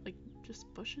 Can I put, like,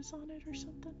 just bushes on it or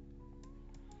something?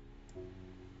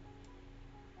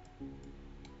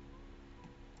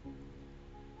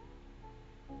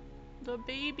 The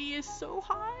baby is so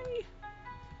high!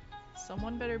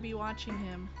 Someone better be watching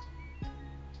him.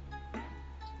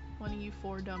 One of you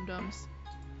 4 dum-dums.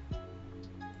 I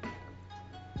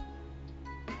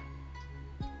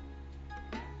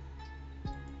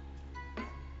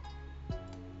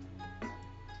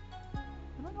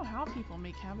don't know how people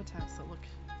make habitats that look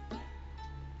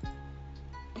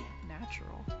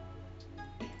natural.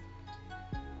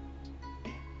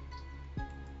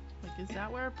 Like, is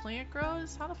that where a plant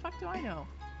grows? How the fuck do I know?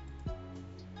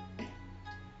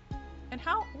 And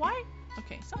how? Why?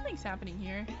 Okay, something's happening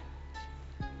here.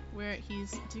 Where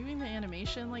he's doing the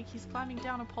animation like he's climbing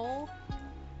down a pole.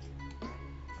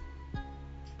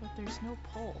 But there's no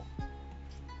pole.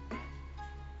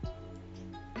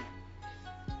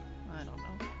 I don't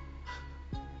know.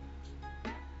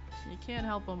 You can't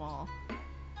help them all.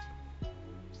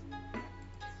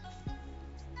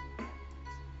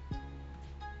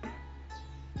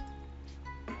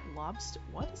 Lobster?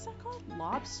 What is that called?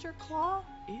 Lobster claw?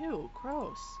 Ew,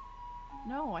 gross.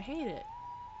 No, I hate it.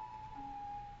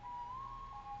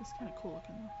 It's kind of cool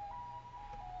looking though.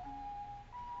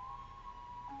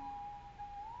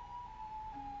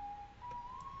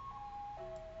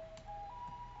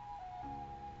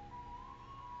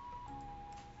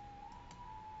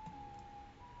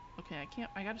 Okay,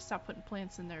 I gotta stop putting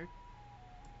plants in their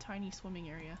tiny swimming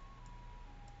area.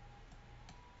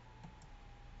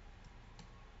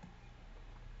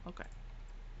 Okay.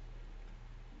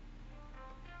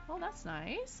 Oh, that's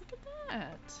nice. Look at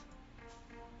that.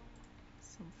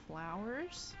 Some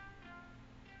flowers.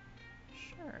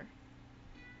 Sure.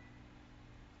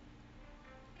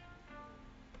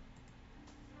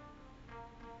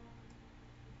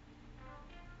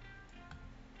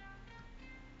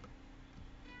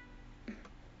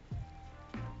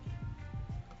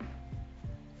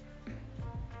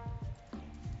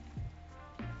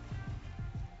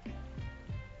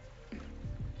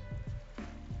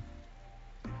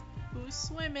 Who's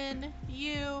swimming?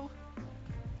 You.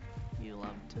 You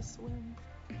love to swim.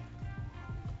 Okay,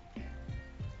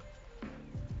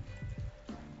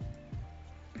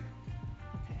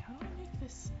 how do I make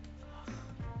this? Ugh.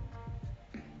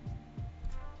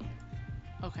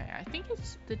 Okay, I think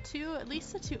it's the two, at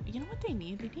least the two. You know what they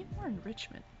need? They need more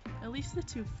enrichment. At least the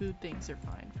 2 food things are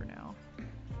fine for now.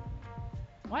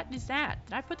 What is that?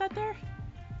 Did I put that there?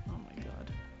 Oh my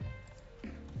god.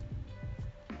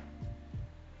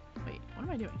 Wait, what am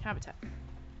I doing? Habitat.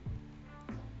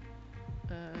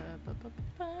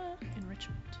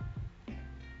 Enrichment.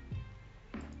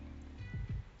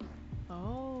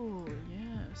 Oh,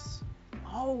 yes.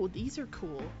 Oh, these are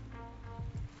cool.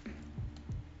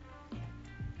 I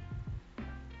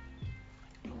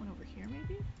can put one over here,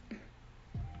 maybe?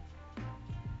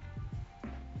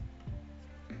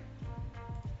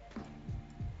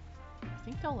 I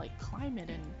think they'll, like, climb it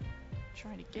and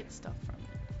try to get stuff from it.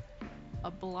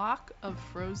 A block of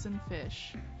frozen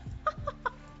fish.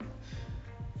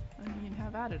 I mean,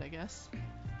 have at it, I guess.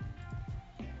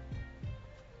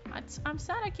 I'm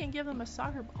sad I can't give them a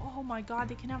soccer ball. Oh my god,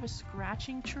 they can have a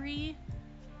scratching tree?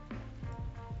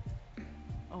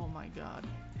 Oh my god.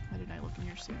 Why didn't I look in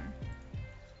here sooner?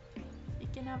 They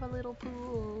can have a little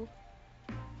pool.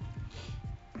 I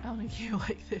don't think you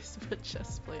like this, but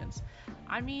just plants.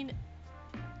 I mean,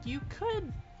 you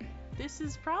could... This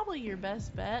is probably your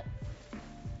best bet.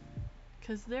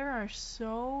 Because there are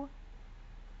so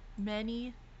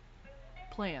many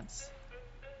plants.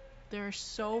 There are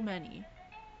so many.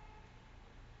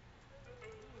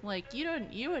 Like, you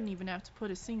wouldn't even have to put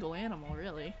a single animal,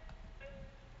 really.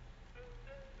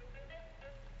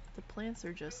 The plants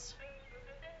are just...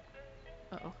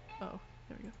 Uh-oh. Uh-oh.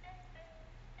 There we go.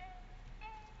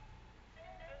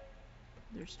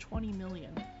 There's 20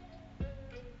 million.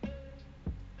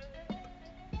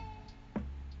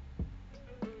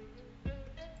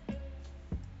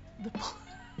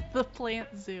 The plant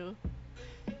zoo.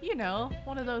 You know,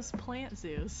 one of those plant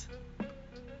zoos.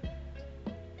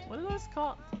 What are those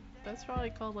called? That's probably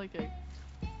called like a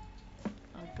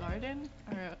garden?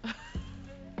 Or a...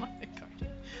 what a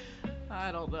garden?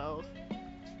 I don't know.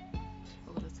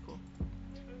 Oh, that's cool.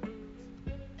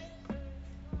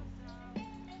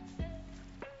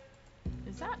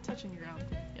 Is that touching the ground?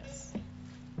 Yes.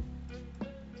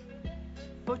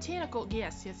 Botanical,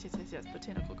 yes,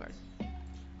 botanical garden.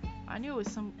 I knew it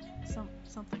was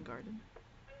something garden.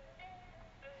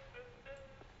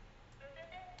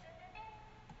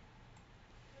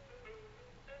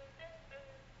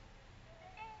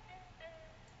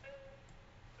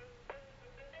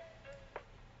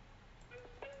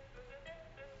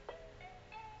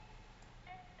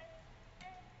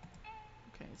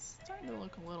 It's starting to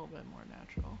look a little bit more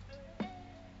natural.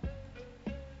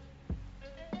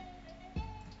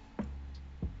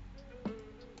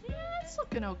 Yeah, it's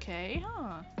looking okay,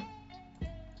 huh?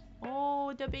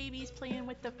 Oh, the baby's playing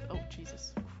with the... Oh,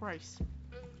 Jesus Christ.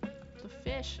 The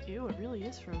fish. Ew, it really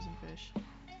is frozen fish.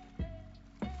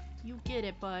 You get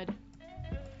it, bud.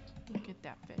 You get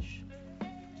that fish.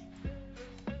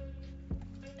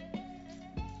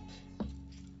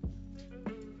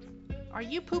 Are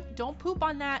you poop? Don't poop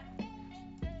on that.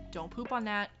 Don't poop on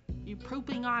that. You're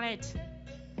pooping on it.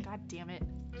 God damn it.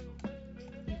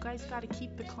 You guys gotta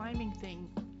keep the climbing thing.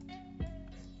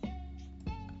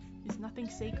 Is nothing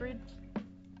sacred?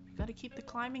 You gotta keep the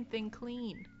climbing thing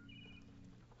clean.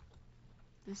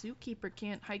 The zookeeper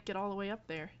can't hike it all the way up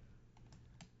there.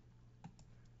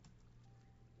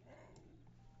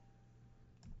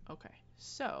 Okay,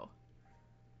 so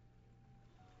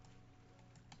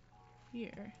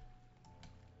here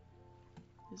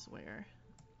is where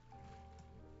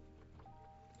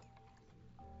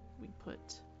we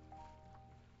put...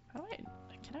 How do I...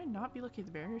 Can I not be looking at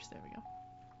the barriers? There we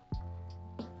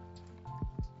go.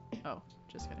 Oh,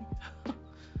 just kidding.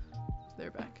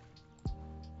 They're back.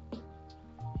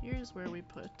 Here's where we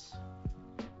put...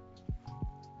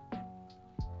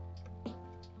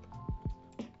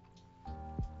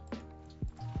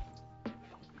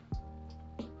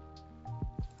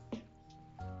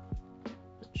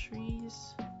 the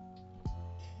trees.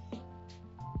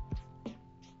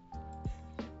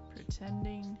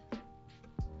 Pretending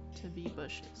to be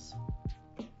bushes.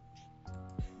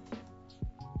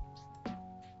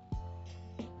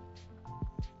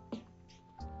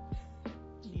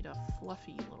 Need a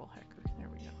fluffy little hecker. There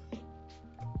we go.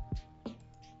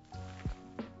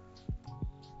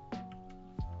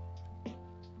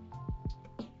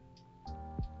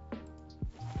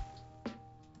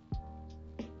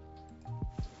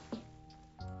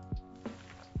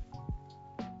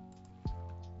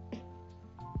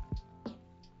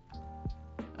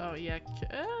 Oh yeah,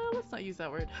 let's not use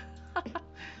that word.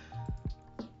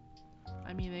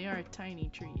 I mean, they are tiny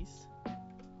trees.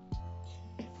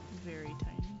 Very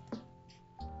tiny.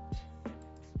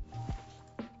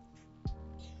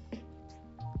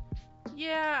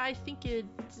 Yeah, I think it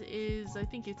is. I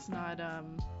think it's not,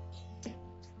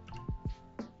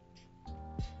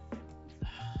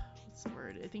 what's the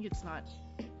word? I think it's not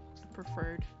a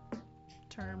preferred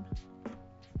term.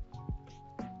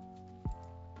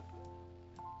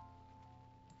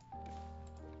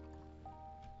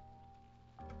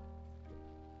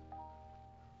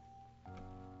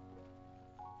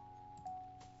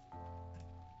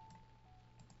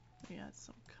 We got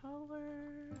some color.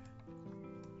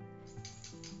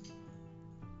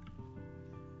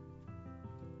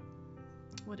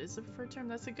 What is the preferred term?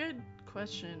 That's a good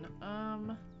question. I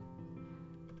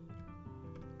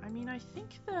mean, I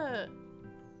think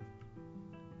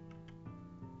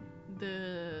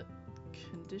the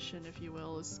condition, if you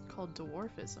will, is called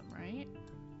dwarfism, right?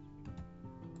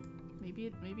 Maybe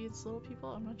it's little people.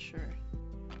 I'm not sure.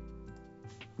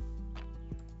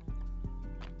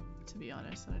 To be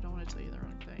honest, and I don't want to tell you the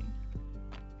wrong thing.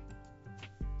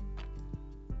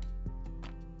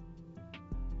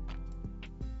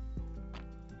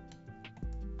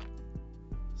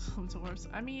 Some dwarfs.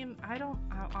 I mean,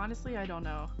 honestly, I don't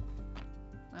know.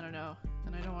 I don't know,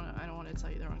 and I don't want to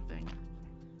tell you the wrong thing.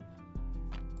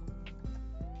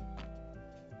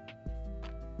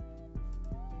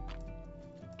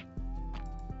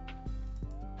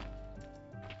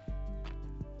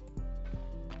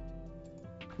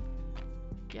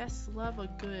 Guests love a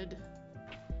good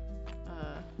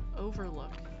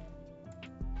overlook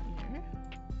here.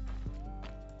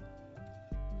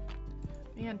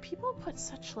 Man, people put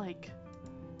such like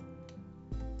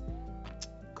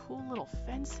cool little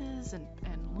fences and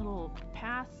little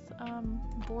path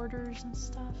borders and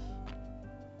stuff.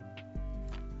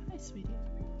 Hi, sweetie.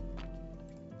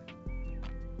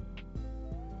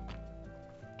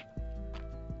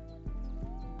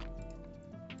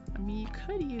 I mean, you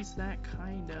could use that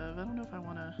kind of. I don't know if I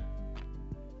want to.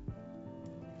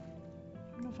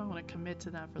 I don't know if I want to commit to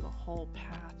that for the whole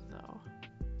path, though.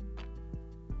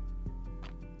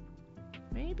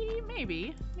 Maybe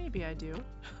I do.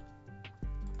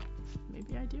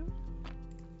 Maybe I do.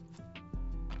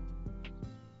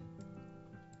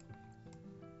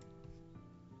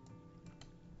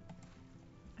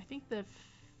 I think the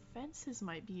fences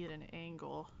might be at an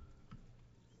angle.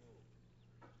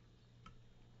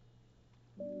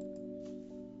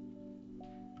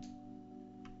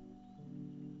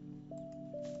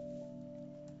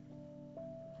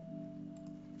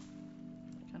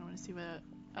 Kinda wanna see what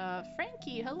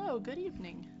Frankie, hello, good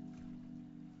evening.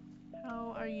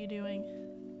 How are you doing?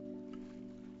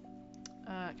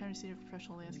 Kind of see a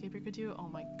professional landscaper could do? Oh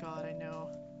my god, I know.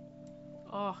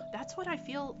 Oh, that's what I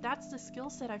feel, that's the skill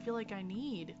set I feel like I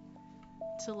need.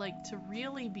 To like, to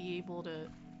really be able to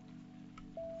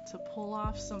pull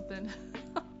off something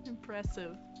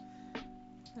impressive.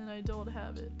 And I don't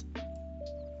have it.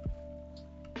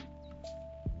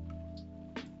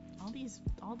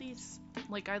 All these,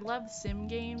 like, I love sim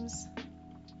games,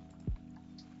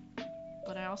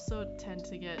 but I also tend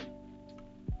to get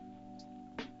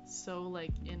so,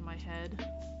 like, in my head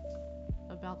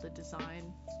about the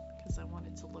design because I want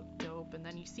it to look dope. And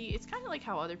then you see, it's kind of like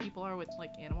how other people are with,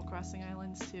 like, Animal Crossing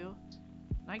islands, too.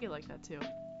 And I get like that, too.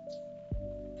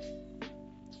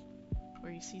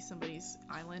 Where you see somebody's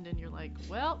island and you're like,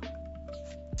 well,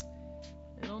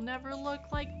 it'll never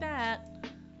look like that.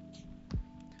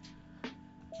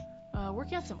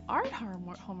 Working on some art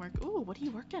homework. Ooh, what are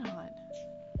you working on?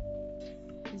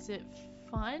 Is it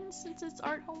fun since it's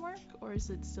art homework? Or is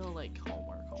it still like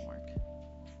homework?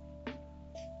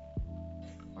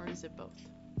 Or is it both?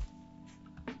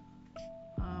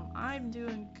 I'm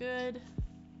doing good.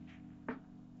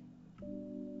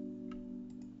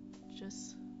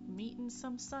 Just meeting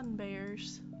some sun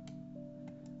bears.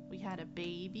 We had a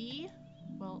baby.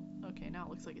 Well, okay, now it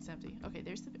looks like it's empty. Okay,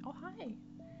 there's the oh, hi.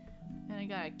 And I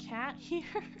got a cat here.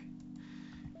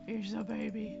 Here's a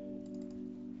baby.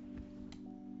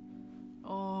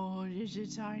 Oh, this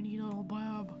is a tiny little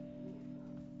bub.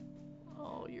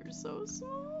 Oh, you're so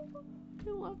small. I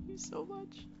love you so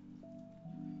much.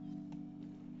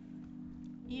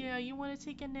 Yeah, you want to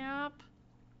take a nap?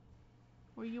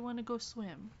 Or you want to go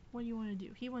swim? What do you want to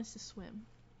do? He wants to swim.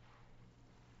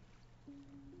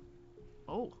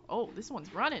 Oh, this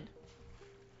one's running.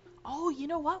 Oh, you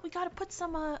know what? We gotta put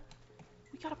some of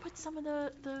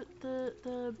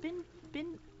the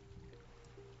bin.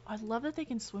 I love that they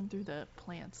can swim through the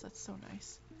plants. That's so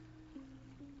nice.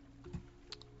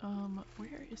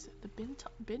 Where is it? The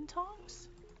Bintongs?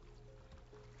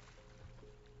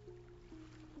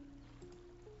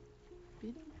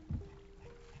 Bin?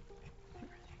 Where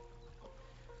are they?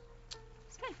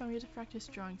 It's kind of fun. We have to practice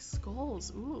drawing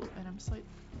skulls. Ooh, and I'm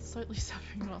slightly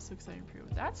suffering, but also excited to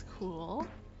improve. That's cool.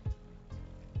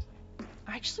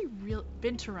 I actually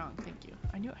Binturong, thank you.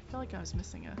 I feel like I was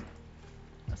missing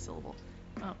a syllable.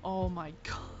 Oh my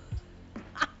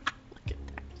god. Look at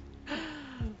that.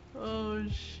 Oh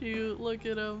shoot, look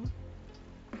at him.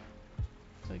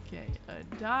 Okay,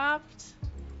 adopt.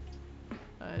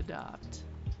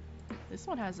 This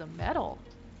one has a medal.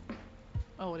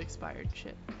 Oh, it expired.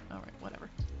 Shit. Alright, whatever.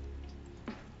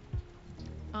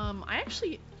 I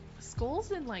actually,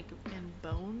 skulls and like, and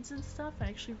bones and stuff, I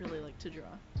actually really like to draw.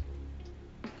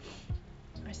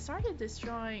 I started this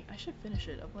drawing, I should finish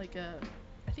it, of like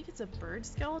I think it's a bird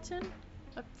skeleton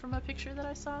from a picture that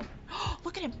I saw.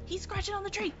 Look at him! He's scratching on the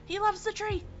tree! He loves the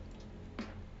tree!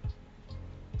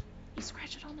 He's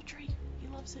scratching on the tree. He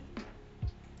loves it.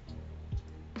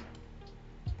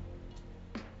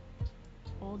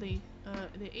 Oh, they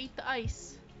ate the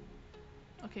ice.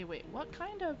 Okay, wait, what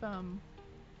kind of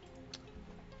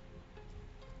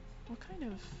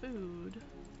food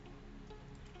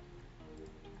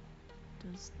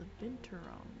does the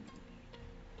Binturong need?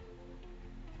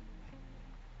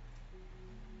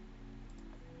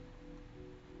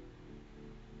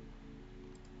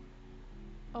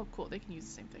 Oh, cool. They can use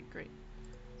the same thing. Great.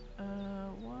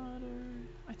 Water.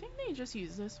 I think they just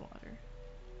use this water.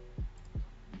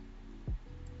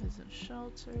 Is it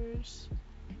shelters?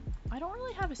 I don't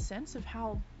really have a sense of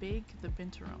how big the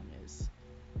Binturong is.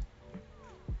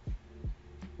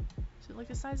 Is it like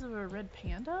the size of a red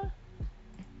panda?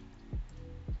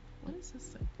 What is this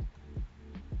thing?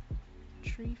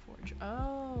 Tree forge.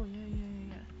 Oh,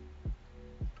 yeah.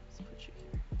 Let's put you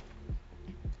here.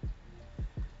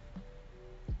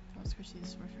 This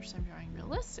is my first time drawing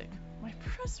realistic. My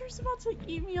professor's about to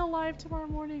eat me alive tomorrow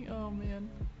morning. Oh man.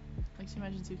 Like to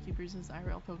imagine zookeepers as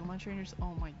IRL Pokemon trainers.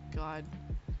 Oh my god.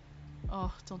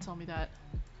 Oh, don't tell me that.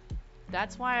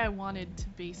 That's why I wanted to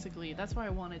be,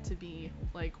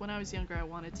 like, when I was younger, I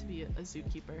wanted to be a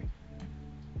zookeeper.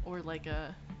 Or like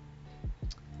a,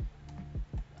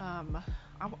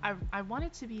 I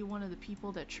wanted to be one of the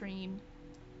people that train,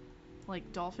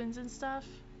 like, dolphins and stuff.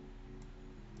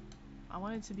 I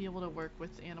wanted to be able to work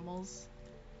with animals,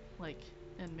 like,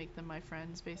 and make them my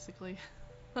friends, basically.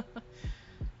 But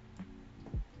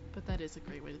that is a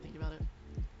great way to think about it.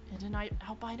 And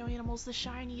albino animals, the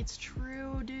shiny, it's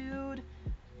true, dude.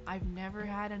 I've never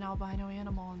had an albino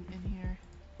animal in here.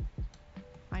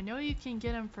 I know you can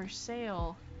get them for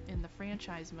sale in the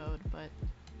franchise mode, but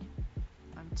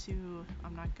I'm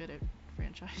not good at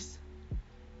franchise.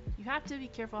 You have to be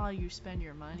careful how you spend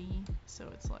your money, so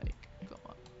it's like, go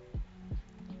on.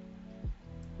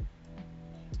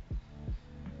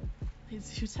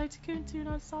 His Tycoon 2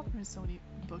 not stop. There's so many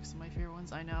books of my favorite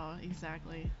ones. I know,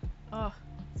 exactly. Ugh.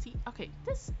 See, okay,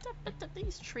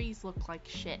 these trees look like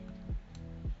shit.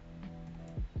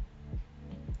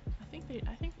 I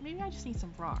think maybe I just need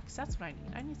some rocks. That's what I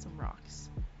need. I need some rocks.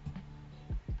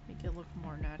 Make it look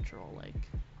more natural, like.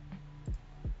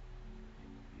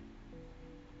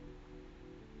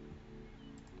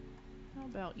 How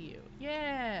about you?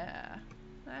 Yeah!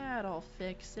 That'll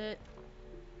fix it.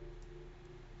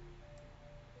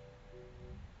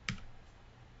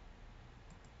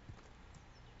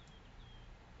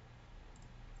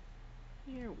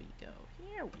 Here we go.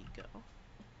 Here we go.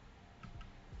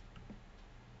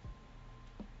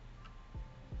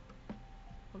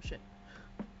 Oh shit.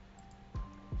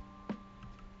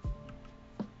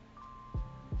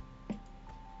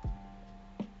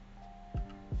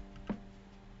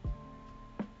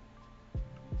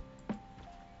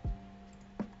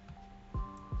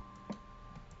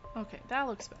 Okay, that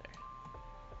looks better.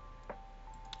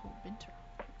 Oh, Binturong.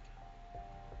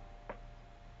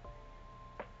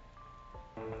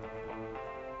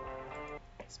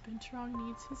 Binturong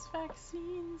needs his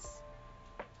vaccines.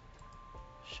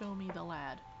 Show me the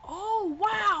lad. Oh,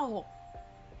 wow!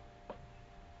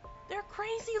 They're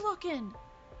crazy looking!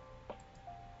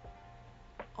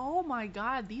 Oh my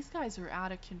god, these guys are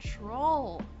out of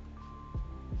control.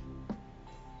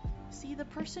 See, the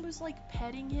person who's like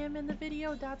petting him in the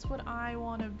video, that's what I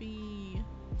want to be.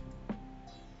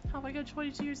 How have I got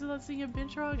 22 years without seeing a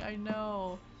Binturong? I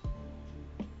know.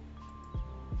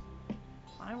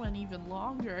 I went even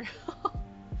longer.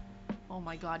 Oh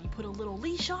my god, you put a little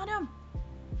leash on him?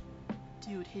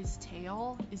 Dude, his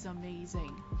tail is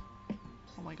amazing.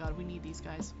 Oh my god, we need these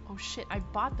guys. Oh shit, I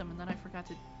bought them and then I forgot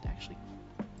to actually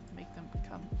make them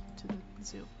come to the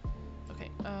zoo.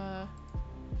 Okay,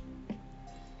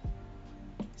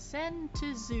 send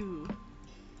to zoo.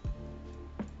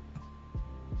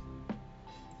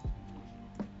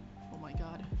 Oh my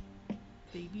god.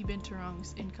 Baby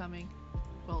Binturongs incoming.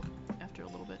 Well, after a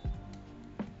little bit.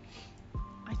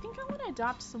 I think I want to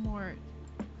adopt some more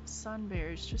sun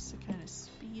bears just to kind of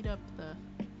speed up the...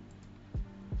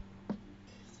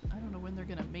 I don't know when they're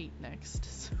gonna mate next,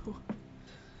 so...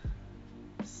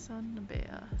 Sun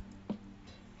bear.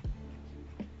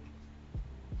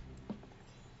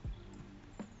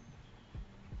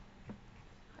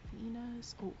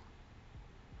 Hyenas. Oh.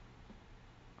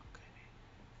 Okay.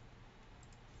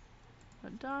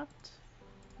 Adopt.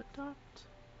 Adopt.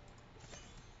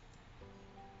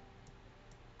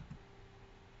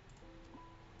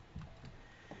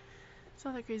 It's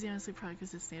not that crazy, honestly, probably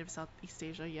because it's native Southeast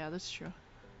Asia. Yeah, that's true.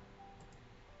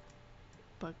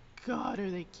 But god, are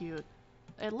they cute.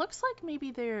 It looks like maybe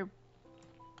they're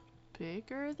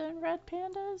bigger than red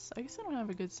pandas. I guess I don't have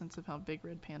a good sense of how big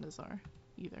red pandas are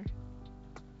either.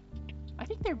 I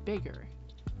think they're bigger.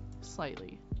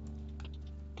 Slightly.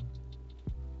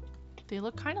 They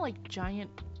look kind of like giant,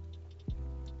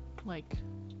 like,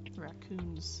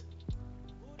 raccoons.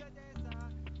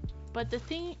 But the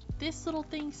thing, this little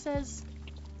thing says,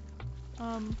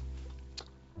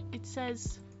 it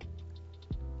says,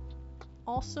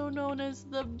 also known as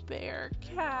the bear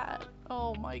cat.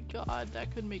 Oh my god,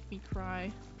 that could make me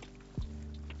cry.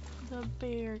 The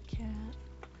bear cat.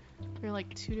 They're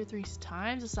like 2 to 3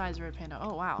 times the size of a red panda.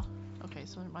 Oh wow. Okay,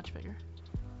 so they're much bigger.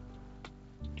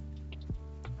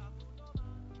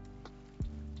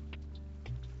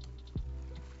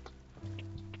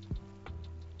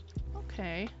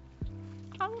 Okay.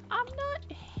 I'm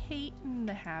not hating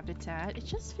the habitat. It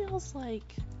just feels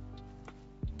like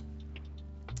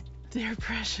they're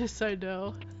precious, I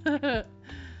know.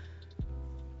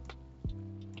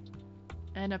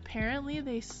 And apparently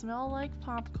they smell like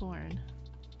popcorn,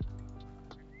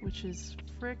 which is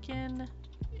frickin'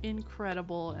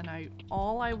 incredible, and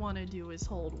all I want to do is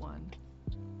hold one.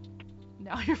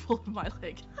 Now you're pulling my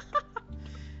leg.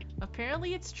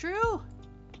 Apparently it's true.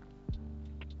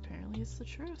 Apparently it's the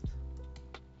truth.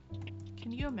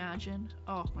 Can you imagine?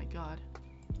 Oh my god.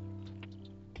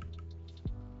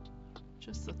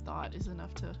 Just the thought is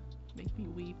enough to make me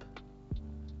weep.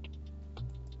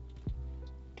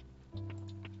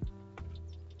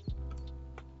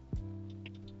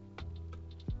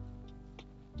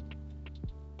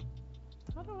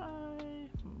 How do I...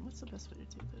 what's the best way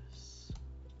to do this?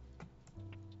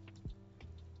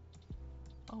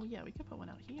 Oh yeah, we could put one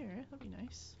out here. That'd be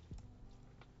nice.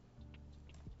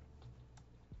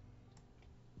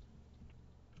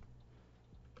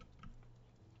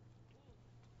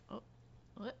 Oh.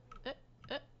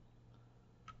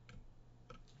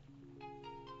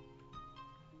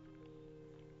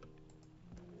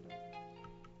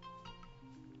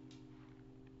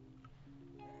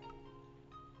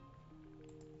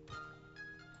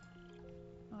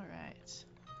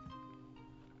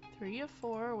 3 of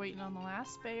 4, waiting on the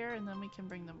last bear, and then we can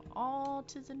bring them all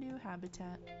to the new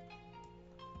habitat.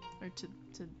 Or to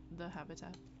the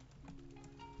habitat.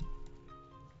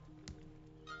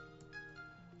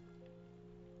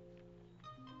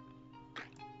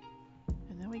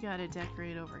 And then we gotta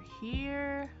decorate over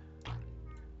here.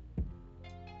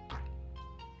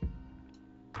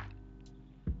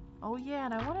 Oh yeah,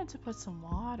 and I wanted to put some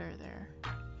water there.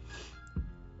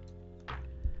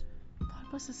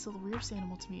 Platypus is still the weirdest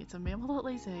animal to me. It's a mammal that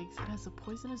lays eggs. It has a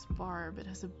poisonous barb. It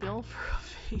has a bill for a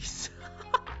face.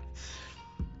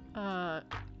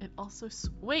 It also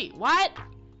wait, what?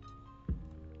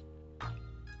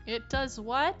 It does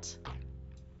what?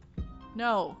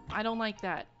 No, I don't like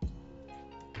that.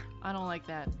 I don't like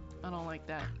that. I don't like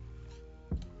that.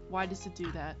 Why does it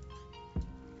do that?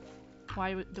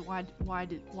 Why does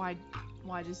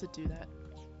it do that?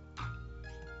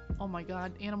 Oh my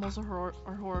god, animals are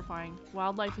horrifying.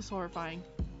 Wildlife is horrifying.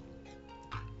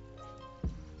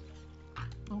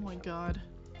 Oh my god.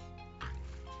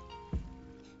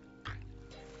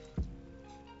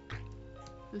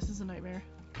 This is a nightmare.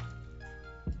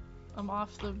 I'm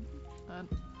off the...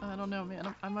 I don't know,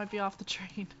 man. I might be off the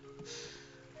train.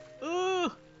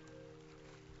 Ooh!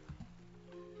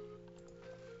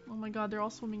 Oh my god, they're all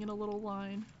swimming in a little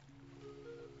line.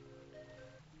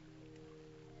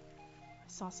 I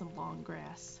saw some long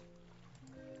grass.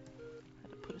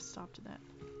 Had to put a stop to that.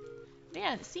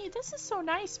 Man, see, this is so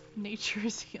nice. Nature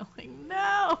is healing.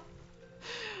 No!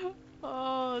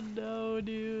 Oh no,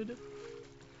 dude.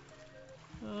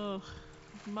 Ugh.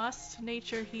 Must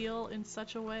nature heal in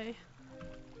such a way?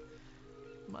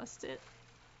 Must it?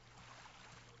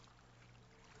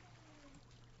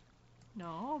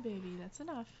 No, baby, that's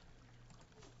enough.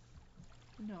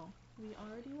 No, we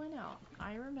already went out.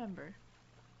 I remember.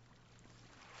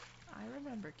 I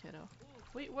remember, kiddo.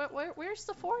 Wait, where's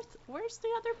the fourth? Where's the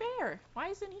other bear? Why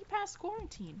isn't he past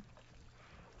quarantine?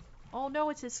 Oh no,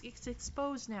 it's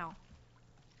exposed now.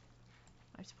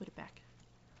 I have to put it back.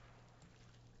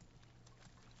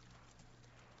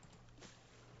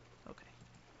 Okay.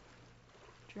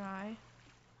 Dry.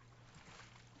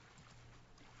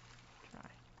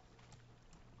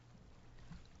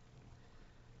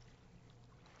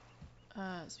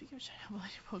 Speaking of China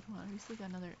Pokemon, I recently got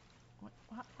another...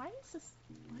 Why does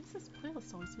this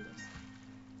playlist always do this?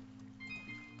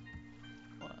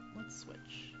 Hold on, let's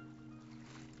switch.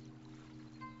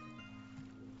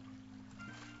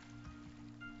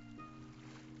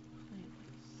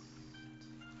 Playlist.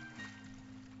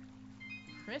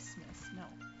 Christmas? No.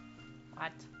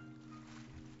 What?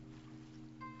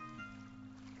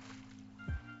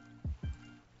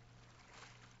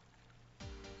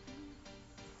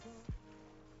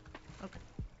 Okay.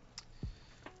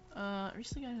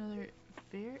 Recently got another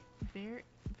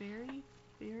very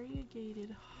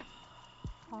variegated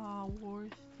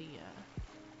Haworthia.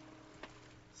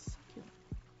 Succulent.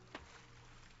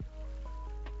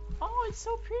 Oh, it's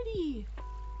so pretty!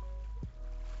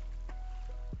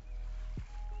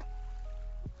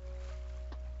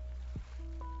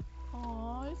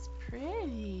 Oh, it's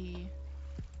pretty.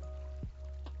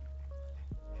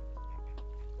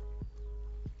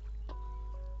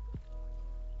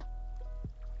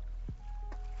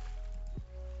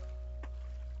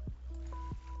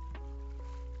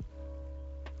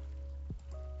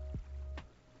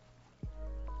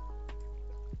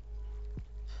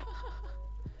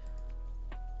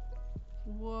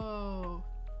 Whoa.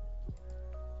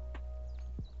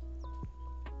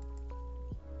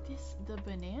 The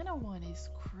banana one is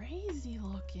crazy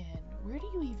looking. Where do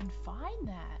you even find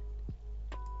that?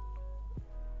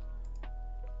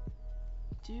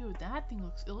 Dude, that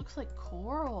thing looks like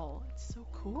coral. It's so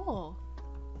cool.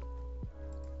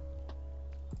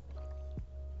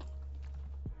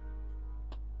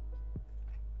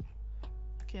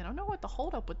 Okay, I don't know what the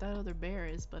holdup with that other bear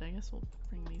is, but I guess we'll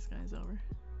bring these guys over.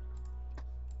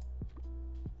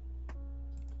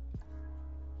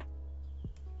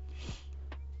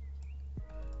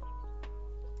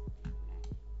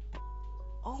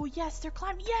 Oh yes, they're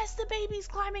climbing. Yes, the baby's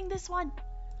climbing this one.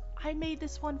 I made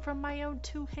this one from my own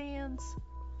 2 hands.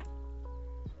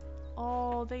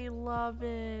 Oh, they love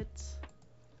it.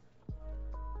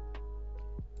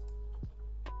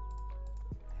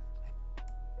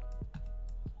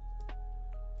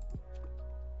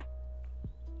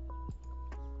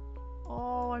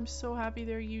 Oh, I'm so happy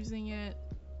they're using it.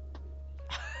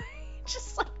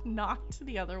 Just like knocked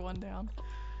the other one down.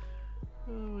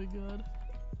 Oh my god.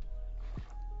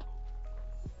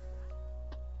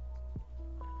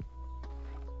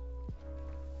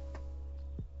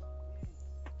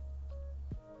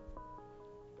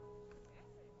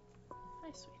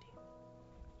 Hi, sweetie.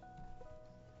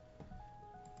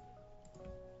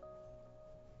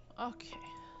 Okay.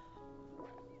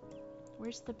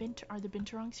 Where's the Are the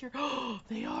Binturongs here? Oh,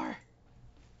 they are!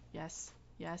 Yes,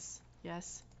 yes,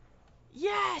 yes.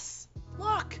 Yes!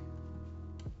 Look!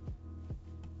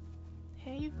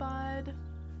 Hey, bud.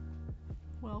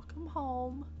 Welcome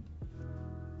home.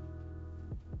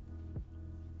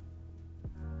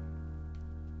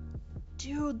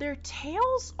 Dude, their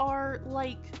tails are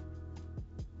like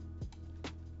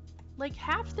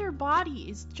half their body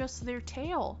is just their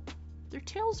tail. Their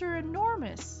tails are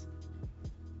enormous.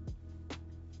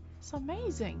 It's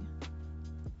amazing.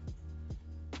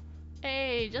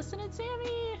 Hey, Justin and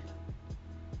Sammy!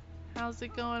 How's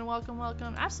it going? Welcome,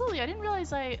 welcome. Absolutely, I didn't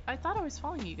realize I thought I was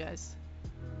following you guys.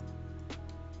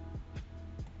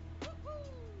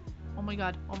 Oh my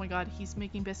god, he's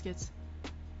making biscuits.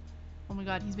 Oh my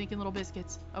god, he's making little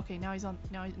biscuits. Okay, now he's on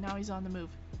the move.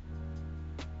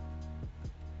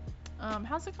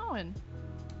 How's it going?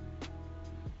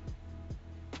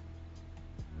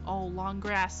 Oh, long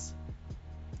grass.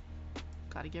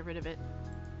 Gotta get rid of it.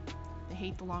 I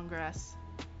hate the long grass.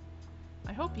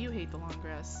 I hope you hate the long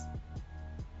grass.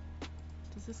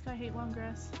 Does this guy hate long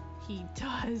grass? He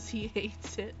does. He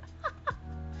hates it.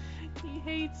 He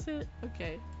hates it.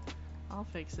 Okay. I'll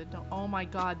fix it. Don't. Oh my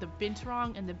god, the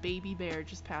Binturong and the baby bear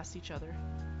just passed each other.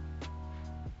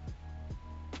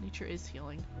 Nature is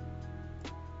healing.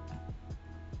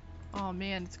 Oh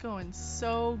man, it's going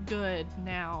so good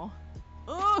now.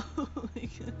 Oh, look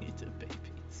at the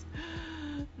babies.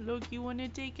 Look, you wanna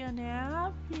take a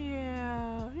nap?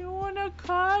 Yeah. You wanna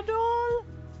cuddle?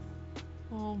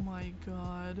 Oh my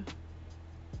god.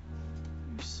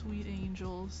 You sweet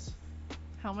angels.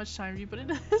 How much time have you put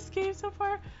into this game so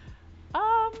far?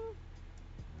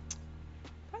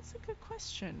 That's a good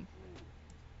question.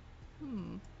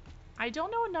 I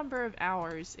don't know a number of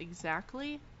hours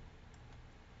exactly,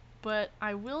 but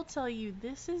I will tell you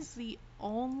this is the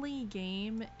only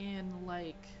game in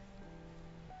like,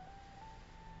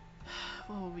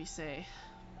 what would we say?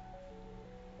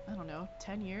 I don't know,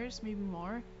 10 years, maybe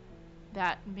more,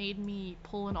 that made me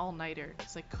pull an all-nighter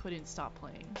because I couldn't stop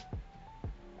playing.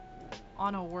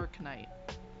 On a work night.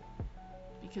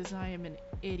 Because I am an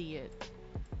idiot.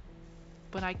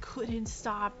 But I couldn't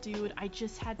stop, dude. I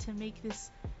just had to make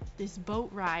this boat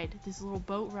ride, this little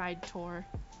boat ride tour.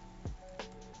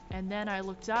 And then I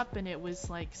looked up and it was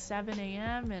like 7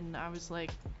 a.m. and I was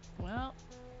like, well,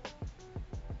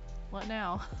 what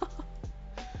now?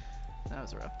 That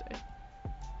was a rough day.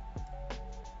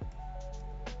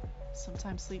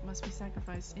 Sometimes sleep must be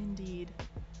sacrificed, indeed.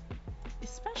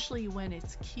 Especially when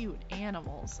it's cute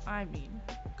animals. I mean,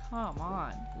 come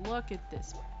on. Look at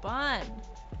this bun.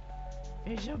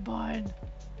 It's a bun.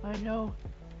 I know.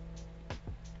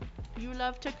 You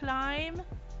love to climb?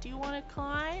 Do you want to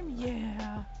climb?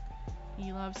 Yeah.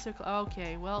 He loves to climb.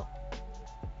 Okay, well.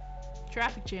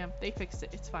 Traffic jam. They fixed it.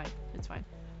 It's fine. It's fine.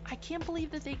 I can't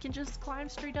believe that they can just climb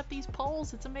straight up these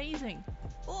poles. It's amazing.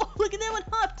 Oh, look at that one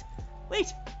hopped.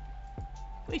 Wait.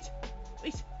 Wait.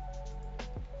 Wait.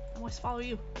 I must follow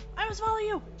you. I must follow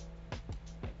you.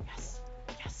 Yes.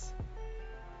 Yes.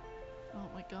 Oh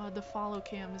my god, the follow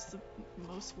cam is the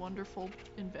most wonderful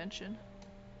invention.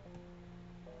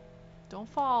 Don't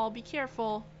fall. Be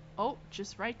careful. Oh,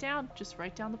 just right down. Just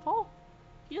right down the pole.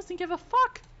 He doesn't give a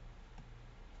fuck.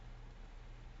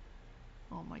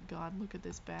 Oh my god, look at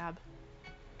this Bab.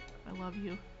 I love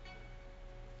you.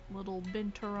 Little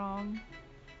Binturong.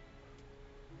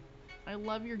 I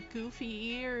love your goofy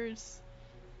ears.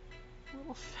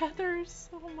 Little feathers.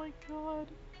 Oh my god.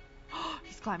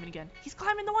 He's climbing again. He's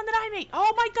climbing the one that I made.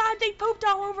 Oh my god, they pooped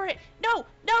all over it. No,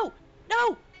 no,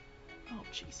 no. Oh,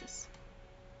 Jesus.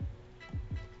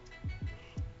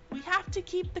 We have to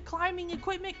keep the climbing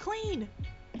equipment clean.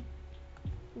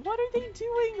 What are they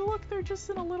doing? Look, they're just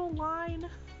in a little line.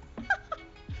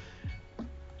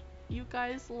 You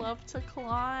guys love to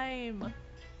climb.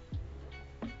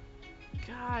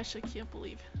 Gosh, I can't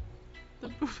believe the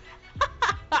move.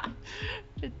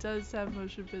 It does have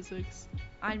motion physics.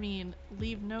 I mean,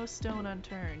 leave no stone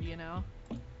unturned, you know?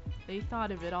 They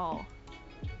thought of it all.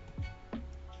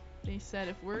 They said,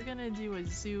 if we're gonna do a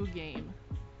zoo game,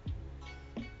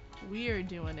 we are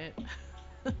doing it.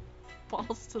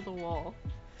 Balls to the wall.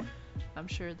 I'm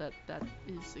sure that that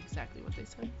is exactly what they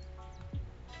said.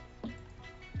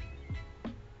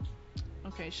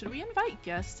 Okay, should we invite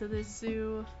guests to this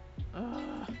zoo?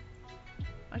 Ugh.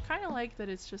 I kind of like that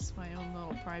it's just my own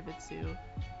little private zoo.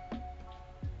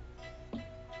 But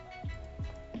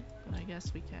I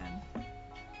guess we can.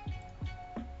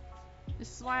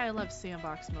 This is why I love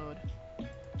sandbox mode.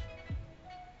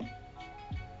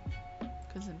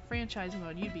 Because in franchise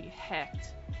mode, you'd be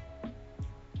hecked.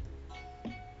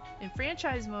 In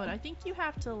franchise mode, I think you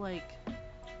have to, like,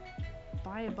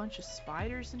 buy a bunch of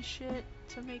spiders and shit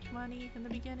to make money in the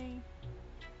beginning.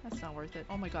 That's not worth it.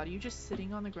 Oh my god, are you just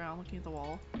sitting on the ground looking at the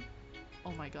wall?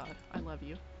 Oh my god, I love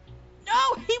you.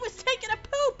 No! He was taking a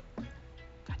poop!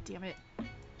 God damn it.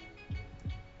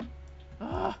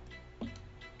 Ugh.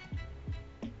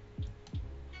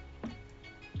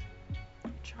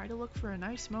 Try to look for a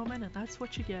nice moment and that's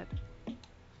what you get.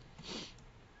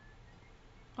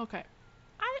 Okay.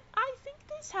 I think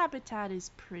this habitat is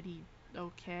pretty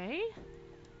okay.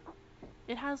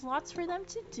 It has lots for them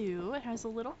to do. It has a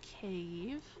little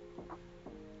cave.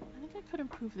 I think I could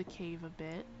improve the cave a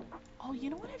bit. Oh, you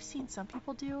know what I've seen some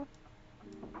people do?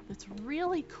 That's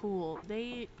really cool.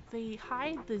 They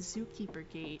hide the zookeeper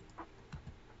gate.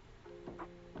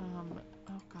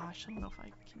 Oh gosh, I don't know if I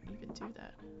can even do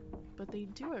that. But they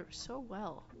do it so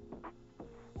well.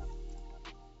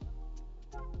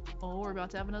 Oh, we're about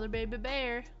to have another baby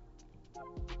bear.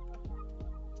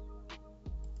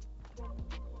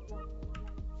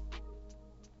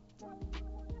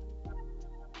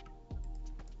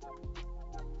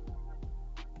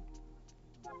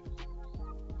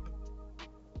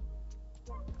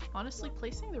 Honestly,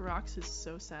 placing the rocks is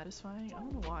so satisfying. I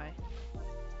don't know why.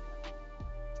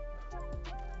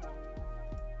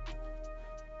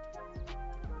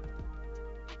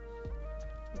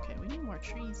 Okay, we need more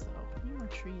trees though. We need more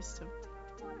trees to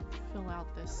fill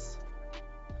out this.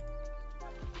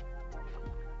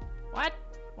 What?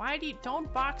 Why do you—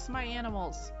 don't box my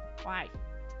animals? Why?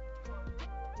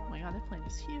 Oh my god, that plant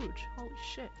is huge. Holy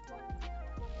shit.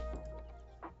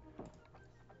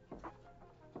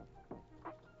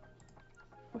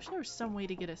 Wish there was some way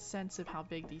to get a sense of how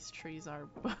big these trees are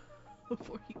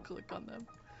before you click on them.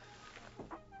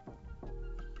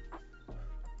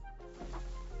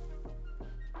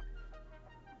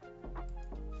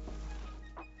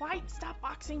 Why? Stop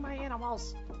boxing my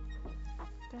animals!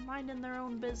 They're minding their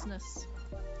own business.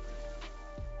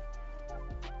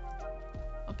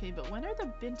 Okay, but when are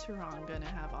the Binturong gonna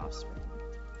have offspring?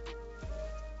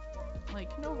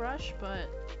 Like, no rush, but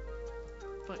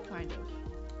kind of.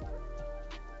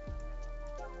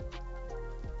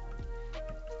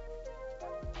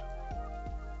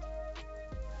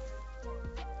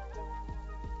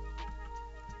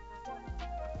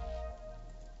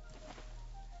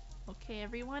 Okay,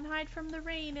 everyone hide from the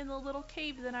rain in the little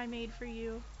cave that I made for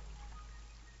you.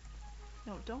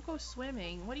 No, don't go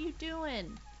swimming. What are you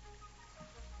doing?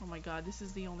 Oh my god, this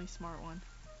is the only smart one.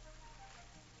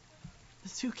 The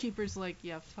zookeeper's like,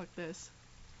 yeah, fuck this.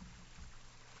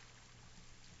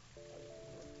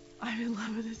 I'm in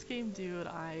love with this game, dude.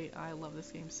 I love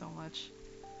this game so much.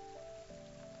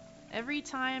 Every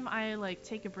time I, like,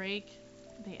 take a break,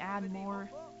 they add more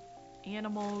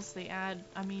animals. They add—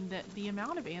 I mean, the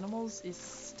amount of animals is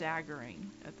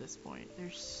staggering at this point.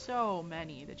 There's so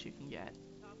many that you can get.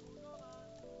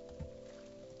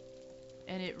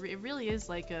 And it really is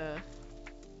like a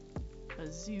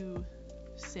zoo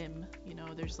sim, you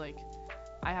know. There's like—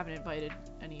 I haven't invited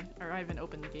any, or I haven't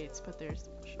opened the gates, but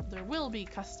there will be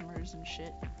customers and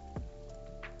shit.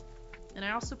 And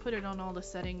I also put it on all the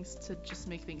settings to just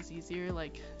make things easier,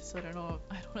 like, so I don't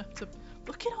have to—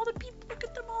 look at all the people, look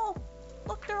at them all!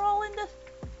 Look, they're all in the—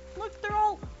 look, they're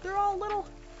all little—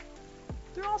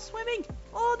 they're all swimming!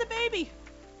 Oh, the baby!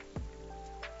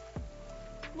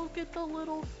 Look at the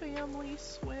little family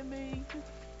swimming.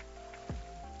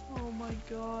 Oh my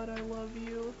god, I love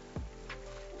you.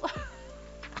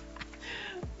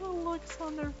 The looks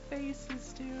on their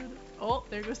faces, dude. Oh,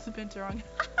 there goes the Binturong.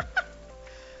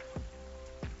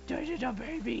 There's the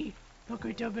baby! Look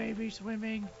at the baby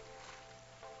swimming!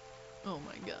 Oh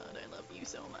my god, I love you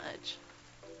so much.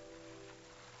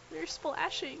 They're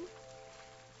splashing.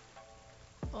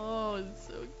 Oh, it's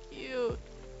so cute.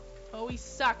 Oh, he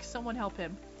sucks. Someone help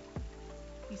him.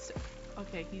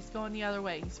 Okay, he's going the other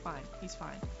way. He's fine. He's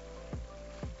fine.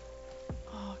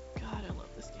 Oh god, I love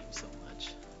this game so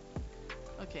much.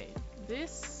 Okay,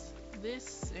 this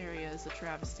area is a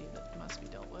travesty that must be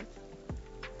dealt with.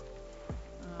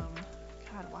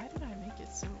 God, why did I make it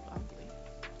so ugly?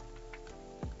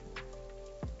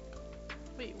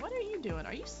 Wait, what are you doing?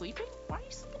 Are you sleeping? Why are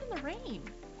you sleeping in the rain?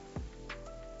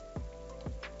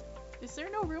 Is there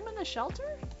no room in the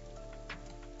shelter?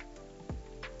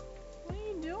 What are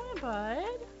you doing,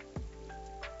 bud?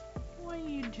 What are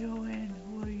you doing?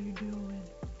 What are you doing?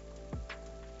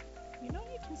 You know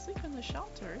you can sleep in the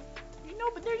shelter. You know,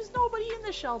 but there's nobody in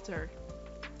the shelter.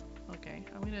 Okay,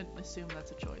 I'm gonna assume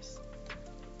that's a choice.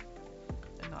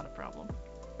 And not a problem.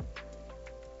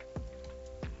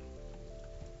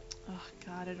 Oh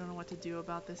god, I don't know what to do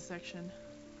about this section.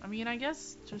 I mean, I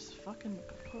guess just fucking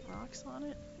put rocks on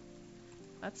it.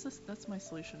 That's my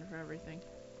solution for everything.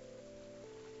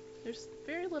 There's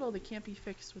very little that can't be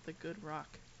fixed with a good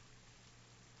rock.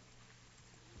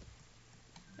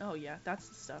 Oh yeah, that's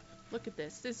the stuff. Look at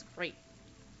this. This is great.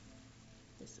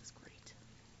 This is great.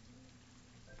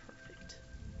 Perfect.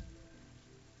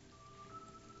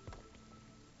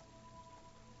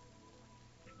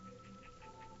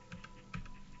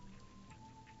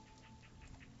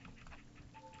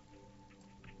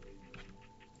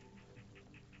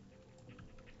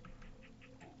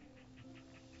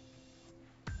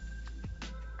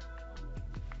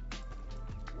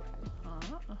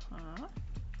 Uh-huh. Okay.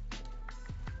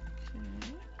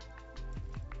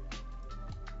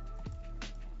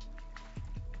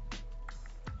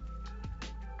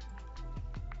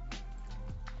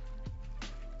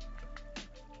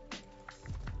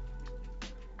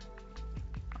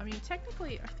 I mean,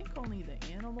 technically, I think only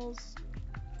the animals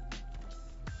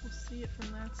will see it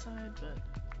from that side,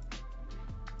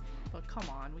 but come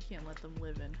on, we can't let them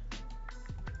live in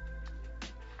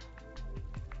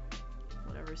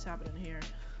whatever's happening here.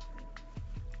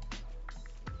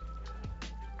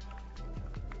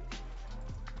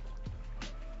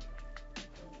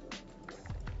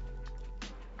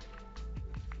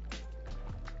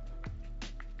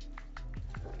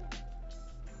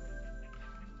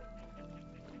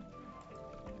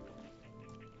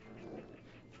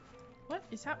 What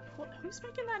is who's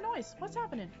making that noise? What's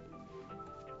happening?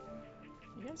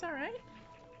 You guys alright?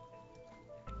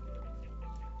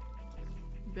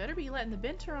 You better be letting the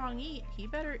Binturong eat. He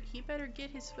better get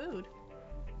his food.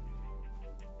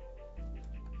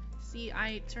 See,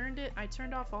 I turned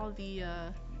off all the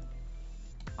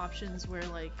options where,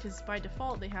 like, because by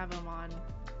default they have them on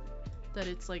that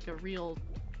it's like a real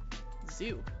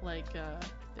zoo. Like, the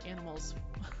animals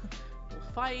will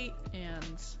fight,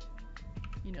 and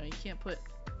you know, you can't put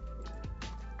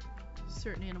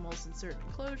certain animals in certain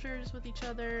enclosures with each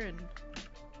other, and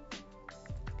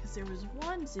because there was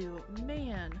one zoo,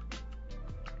 man,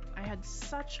 I had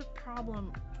such a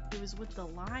problem. It was with the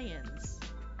lions,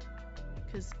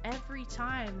 because every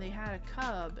time they had a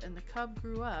cub and the cub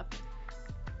grew up,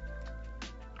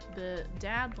 the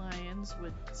dad lions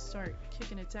would start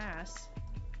kicking its ass.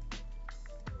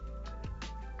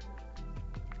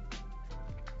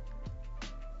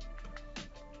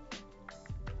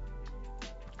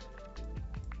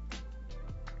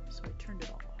 So I turned it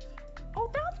all off.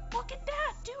 Oh, now look at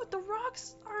that, dude! The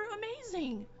rocks are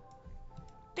amazing.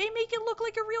 They make it look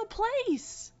like a real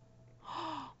place.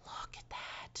 Look at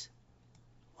that!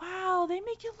 Wow, they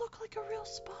make it look like a real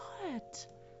spot.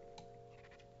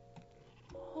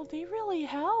 Oh, they really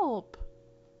help.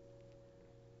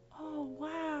 Oh,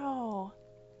 wow.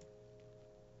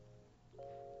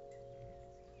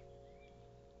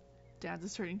 Dad's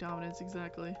asserting dominance,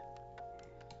 exactly.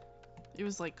 It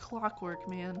was like clockwork,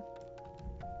 man.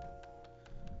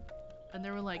 And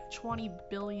there were like 20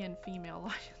 billion female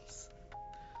lions.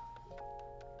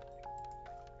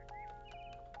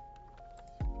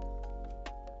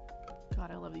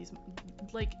 God, I love these.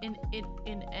 Like, in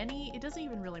any, it doesn't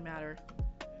even really matter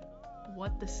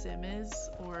what the sim is,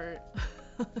 or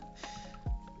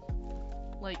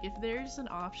like, if there's an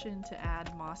option to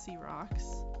add mossy rocks,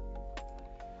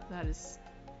 that is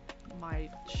my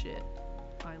shit.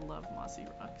 I love mossy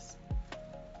rocks.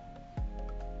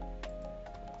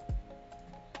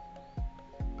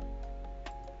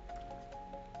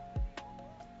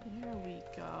 There we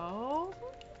go.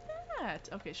 Look at that.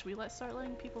 Okay, should we start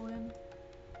letting people in?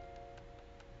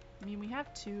 I mean, we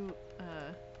have two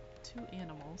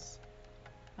animals.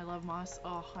 I love moss.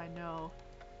 Oh, I know.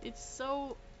 It's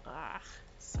so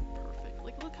perfect.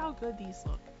 Like, look how good these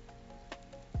look.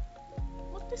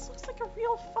 Look, this looks like a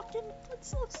real fucking,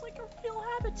 this looks like a real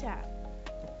habitat.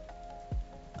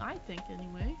 I think,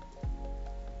 anyway.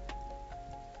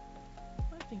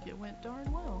 I think it went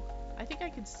darn well. I think I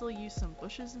could still use some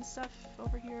bushes and stuff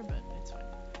over here, but it's fine.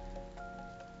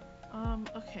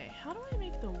 Okay, how do I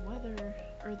make the weather,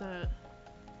 or the,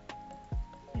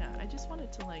 yeah, I just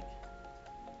wanted to, like,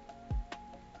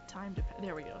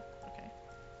 there we go. Okay.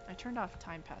 I turned off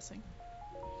time passing.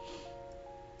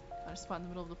 Got a spot in the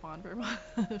middle of the pond for,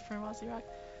 for mossy rock.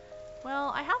 Well,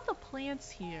 I have the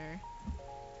plants here.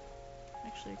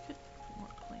 Actually, I could put more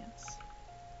plants.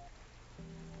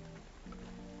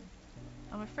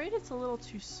 I'm afraid it's a little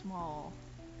too small,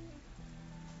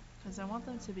 because I want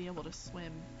them to be able to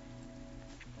swim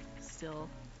still.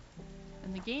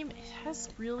 And the game has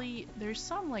really, there's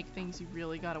some like things you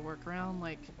really gotta work around,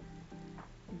 like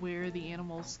where the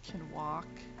animals can walk,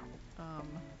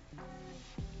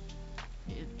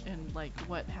 and like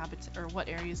what habitat, or what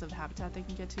areas of the habitat they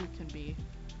can get to can be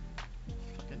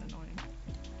fucking annoying.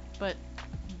 But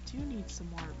do need some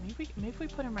more. Maybe if we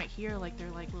put them right here, like they're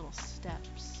like little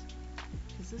steps.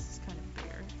 Because this is kind of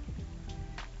bare.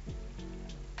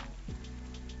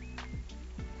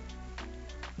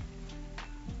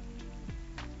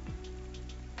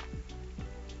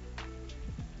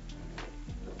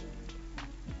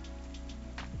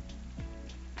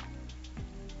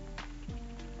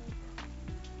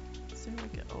 Is there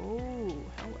like a... Oh,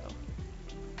 hello.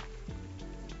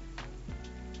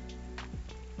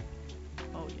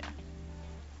 Oh, yeah.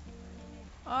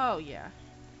 Oh, yeah.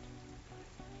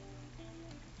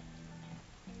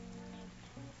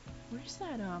 Where's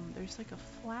that, there's like a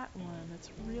flat one that's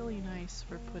really nice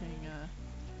for putting,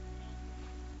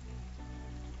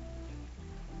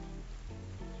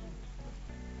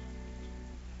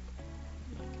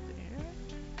 like there?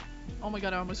 Oh my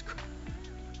god, I almost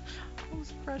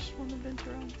crushed one of the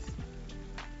Binturongs.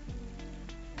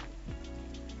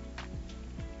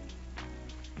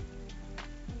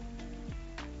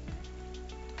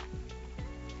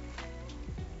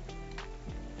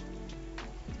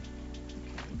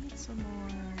 Okay, we need some more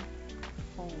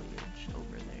foliage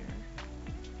over there.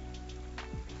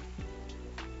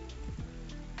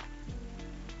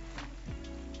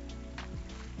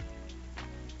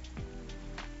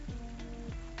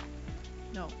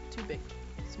 No, too big.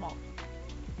 Small.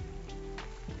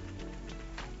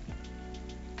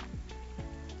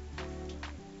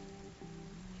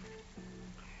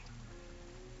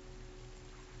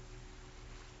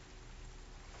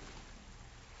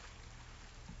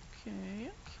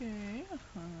 Okay, okay,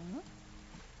 uh-huh.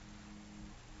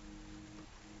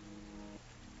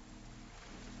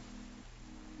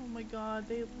 Oh my god,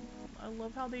 I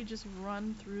love how they just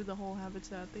run through the whole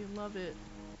habitat. They love it.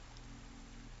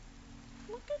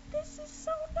 Look at this, is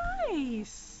so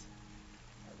nice!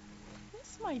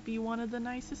 This might be one of the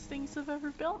nicest things I've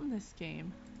ever built in this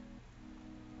game.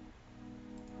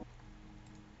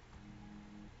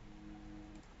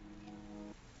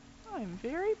 I'm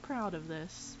very proud of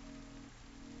this.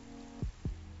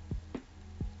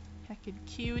 Heckin'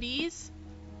 cuties.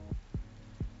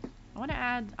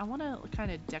 I want to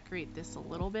kind of decorate this a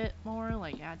little bit more,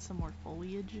 like add some more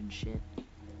foliage and shit.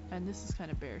 And this is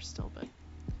kind of bare still,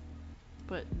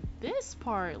 but this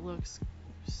part looks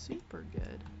super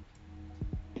good.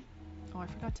 Oh, I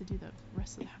forgot to do the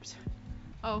rest of the habitat.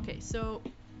 Oh, okay, so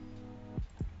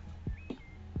let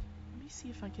me see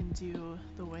if I can do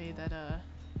the way that that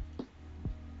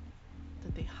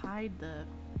they hide the...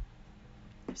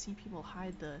 I've seen people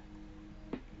hide the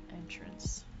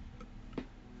entrance.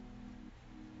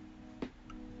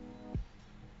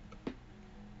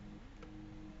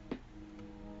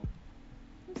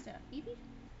 Who's that? Evie?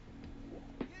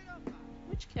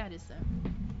 Which cat is that?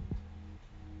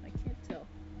 I can't tell.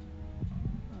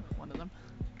 Oh, one of them.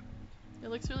 It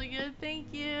looks really good.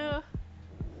 Thank you.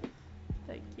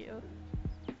 Thank you.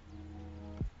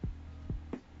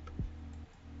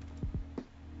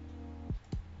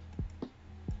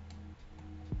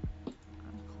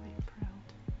 I'm quite proud.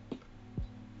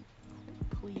 Quite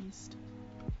pleased.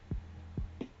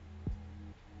 I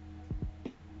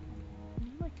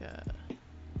need like a...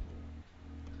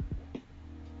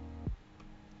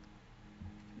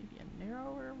 maybe a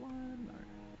narrower one, or...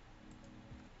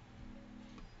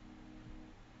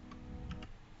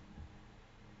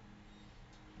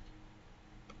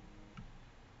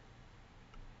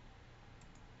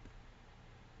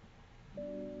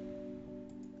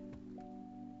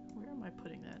 Where am I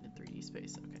putting that in 3D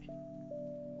space? Okay.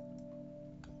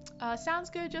 Sounds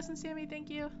good, Justin Sammy, thank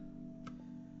you.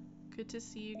 Good to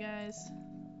see you guys.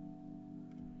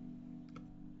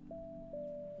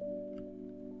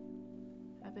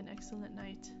 Have an excellent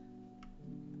night.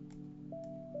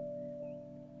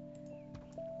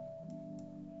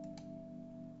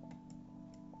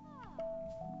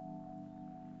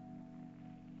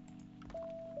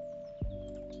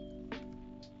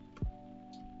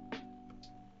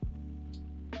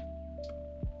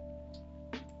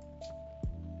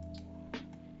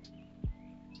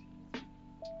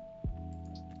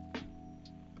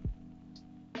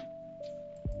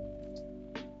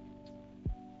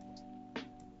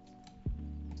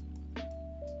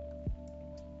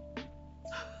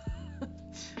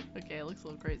 Okay, it looks a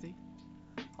little crazy.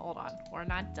 Hold on, we're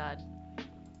not done.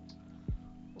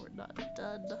 We're not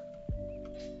done.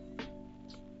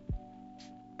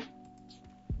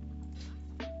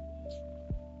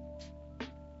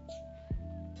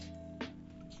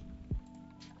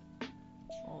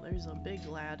 Oh, there's a big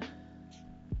lad.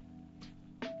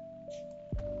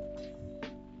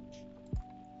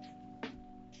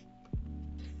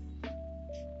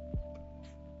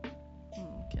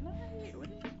 Can I? What?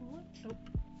 Oh,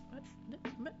 what?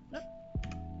 No.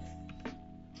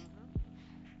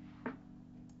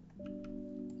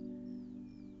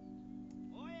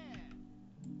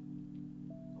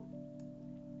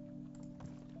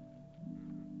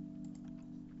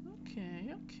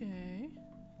 Okay, okay.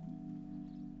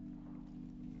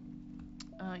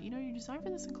 You know, your design for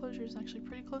this enclosure is actually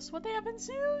pretty close to what they have in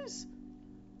zoos!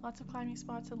 Lots of climbing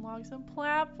spots and logs and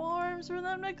platforms for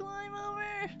them to climb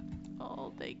over!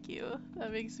 Oh, thank you.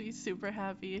 That makes me super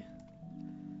happy.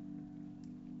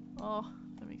 Oh,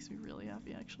 that makes me really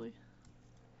happy, actually.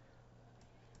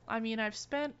 I mean, I've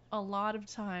spent a lot of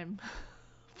time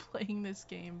playing this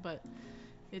game, but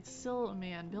it's still,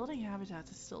 man, building habitats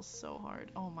is still so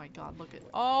hard. Oh my god, look at,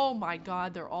 oh my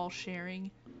god, they're all sharing.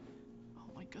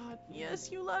 Oh my god, yes,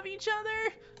 you love each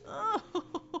other!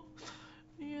 Oh,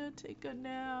 yeah, take a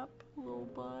nap, little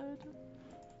bud.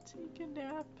 Take a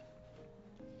nap.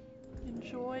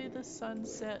 Enjoy the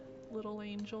sunset, little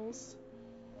angels.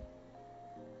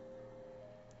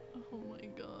 Oh my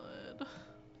god.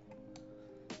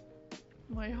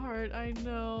 My heart, I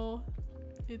know.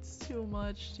 It's too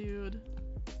much, dude.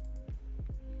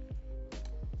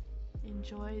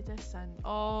 Enjoy the sun.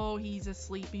 Oh, he's a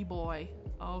sleepy boy.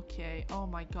 Okay. Oh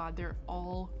my god, they're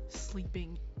all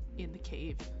sleeping in the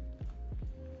cave.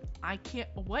 I can't.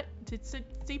 What? Did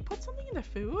they put something in the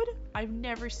food? I've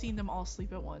never seen them all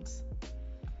sleep at once.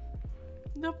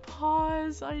 The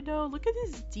paws, I know. Look at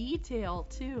this detail,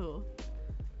 too.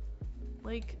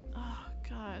 Like, oh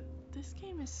god. This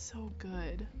game is so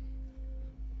good.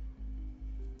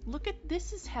 Look at,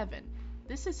 this is heaven.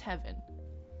 This is heaven.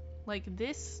 Like,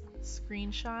 this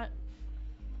screenshot.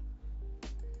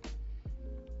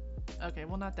 Okay,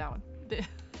 well, not that one.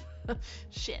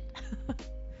 Shit.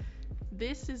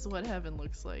 This is what heaven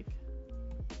looks like.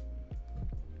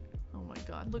 Oh my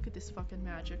god, look at this fucking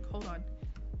magic. Hold on.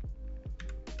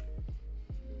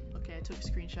 Okay, I took a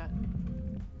screenshot.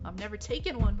 I've never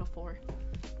taken one before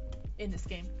in this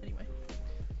game. Anyway.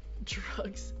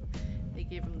 Drugs. They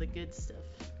gave him the good stuff.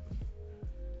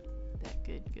 That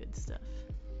good stuff.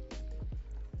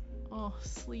 Oh,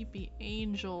 sleepy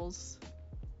angels.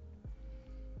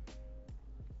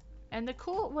 And the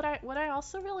cool, what I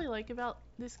also really like about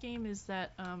this game is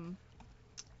that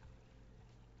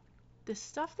the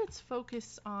stuff that's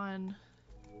focused on,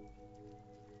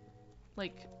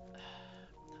 like,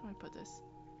 how do I put this?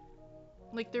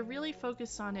 Like, they're really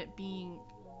focused on it being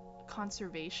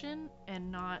conservation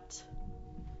and not,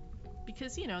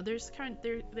 because, you know, there's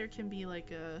there can be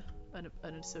like an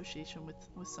association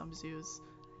with some zoos,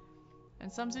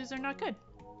 and some zoos are not good.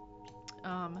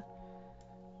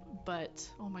 But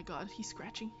oh my god, he's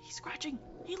scratching,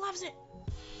 he loves it.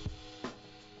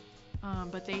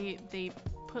 But they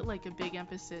put like a big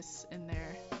emphasis in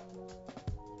their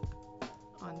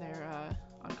on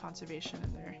conservation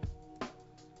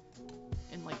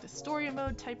in like the story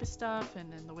mode type of stuff,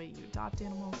 and then the way you adopt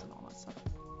animals and all that stuff.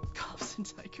 Cops and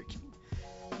Tiger King.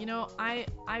 You know,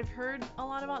 I've heard a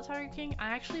lot about Tiger King. I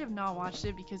actually have not watched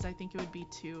it because I think it would be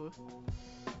too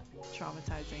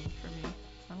traumatizing for me.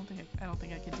 I don't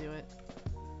think I could do it.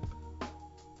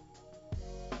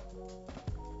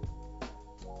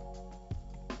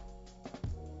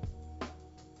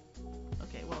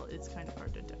 Okay, well, it's kind of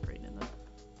hard to decorate in the.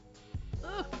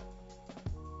 Ugh!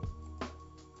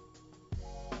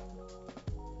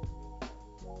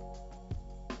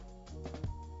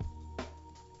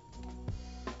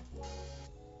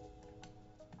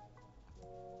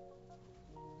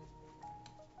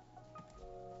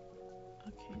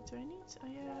 Okay, do I need to, I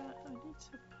need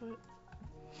to put,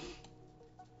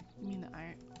 I mean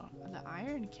the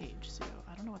iron cage zoo.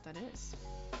 I don't know what that is,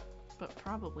 but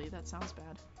probably that sounds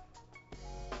bad.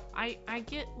 I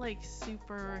get like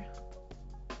super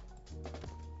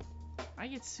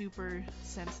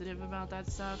sensitive about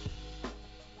that stuff,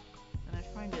 and I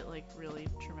find it like really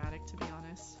traumatic, to be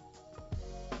honest.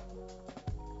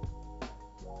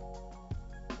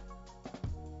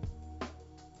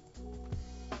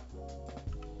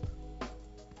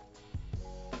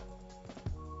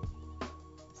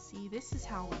 See, this is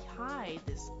how we hide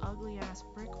this ugly ass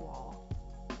brick wall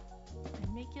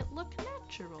and make it look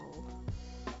natural.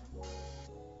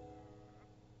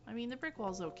 I mean, the brick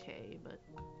wall's okay, but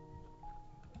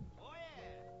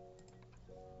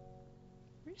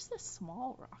where's the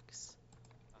small rocks?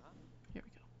 Here we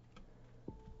go.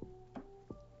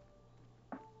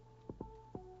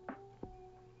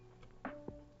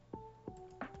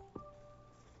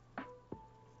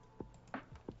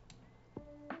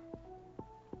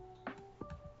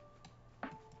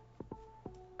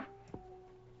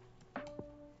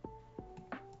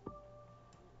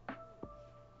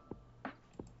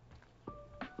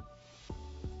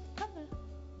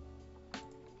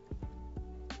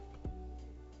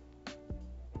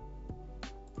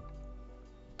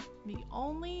 The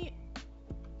only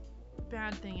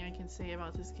bad thing I can say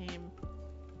about this game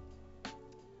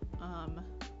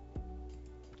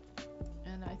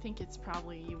and I think it's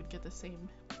probably you would get the same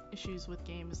issues with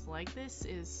games like this,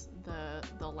 is the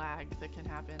lag that can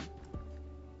happen.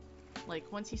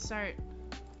 Like once you start,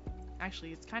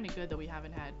 actually it's kind of good that we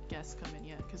haven't had guests come in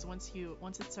yet, because once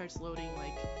it starts loading,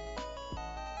 like,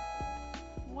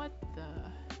 what the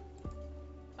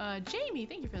Jamie,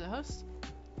 thank you for the host.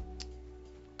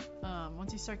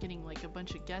 Once you start getting like a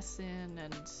bunch of guests in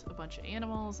and a bunch of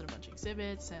animals and a bunch of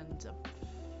exhibits and a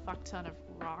fuck ton of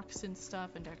rocks and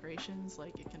stuff and decorations,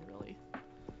 like it can really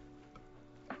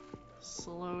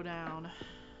slow down.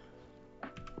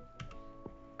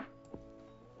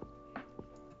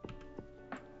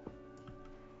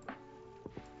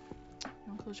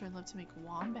 Enclosure, I'd love to make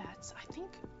wombats. I think,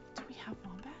 do we have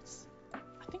wombats?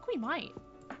 I think we might.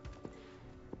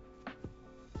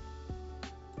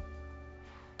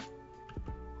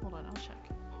 Hold on, I'll check.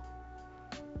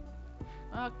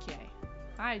 Okay.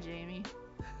 Hi, Jamie.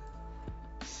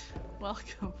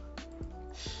 Welcome.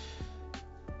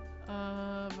 Do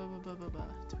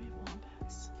we have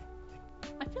wombats?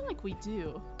 I feel like we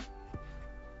do.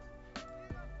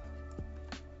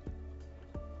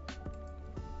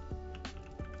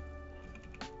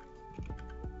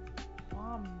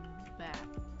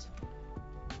 Wombat.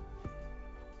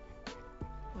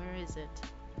 Where is it?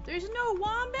 There's no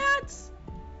wombats!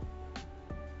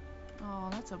 Oh,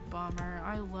 that's a bummer.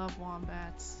 I love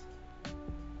wombats.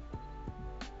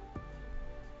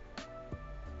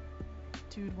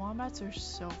 Dude, wombats are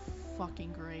so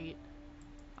fucking great.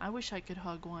 I wish I could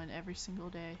hug one every single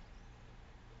day.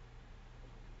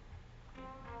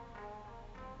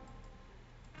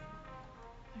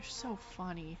 They're so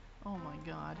funny. Oh my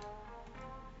god.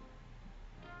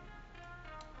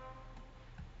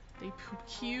 They poop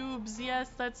cubes. Yes,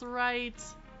 that's right.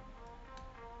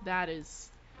 That is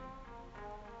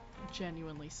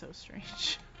genuinely so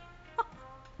strange.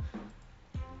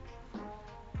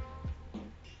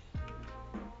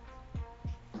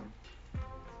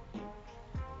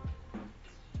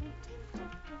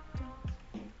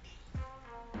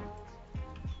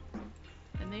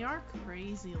 And they are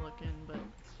crazy looking, but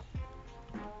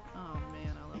oh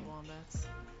man, I love wombats.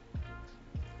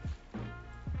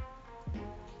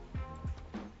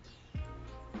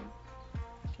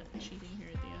 Kind of cheating here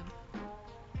at the end.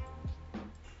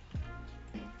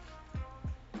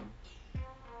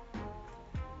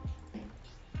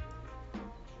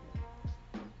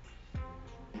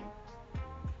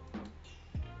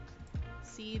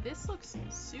 See, this looks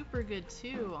super good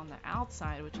too on the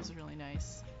outside, which is really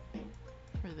nice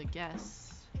for the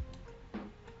guests.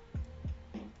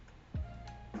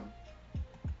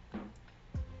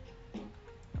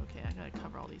 Okay, I gotta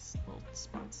cover all these little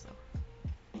spots though.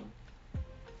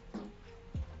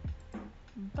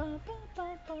 Ba, ba,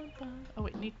 ba, ba, ba. Oh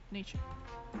wait, nature.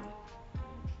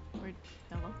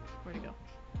 Hello? Where'd it go?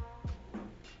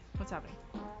 What's happening?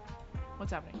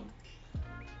 What's happening?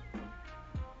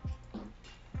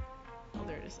 Oh,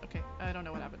 there it is. Okay, I don't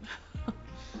know what happened.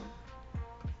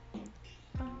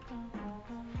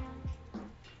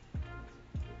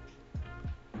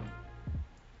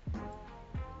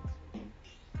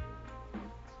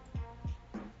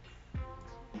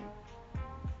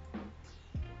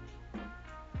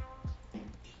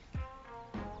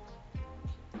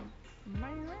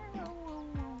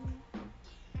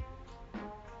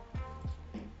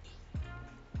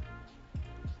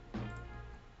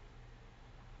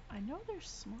 I know there's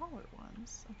smaller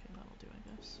ones. Okay, that'll do, I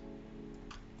guess.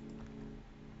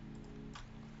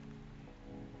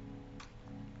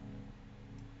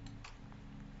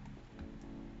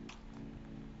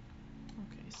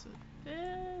 Okay, so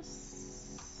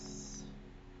this...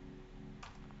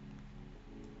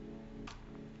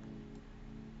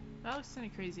 That looks kind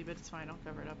of crazy, but it's fine. I'll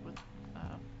cover it up with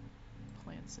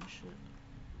plants and shit.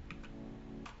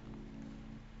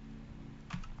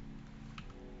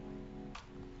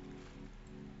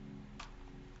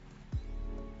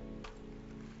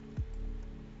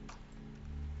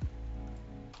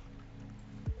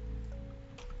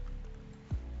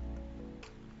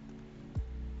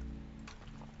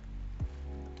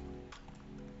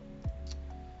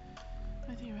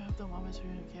 I think about the woman's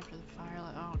room after the fire.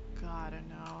 Like, oh god, I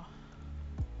know.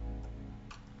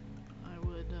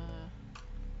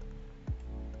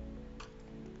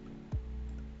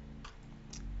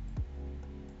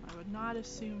 I would not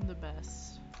assume the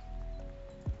best.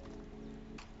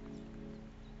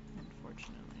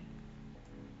 Unfortunately.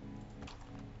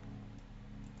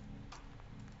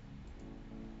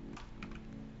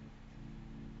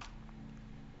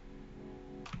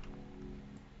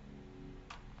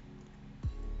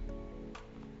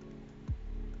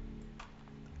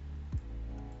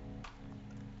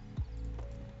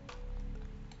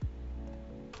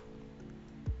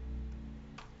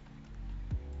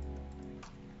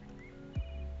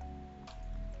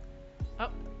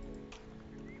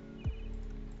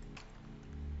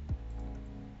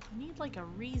 I need like a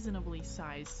reasonably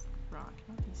sized rock,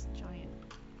 not these giant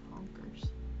honkers.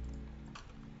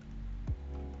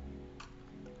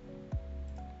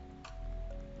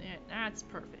 Yeah, that's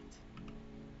perfect.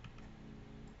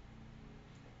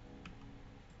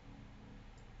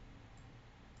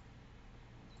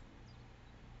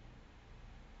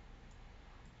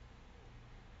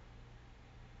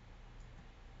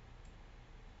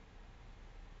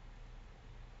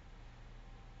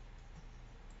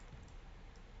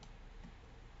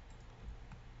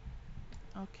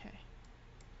 Okay.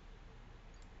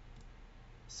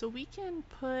 So we can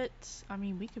put, I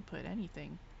mean, we could put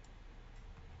anything.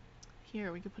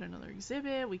 Here, we could put another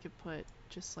exhibit. We could put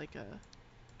just like a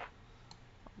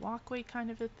walkway kind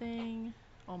of a thing.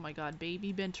 Oh my god,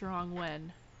 baby Binturong,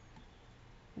 when?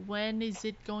 When is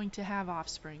it going to have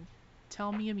offspring?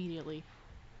 Tell me immediately.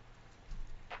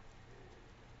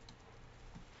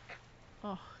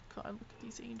 Oh god, look at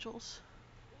these angels.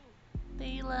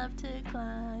 They love to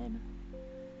climb.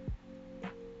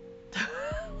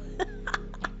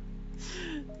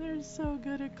 They're so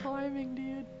good at climbing,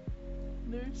 dude.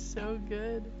 They're so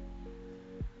good.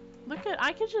 Look at,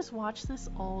 I could just watch this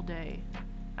all day.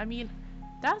 I mean,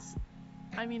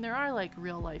 there are like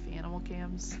real life animal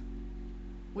cams,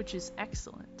 which is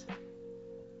excellent.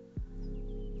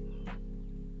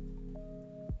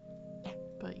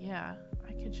 But yeah,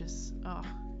 I could just, oh.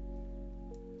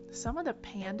 Some of the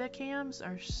panda cams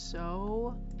are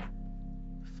so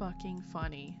fucking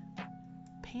funny.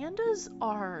 Pandas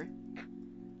are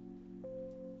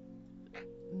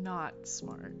not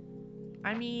smart.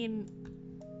 I mean,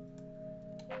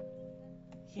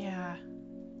 yeah.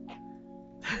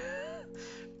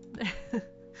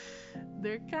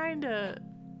 They're kinda,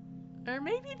 or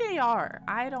maybe they are,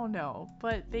 I don't know,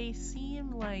 but they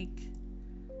seem like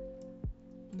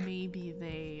maybe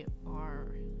they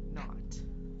are not.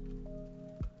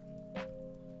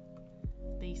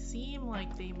 They seem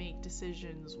like they make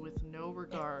decisions with no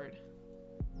regard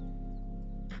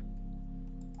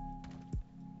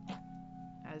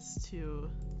as to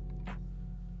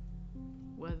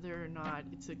whether or not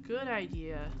it's a good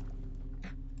idea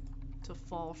to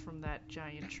fall from that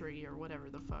giant tree or whatever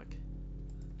the fuck.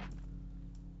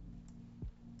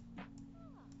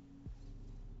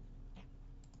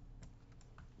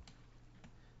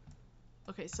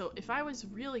 Okay, so if I was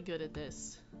really good at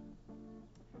this,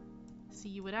 see,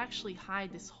 you would actually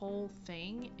hide this whole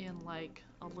thing in like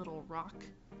a little rock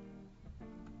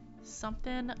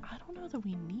something. I don't know that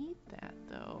we need that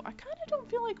though. I kind of don't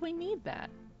feel like we need that.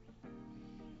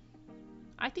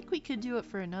 I think we could do it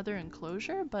for another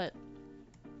enclosure, but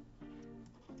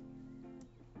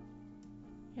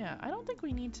yeah, I don't think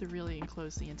we need to really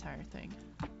enclose the entire thing.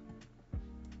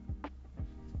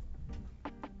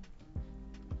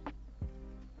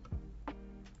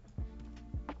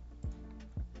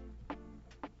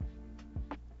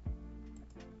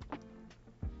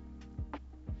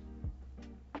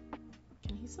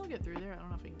 Can he still get through there? I don't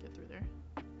know if he can get through there.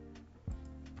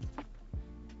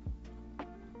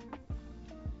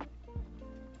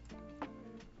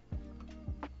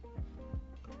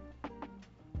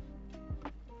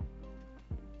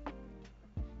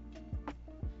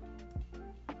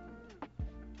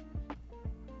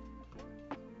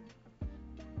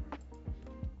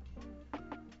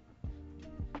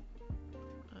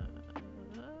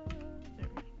 There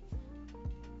we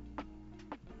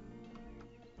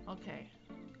go. Okay.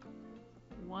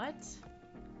 What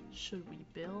should we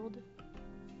build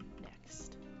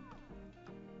next?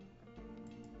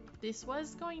 This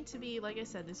was going to be, like I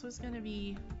said, this was going to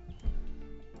be,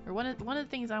 or one of the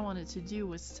things I wanted to do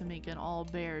was to make an all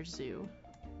bear zoo.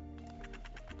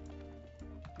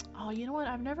 Oh, you know what?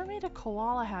 I've never made a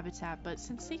koala habitat, but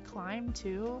since they climb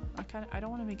too, I don't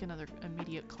want to make another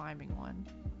immediate climbing one.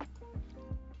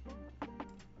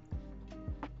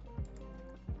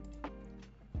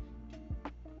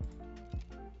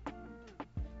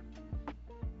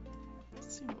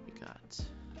 Let's see what we got.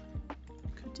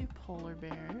 Could do polar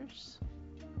bears.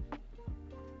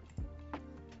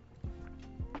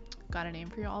 Got a name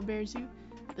for your all bear zoo?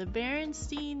 The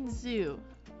Berenstein Zoo.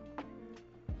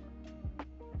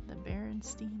 The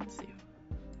Berenstein Zoo.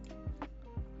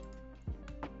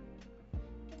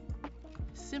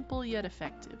 Simple yet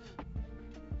effective.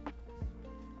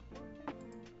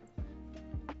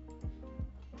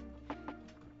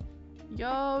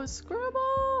 Yo,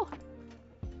 Scribble!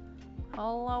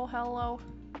 Hello, hello.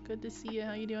 Good to see you.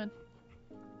 How you doing?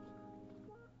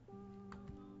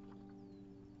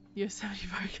 Yosemite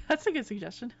Park. That's a good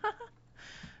suggestion.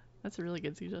 That's a really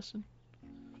good suggestion.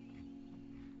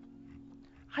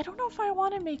 I don't know if I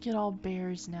want to make it all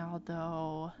bears now,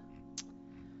 though.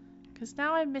 Because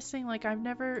now I'm missing, like, I've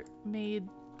never made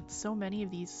so many of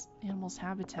these animals'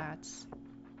 habitats.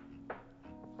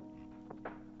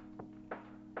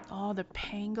 Oh, the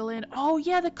pangolin. Oh,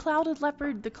 yeah, the clouded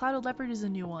leopard. The clouded leopard is a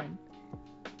new one.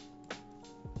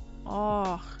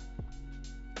 Oh.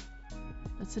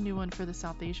 That's a new one for the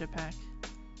South Asia pack.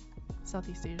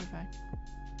 Southeast Asia pack.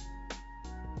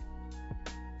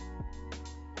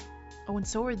 Oh, and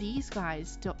so are these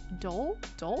guys. Dole?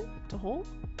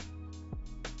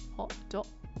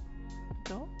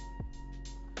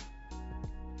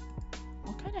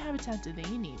 What kind of habitat do they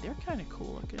need? They're kind of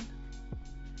cool looking.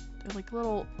 They're like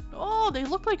little... Oh, they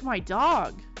look like my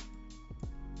dog.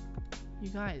 You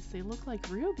guys, they look like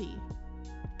Ruby.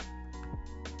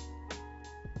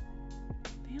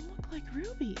 They look like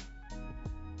Ruby.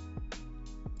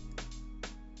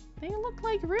 They look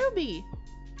like Ruby.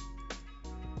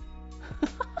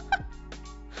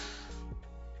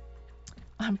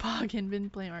 I'm Poggin, been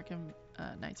playing Arkham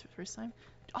Knights for the first time.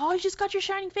 Oh, you just got your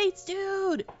shining fates,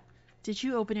 dude! Did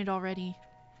you open it already?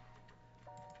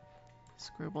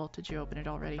 Screwball, did you open it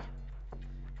already? You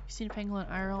seen a pangolin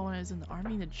IRL when I was in the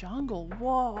army in the jungle?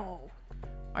 Whoa!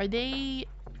 Are they...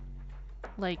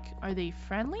 like, are they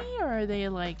friendly, or are they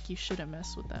like, you shouldn't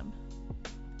mess with them?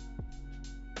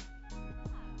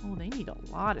 Oh, they need a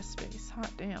lot of space. Hot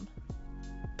damn.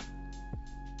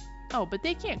 Oh, but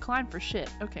they can't climb for shit.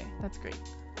 Okay, that's great.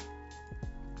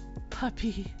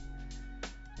 Puppy.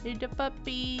 They're the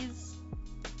puppies.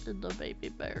 They're the baby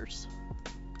bears.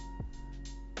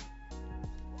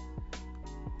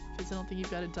 Fizz, I don't think you've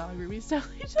got a dog. Ruby's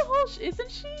definitely isn't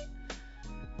she?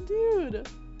 Dude.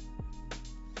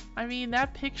 I mean,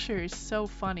 that picture is so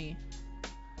funny.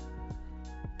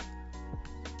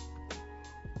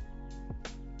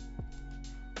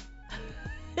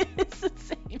 It's the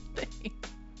same thing.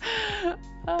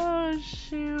 Oh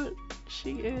shoot,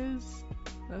 she is.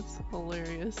 That's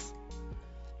hilarious.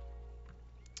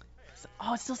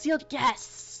 Oh, it's still sealed.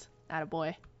 Yes,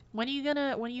 attaboy. When are you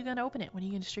gonna open it? When are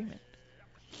you gonna stream it?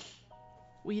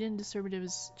 We didn't disturb it. It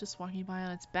was just walking by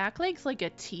on its back legs like a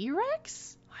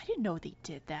T-Rex. I didn't know they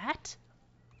did that.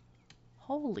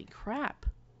 Holy crap,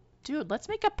 dude! Let's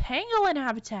make a pangolin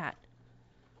habitat.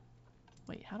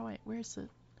 Wait, how do I? Where's the?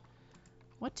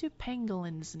 What do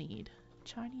pangolins need?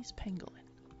 Chinese pangolin.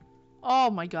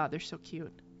 Oh my god, they're so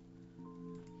cute.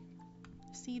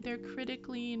 See, they're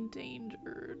critically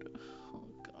endangered. Oh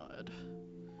god.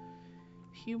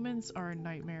 Humans are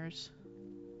nightmares.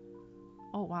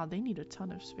 Oh wow, they need a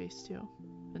ton of space too.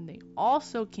 And they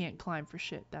also can't climb for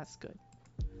shit. That's good.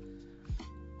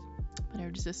 But I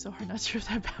just so hard not to rip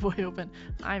that bad boy open.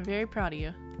 I'm very proud of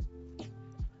you.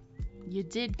 You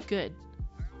did good.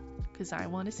 Because I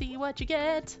want to see what you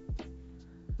get.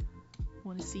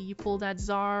 Want to see you pull that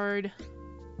Zard.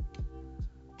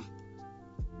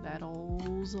 That old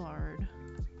Zard.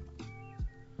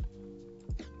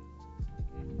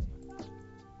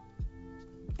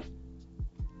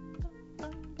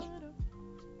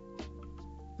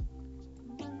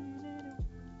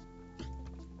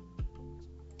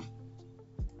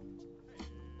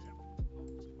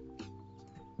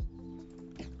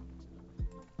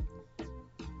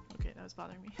 Okay, that was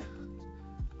bothering me.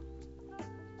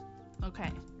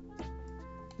 Okay.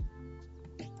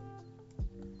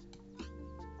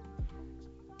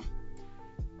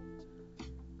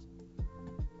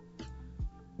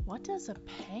 What does a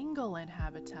pangolin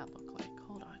habitat look like?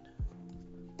 Hold on.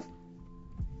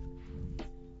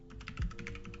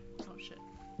 Oh shit.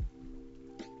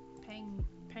 Pangolin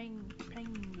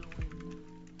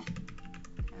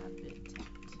habitat.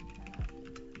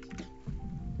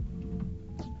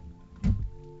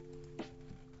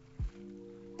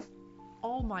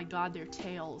 Oh my god, their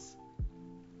tails.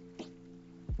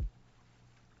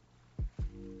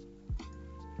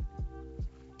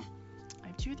 I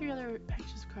have 2 or 3 other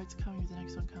packages of cards coming. The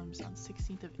next one comes on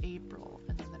 16th of April,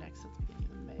 and then the next at the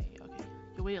beginning of May. Okay.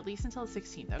 You'll wait at least until the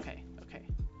 16th. Okay. Okay.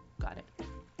 Got it.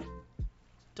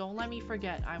 Don't let me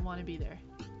forget. I want to be there.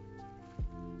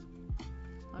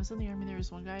 I was in the army. There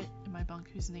was one guy in my bunk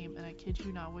whose name, and I kid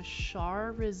you not, was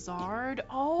Charizard.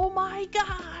 Oh my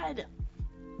god!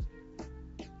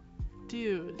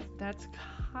 Dude, that's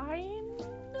kind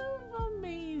of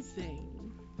amazing.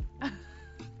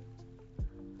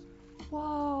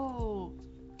 Whoa!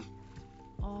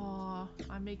 Oh,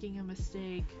 I'm making a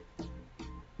mistake.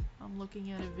 I'm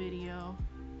looking at a video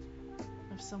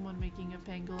of someone making a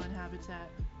pangolin habitat.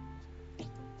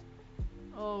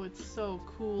 Oh, it's so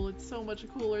cool. It's so much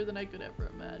cooler than I could ever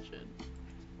imagine.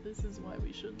 This is why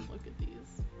we shouldn't look at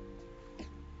these.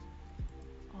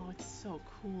 Oh, it's so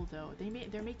cool though.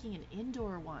 They're making an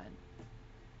indoor one.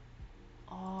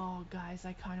 Oh guys,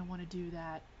 I kind of want to do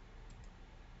that.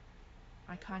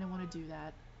 I kind of want to do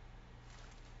that.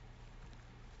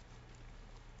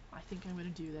 I think I'm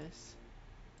going to do this.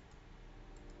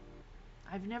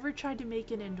 I've never tried to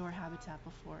make an indoor habitat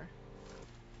before.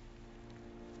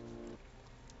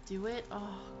 Do it?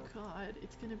 Oh god,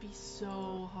 it's gonna be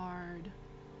so hard.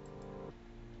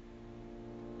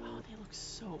 Oh, they look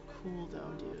so cool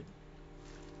though, dude.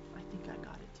 I think I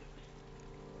gotta do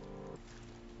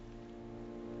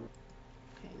it.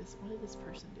 Okay, what did this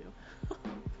person do?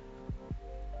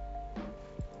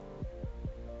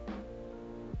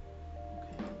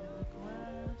 Okay, the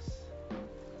glass.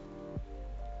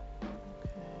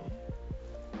 Okay.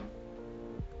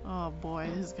 Oh boy,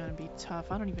 this is gonna be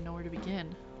tough. I don't even know where to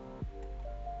begin.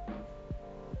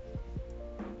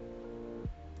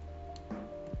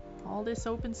 All this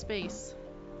open space.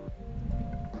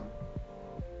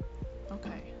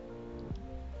 Okay.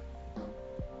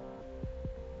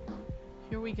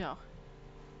 Here we go.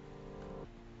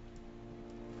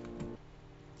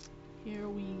 Here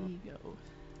we go.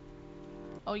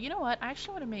 Oh, you know what? I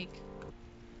actually want to make...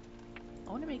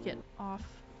 I want to make it off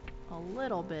a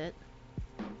little bit.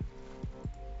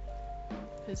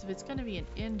 Because if it's going to be an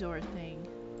indoor thing,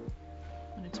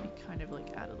 I want it to be kind of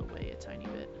like out of the way a tiny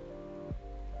bit.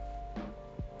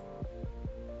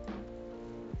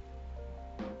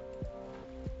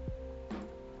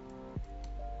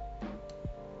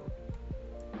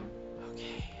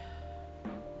 Okay.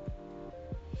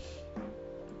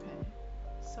 Okay.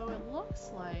 So it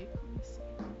looks like, let me see.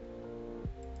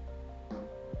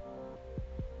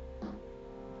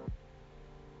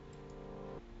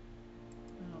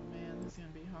 Oh man, this is going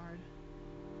to be hard.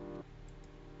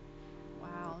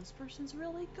 Wow, this person's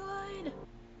really good.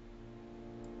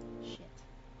 Shit.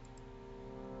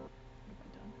 What have I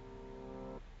done?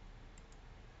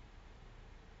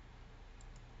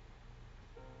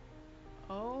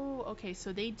 Oh, okay,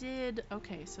 so they did,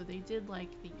 like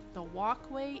the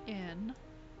walkway in.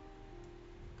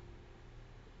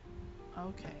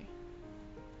 Okay.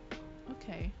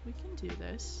 Okay, we can do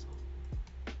this.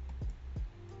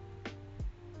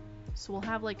 So we'll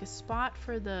have like a spot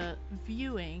for the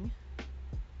viewing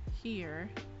here.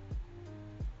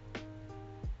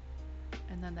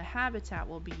 And then the habitat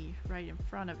will be right in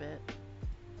front of it.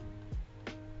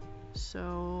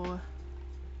 So...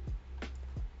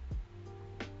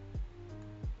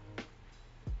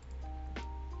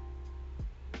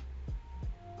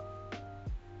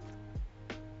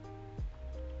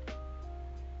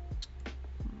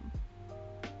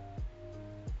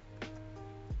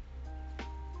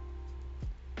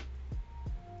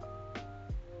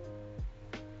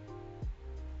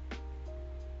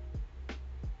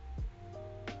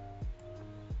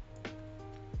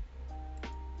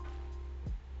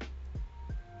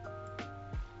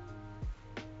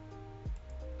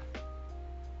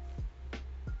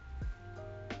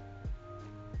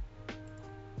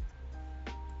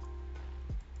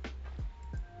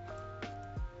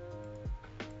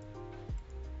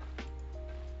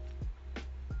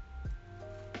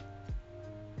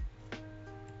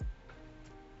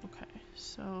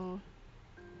 So,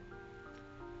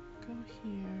 go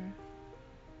here.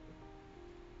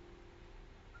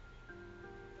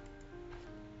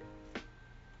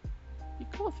 Be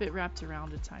cool if it wrapped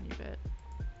around a tiny bit.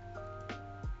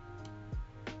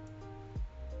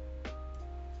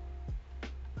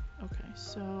 Okay,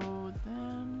 so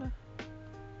then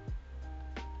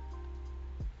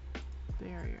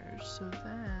barriers. So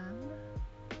then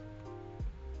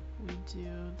we do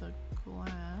the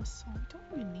glass. Oh, we don't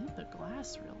even need the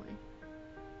glass really.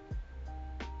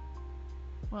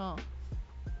 Well,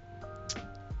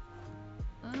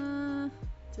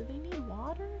 do they need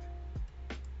water?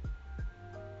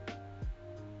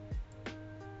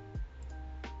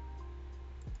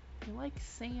 They like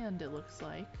sand, it looks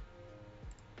like.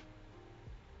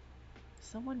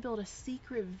 Someone built a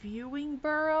secret viewing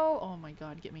burrow? Oh my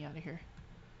god, get me out of here.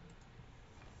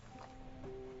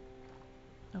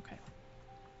 Okay.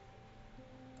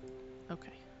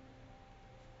 Okay.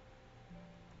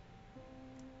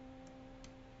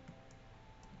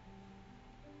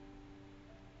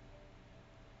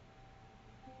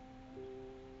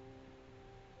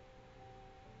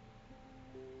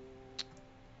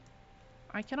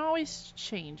 I can always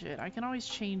change it. I can always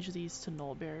change these to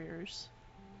null barriers.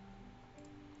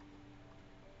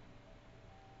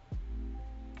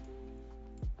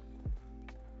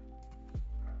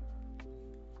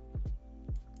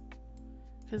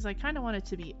 Because I kind of want it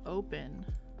to be open.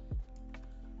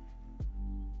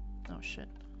 Oh shit.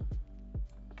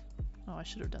 Oh, I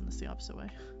should have done this the opposite way.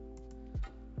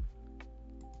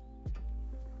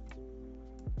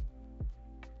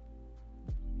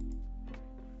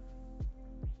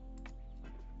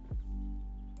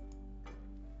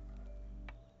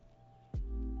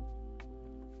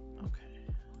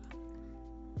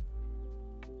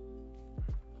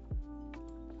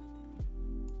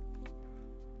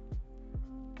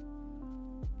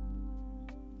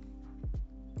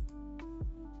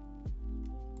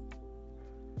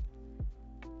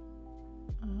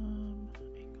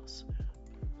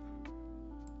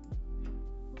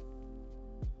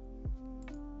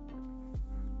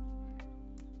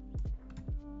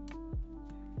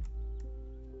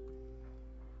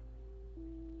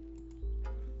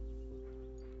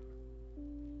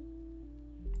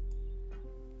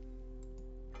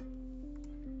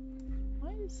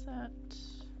 is that?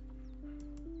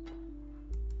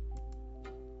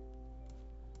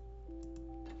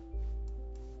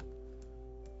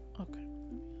 Okay,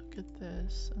 let me look at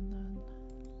this and then.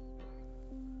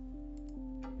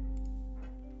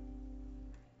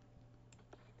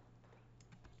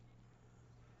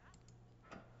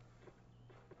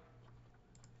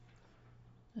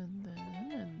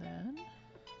 And then.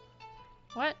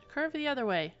 What? Curve the other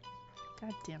way.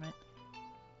 God damn it.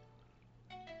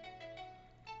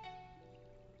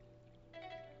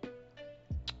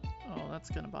 Oh, that's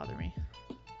gonna bother me.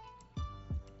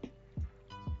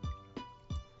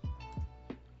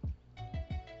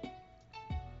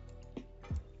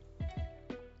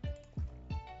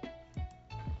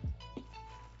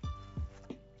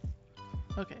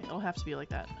 Okay, it'll have to be like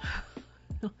that.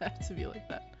 It'll have to be like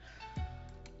that.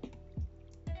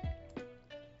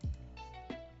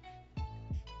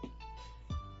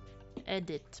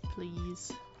 Edit,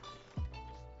 please.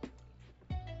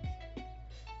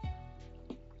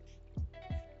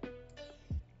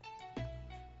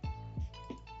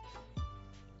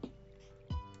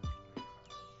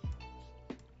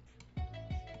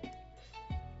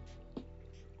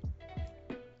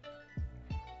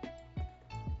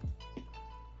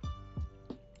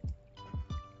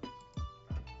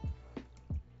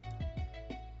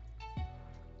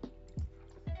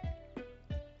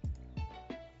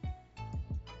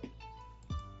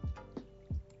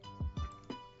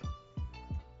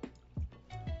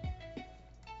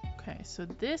 Okay, so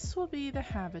this will be the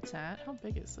habitat. How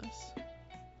big is this?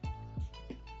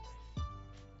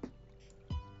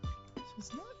 So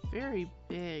it's not very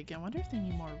big. I wonder if they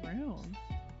need more room.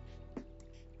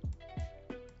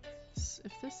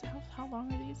 If this, how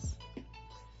long are these?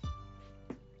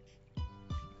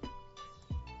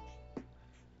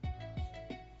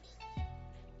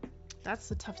 That's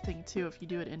the tough thing too if you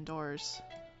do it indoors.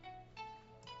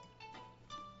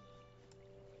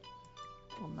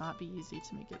 It will not be easy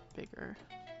to make it bigger.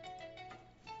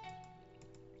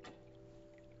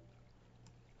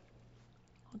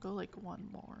 I'll go like one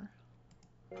more.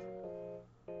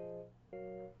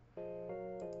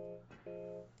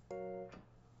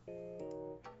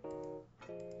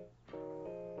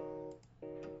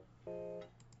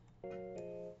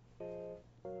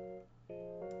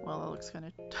 Well, that looks kind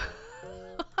of...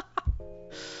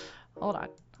 Hold on.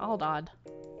 Hold on.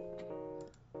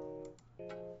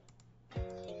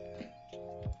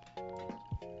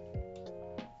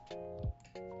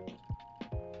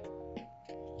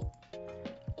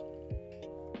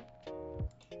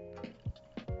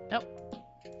 Nope.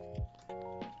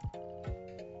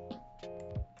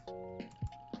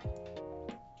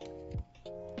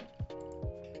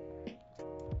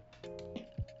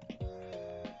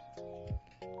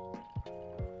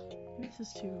 This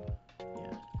is too...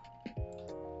 yeah.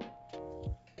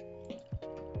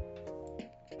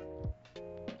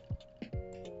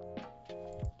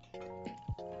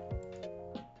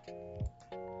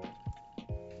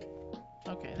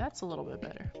 Okay, that's a little bit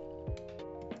better.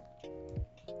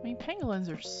 I mean,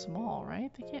 pangolins are small,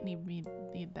 right? They can't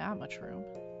need that much room.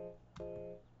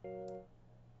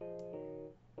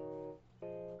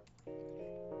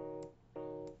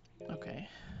 Okay,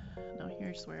 now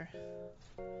here's where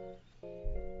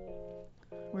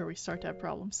we start to have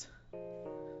problems.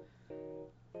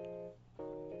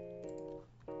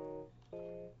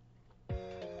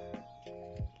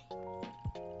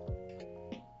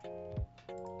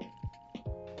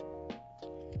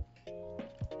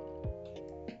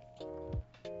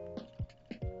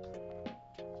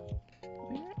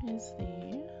 Where is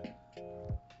the...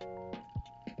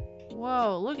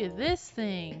 Whoa, look at this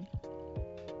thing!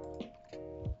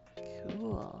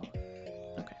 Cool.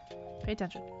 Okay, pay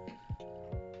attention.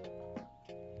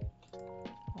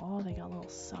 Oh, they got little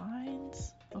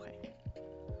signs. Okay.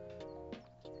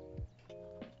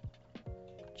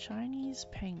 Chinese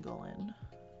pangolin.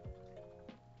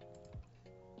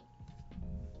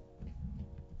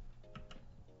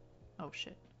 Oh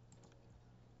shit.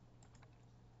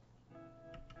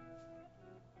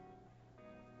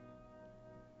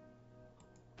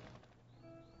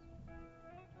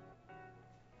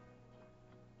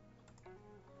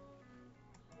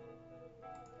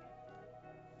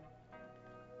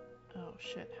 Oh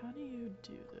shit, how do you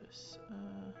do this?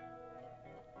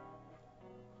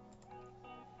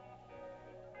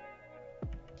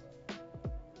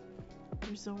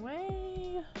 There's a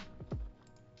way...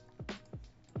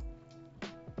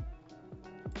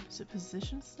 Is it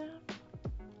position snap?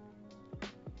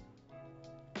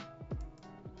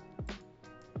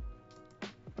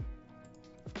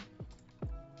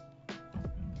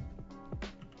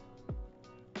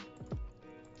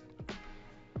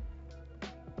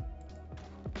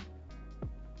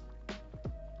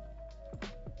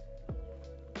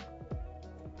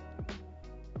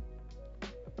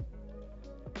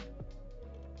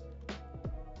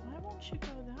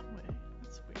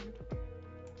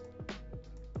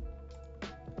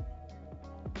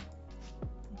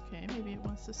 maybe it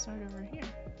wants to start over here.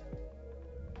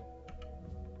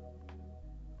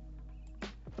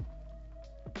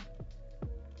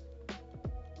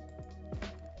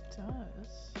 It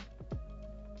does.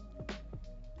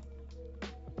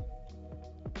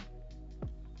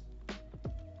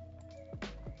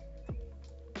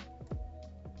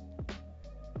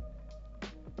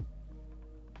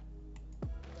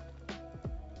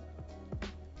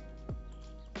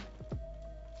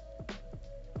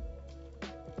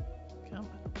 Come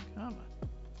on, come on.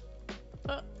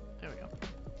 Oh, there we go.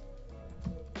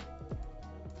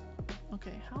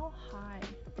 Okay, how high?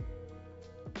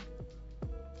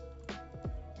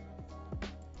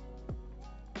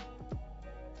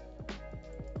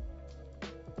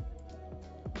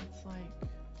 It's like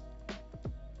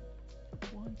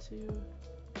 1, 2.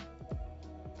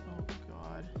 Oh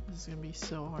god, this is gonna be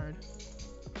so hard.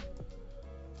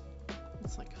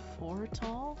 It's like 4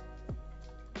 tall?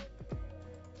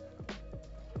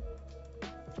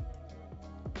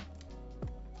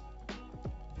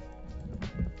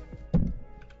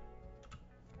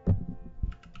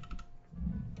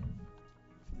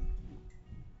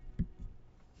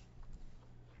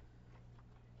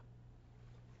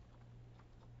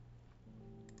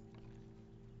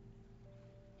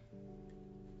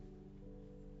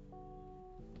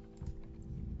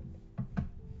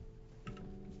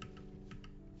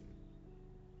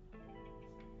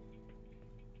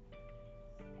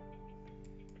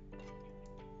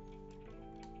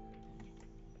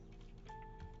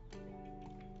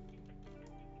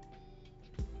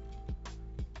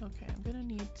 Okay, I'm gonna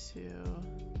need to...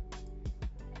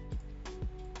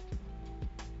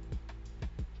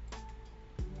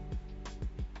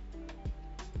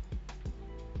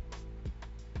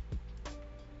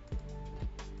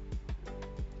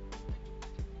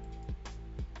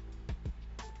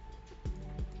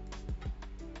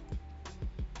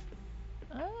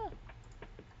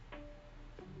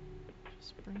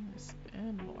 Just bring this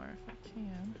in more if I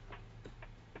can.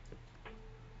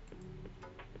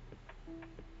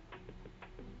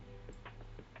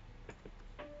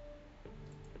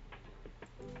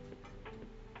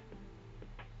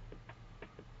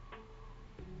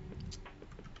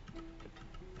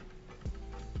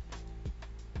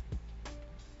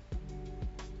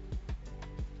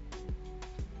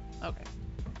 Okay.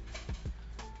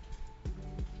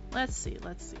 Let's see.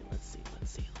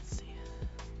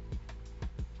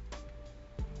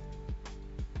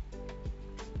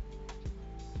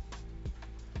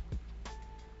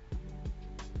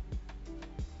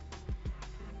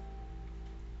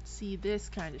 See this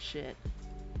kind of shit.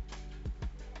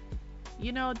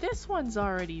 You know, this one's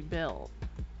already built.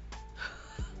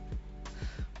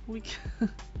 We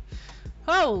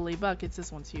Holy buckets,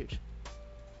 this one's huge.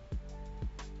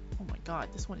 Oh my god,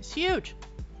 this one is huge!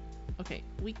 Okay,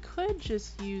 we could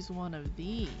just use one of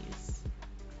these.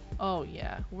 Oh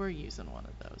yeah, we're using one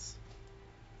of those.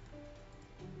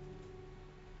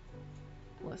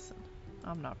 Listen,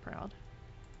 I'm not proud.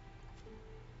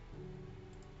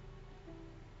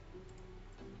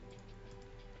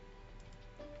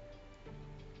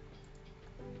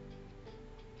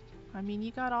 I mean,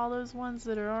 you got all those ones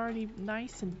that are already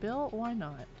nice and built, why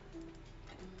not?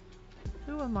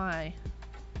 Who am I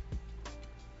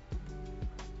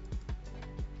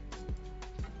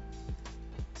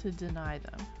to deny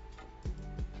them?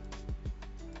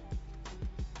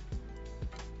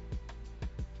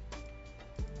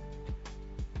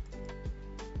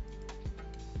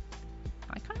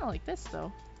 I kinda like this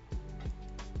though.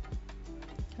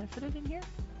 Can I fit it in here?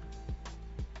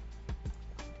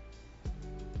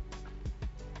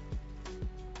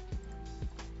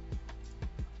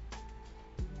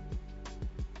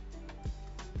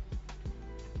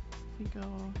 We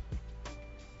go,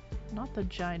 not the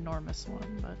ginormous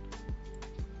one, but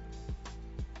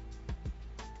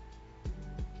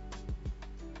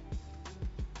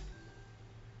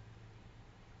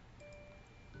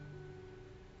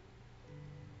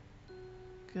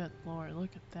good lord,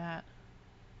 look at that.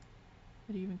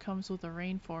 It even comes with a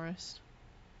rainforest.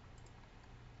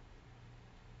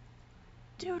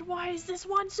 Dude, why is this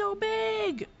one so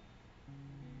big?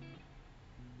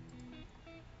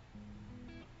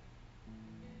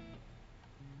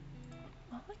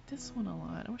 I like this one a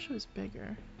lot. I wish it was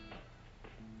bigger.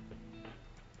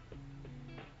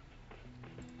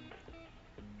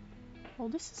 Well,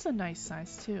 this is a nice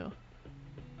size too.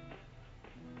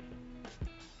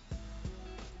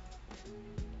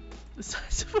 The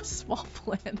size of a small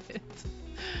planet.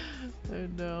 Oh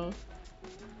no.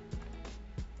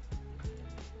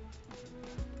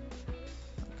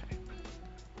 Okay.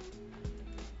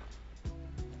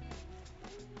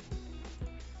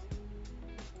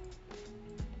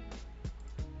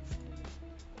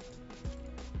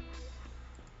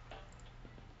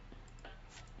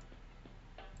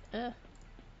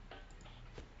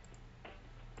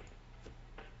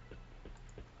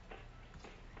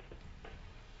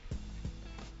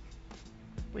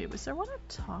 Wait, was there one up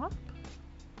top?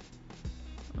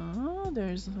 Oh,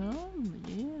 there's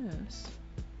yes.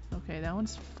 Okay, that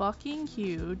one's fucking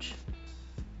huge.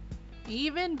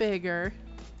 Even bigger.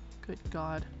 Good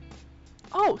God.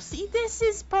 Oh, see, this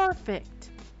is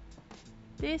perfect.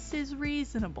 This is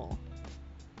reasonable.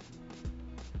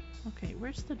 Okay,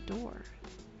 where's the door?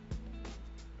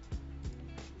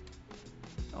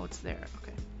 Oh, it's there.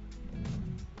 Okay.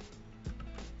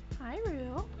 Hi,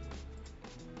 Rue.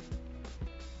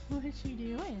 What is she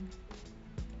doing?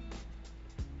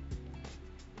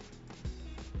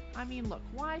 I mean, look,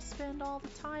 why spend all the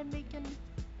time making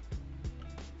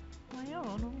my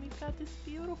own when we've got this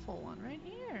beautiful one right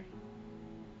here?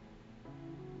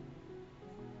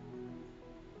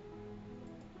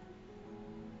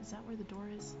 Is that where the door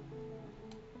is?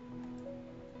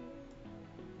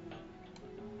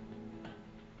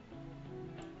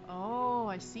 Oh,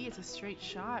 I see. It's a straight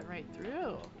shot right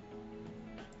through.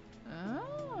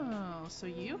 Oh, so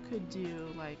you could do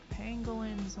like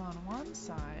pangolins on one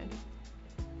side.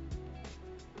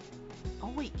 Oh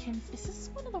wait, is this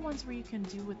one of the ones where you can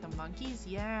do with the monkeys?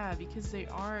 Yeah, because they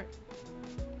are...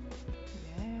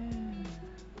 Yeah.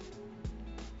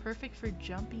 Perfect for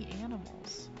jumpy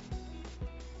animals.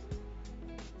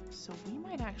 So we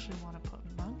might actually want to put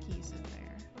monkeys in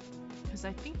there. Because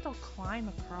I think they'll climb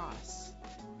across.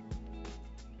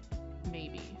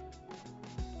 Maybe.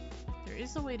 There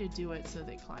is a way to do it so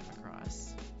they climb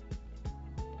across.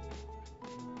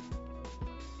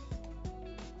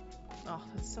 Oh,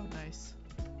 that's so nice.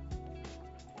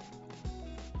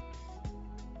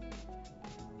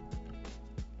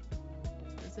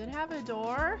 Does it have a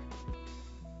door?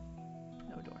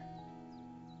 No door.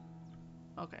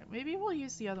 Okay, maybe we'll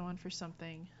use the other one for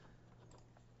something.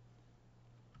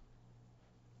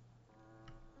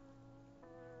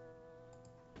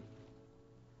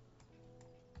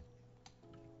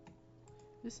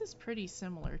 This is pretty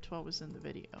similar to what was in the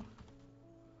video.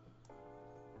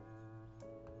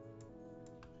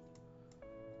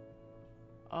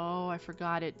 Oh, I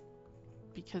forgot it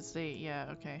because they, yeah,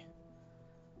 okay.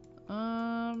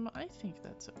 I think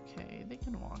that's okay. They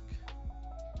can walk.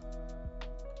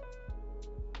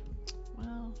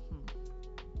 Well,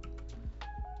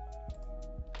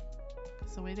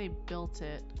 it's the way they built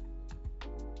it.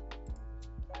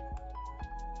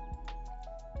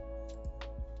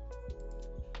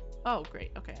 Oh,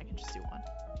 great. Okay, I can just do one.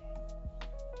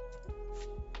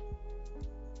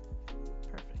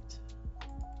 Perfect.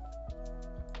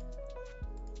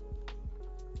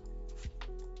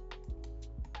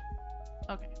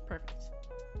 Okay, perfect.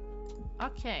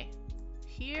 Okay,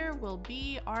 here will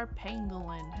be our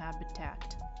pangolin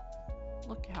habitat.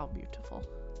 Look how beautiful.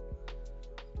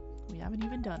 We haven't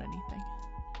even done anything.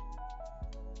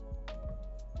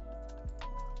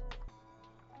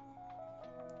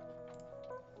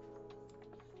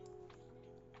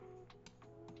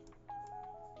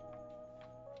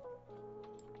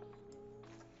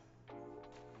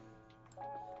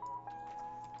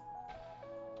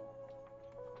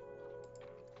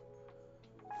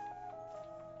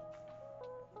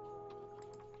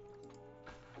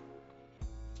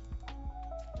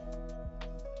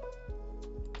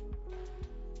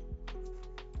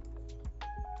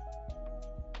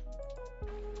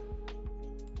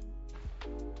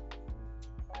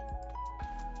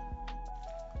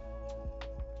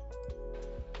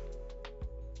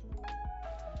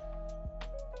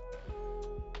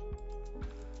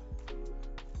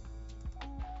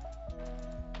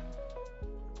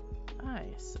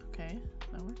 Nice, okay,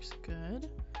 that works good.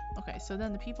 Okay, so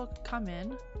then the people can come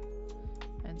in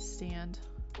and stand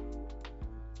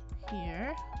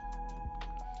here.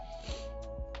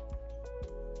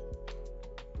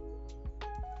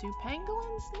 Do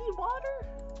pangolins need water?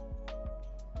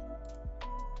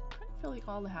 I feel like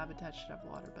all the habitats should have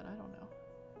water, but I don't know.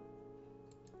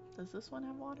 Does this one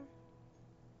have water?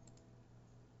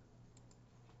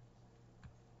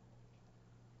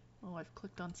 Oh, I've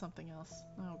clicked on something else.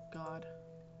 Oh god.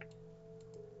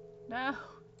 No!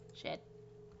 Shit.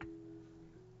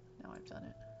 Now I've done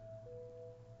it.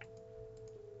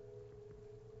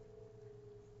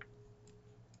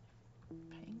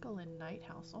 Pangolin Night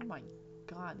House. Oh my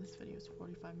god, this video is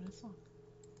 45 minutes long.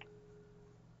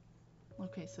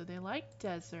 Okay, so they like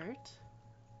desert.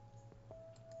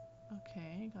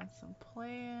 Okay, got some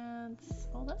plants.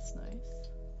 Oh, that's nice.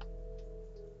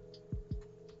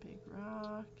 Big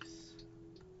rocks.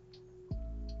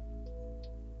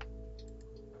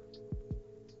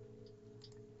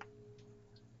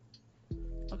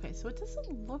 Okay, so it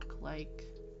doesn't look like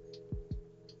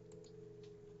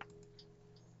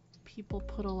people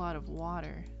put a lot of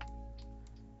water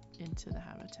into the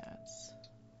habitats.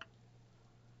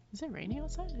 Is it raining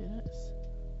outside? It is.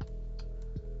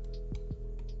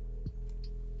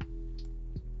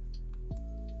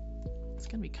 It's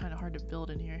gonna be kind of hard to build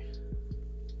in here.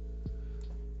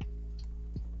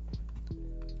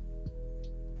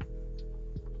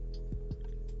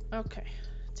 Okay.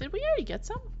 Did we already get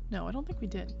some? No, I don't think we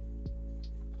did.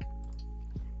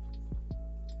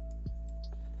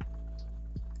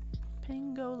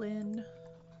 Pangolin.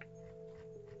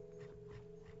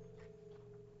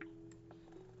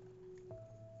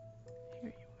 Here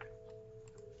you are.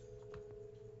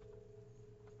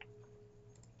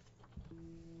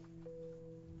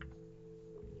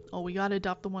 Oh, we gotta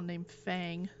adopt the one named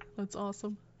Fang. That's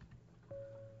awesome.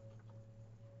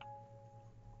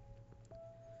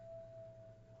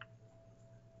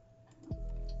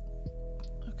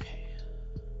 Okay.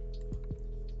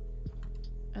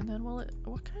 And then will it...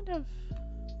 What kind of...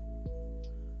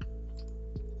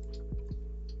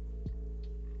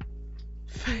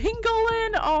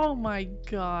 Pangolin? Oh my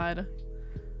god.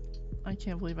 I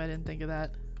can't believe I didn't think of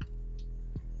that.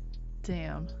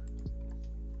 Damn.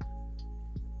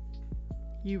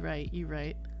 You right, you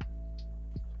right.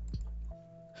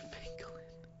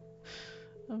 Pangolin.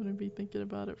 I'm gonna be thinking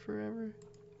about it forever.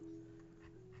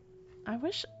 I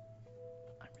wish...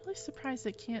 I'm really surprised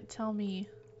it can't tell me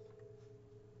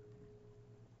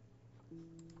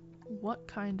what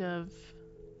kind of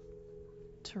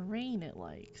terrain it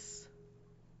likes.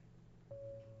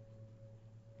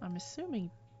 I'm assuming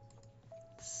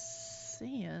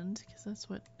sand, because that's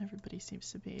what everybody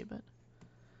seems to be, but...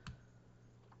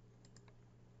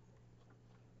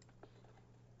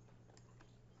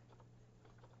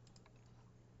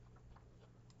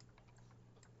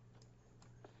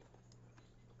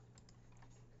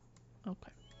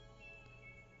 Okay.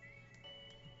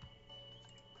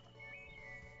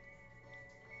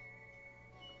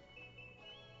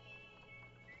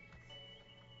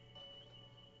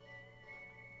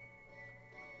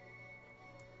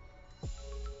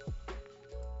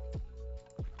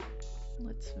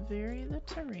 Let's vary the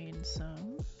terrain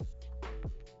some.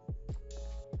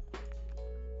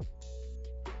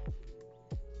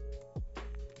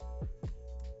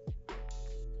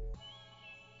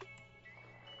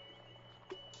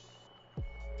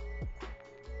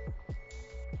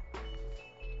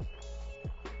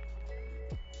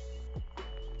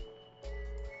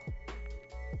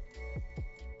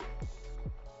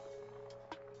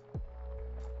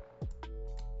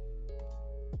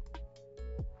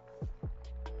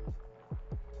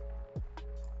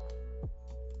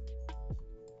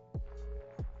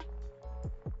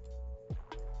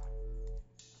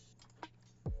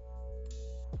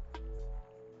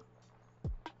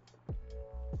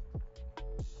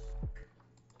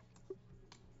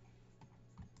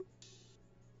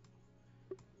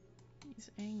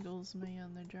 These angles,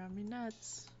 man, they drive me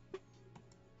nuts.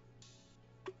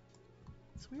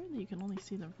 It's weird that you can only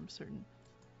see them from certain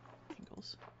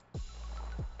angles.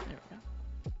 There we go.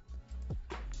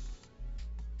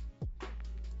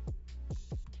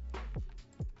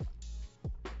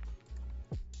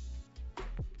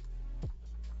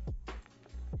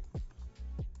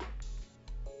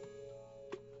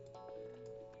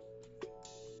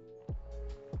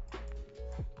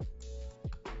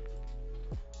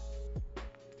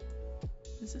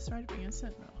 Is this right up against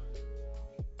it? No.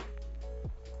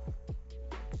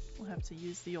 We'll have to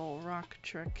use the old rock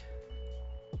trick.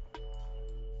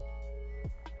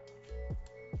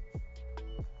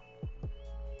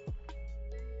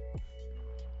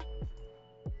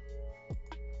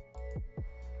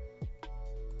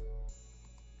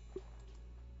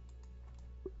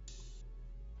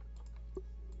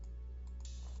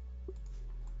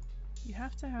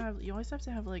 You always have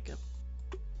to have like a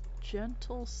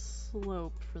gentle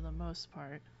slope for the most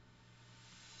part.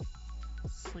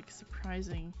 It's like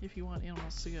surprising if you want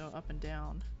animals to go up and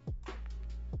down.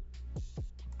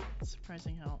 It's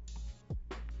surprising how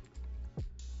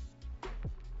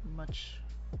much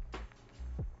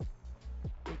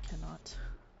they cannot.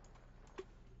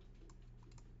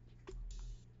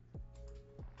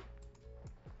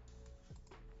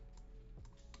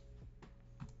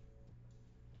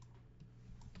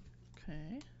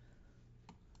 Okay.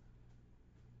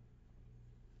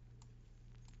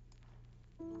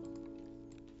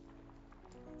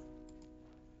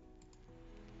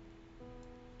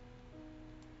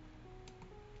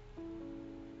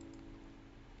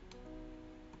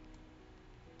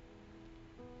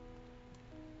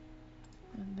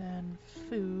 And then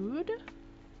food.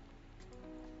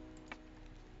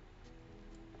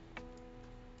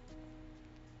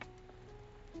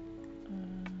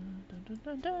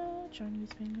 Chinese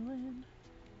pangolin.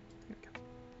 Here we go.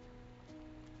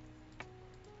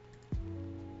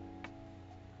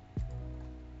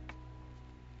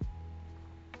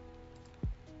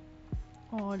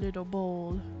 our little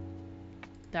bowl.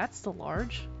 That's the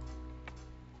large.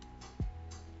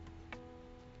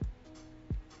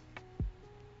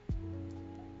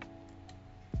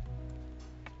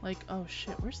 Like, oh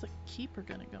shit, where's the keeper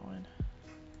gonna go in?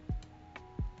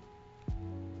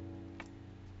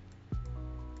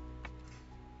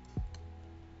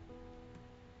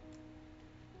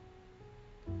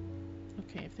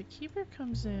 Okay, if the keeper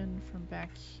comes in from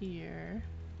back here,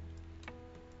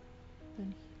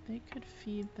 then they could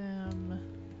feed them.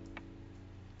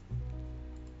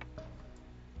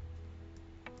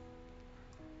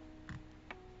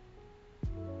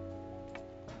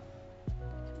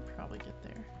 Can probably get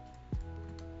there.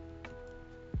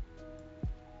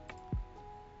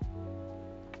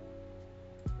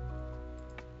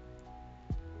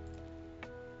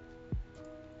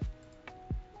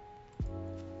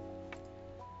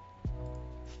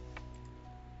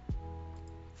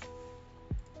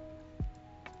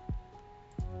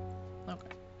 Okay.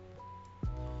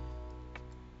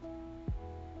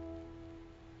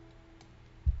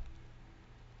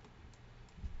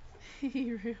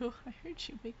 Hey, Rue, I heard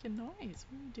you making noise.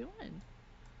 What are you doing?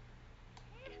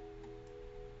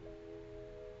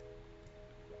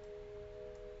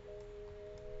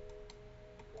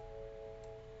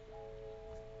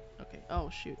 Okay, oh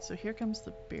shoot, so here comes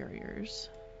the barriers.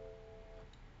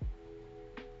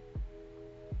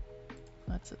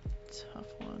 That's a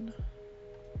tough one.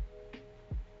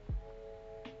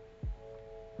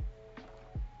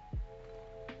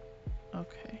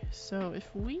 Okay, so if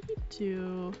we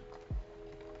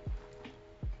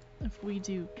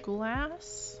do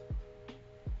glass,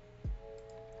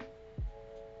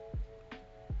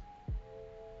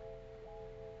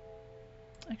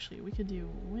 actually we could do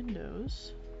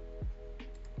windows.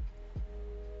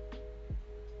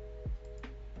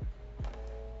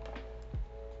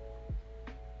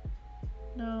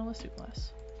 No, let's do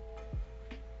glass.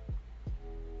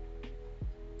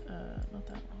 Not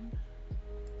that long.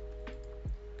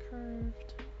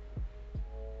 Curved.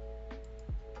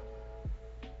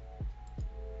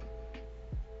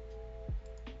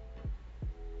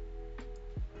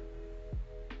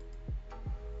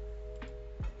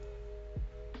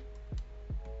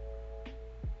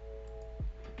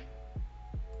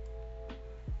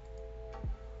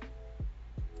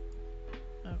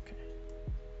 Okay.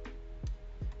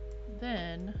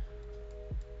 Then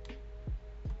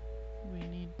we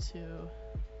need to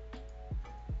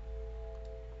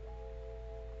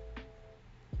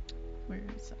where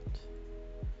is that?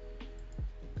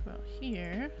 Go out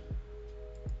here.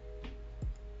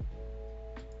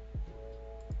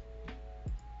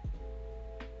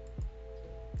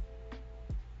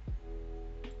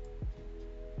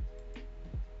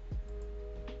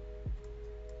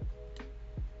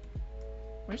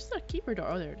 Where's the keeper door?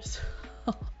 Oh, there it is.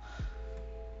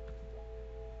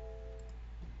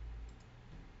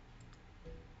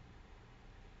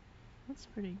 That's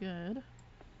pretty good.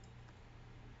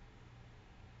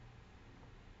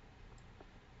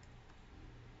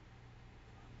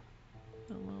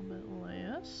 A little bit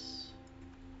less.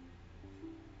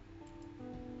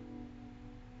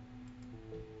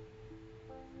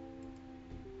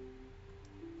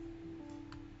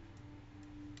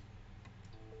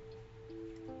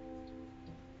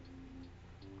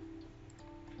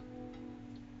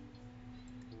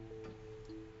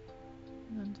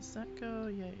 And then does that go?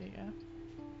 Yeah.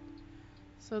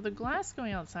 So the glass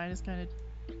going outside is kind of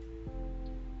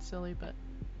silly, but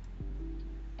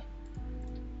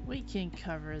we can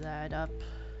cover that up.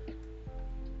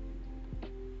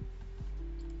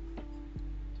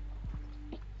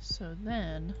 So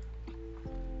then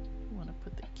we want to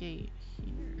put the gate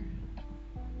here.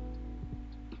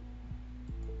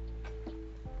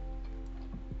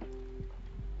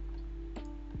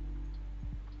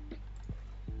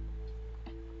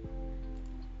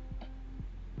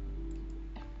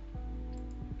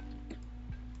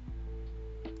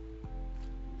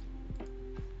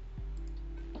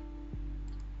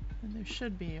 And there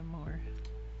should be a more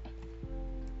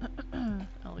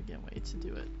elegant way to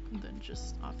do it than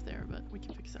just off there, but we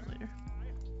can fix that later.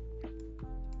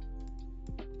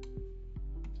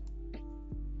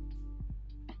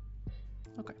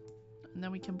 Okay, and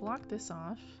then we can block this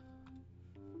off.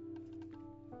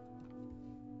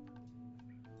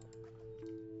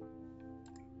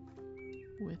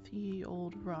 With ye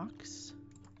old rocks.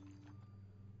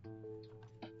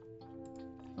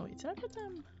 Oh wait, did I put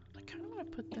them? I kind of want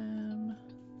to put them...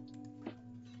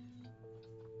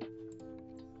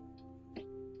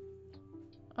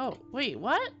 Oh, wait,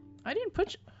 what? I didn't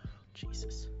put... Oh,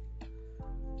 Jesus.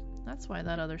 That's why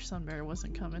that other sun bear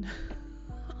wasn't coming.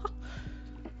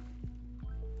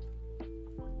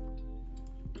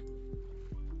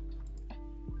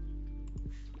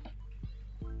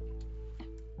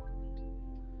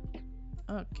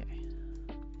 Okay.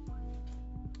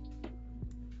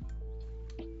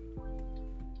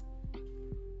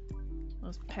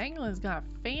 Those pangolins got a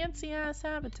fancy ass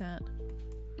habitat.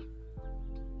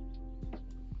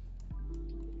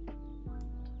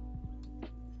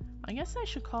 I guess I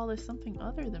should call this something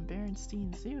other than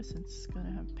Berenstein Zoo since it's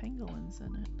gonna have pangolins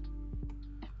in it.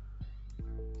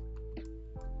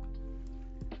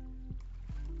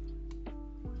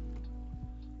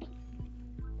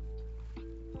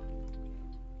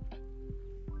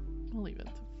 We'll leave it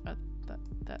at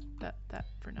that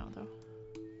for now though.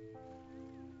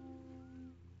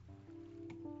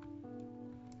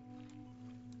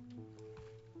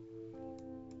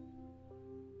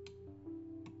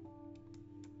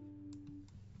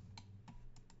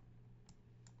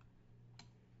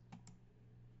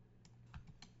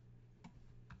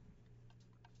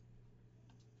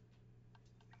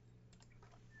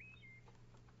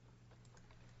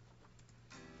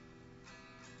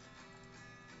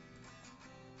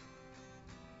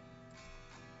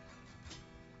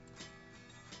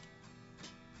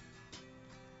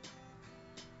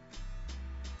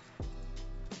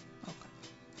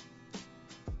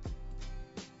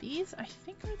 These, I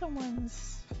think, are the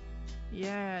ones...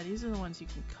 Yeah, these are the ones you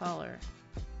can color.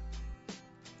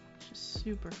 Which is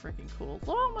super freaking cool.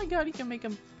 Oh my god, you can make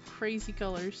them crazy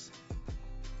colors.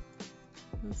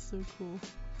 That's so cool.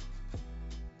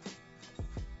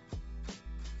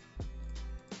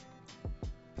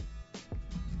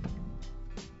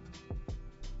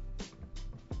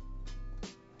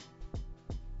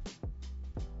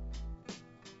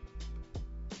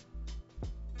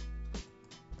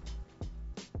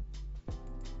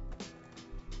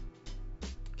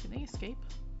 Can they escape?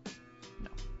 No.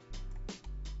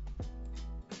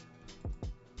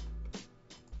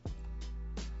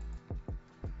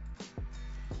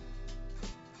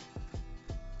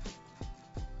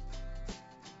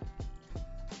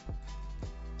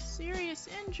 Serious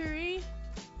injury?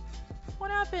 What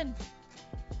happened?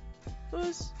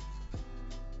 Who's...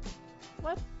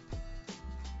 What?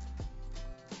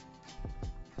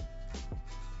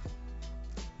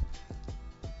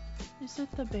 Is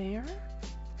it the bear?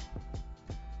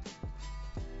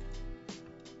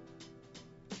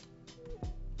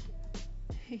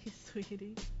 Hey,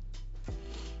 sweetie.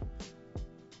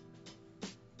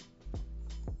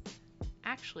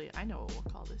 Actually, I know what we'll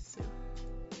call this zoo.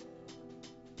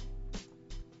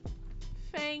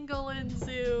 Pangolin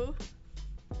Zoo.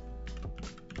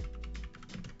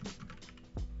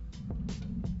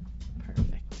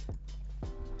 Perfect.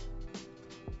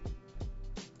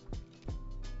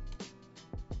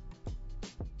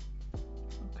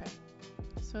 Okay.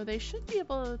 So they should be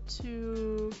able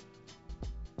to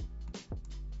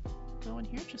go in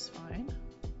here just fine.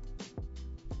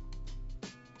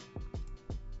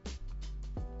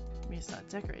 I mean, it's not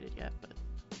decorated yet, but...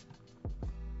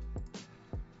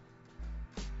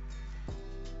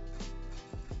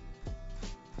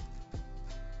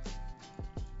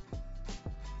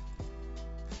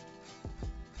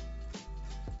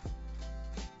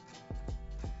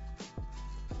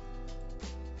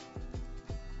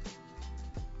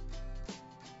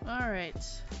 Alright.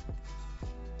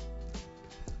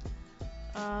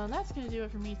 That's gonna do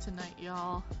it for me tonight,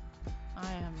 y'all.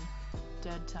 I am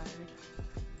dead tired.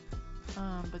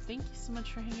 But thank you so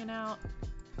much for hanging out.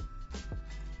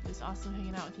 It was awesome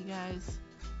hanging out with you guys.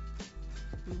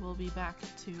 We will be back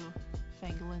to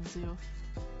Pangolin Zoo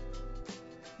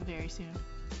very soon.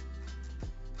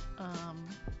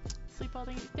 Sleep all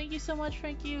day. Thank you so much,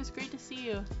 Frankie. It was great to see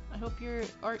you. I hope your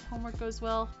art homework goes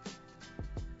well.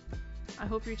 I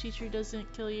hope your teacher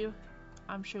doesn't kill you.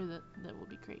 I'm sure that will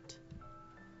be great.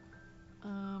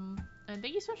 And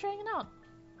thank you so much for hanging out.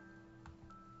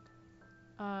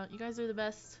 You guys are the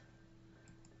best.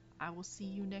 I will see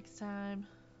you next time.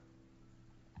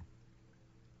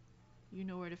 You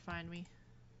know where to find me.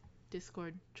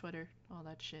 Discord, Twitter, all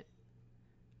that shit.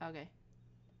 Okay.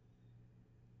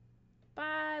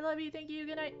 Bye, love you, thank you,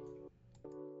 good night.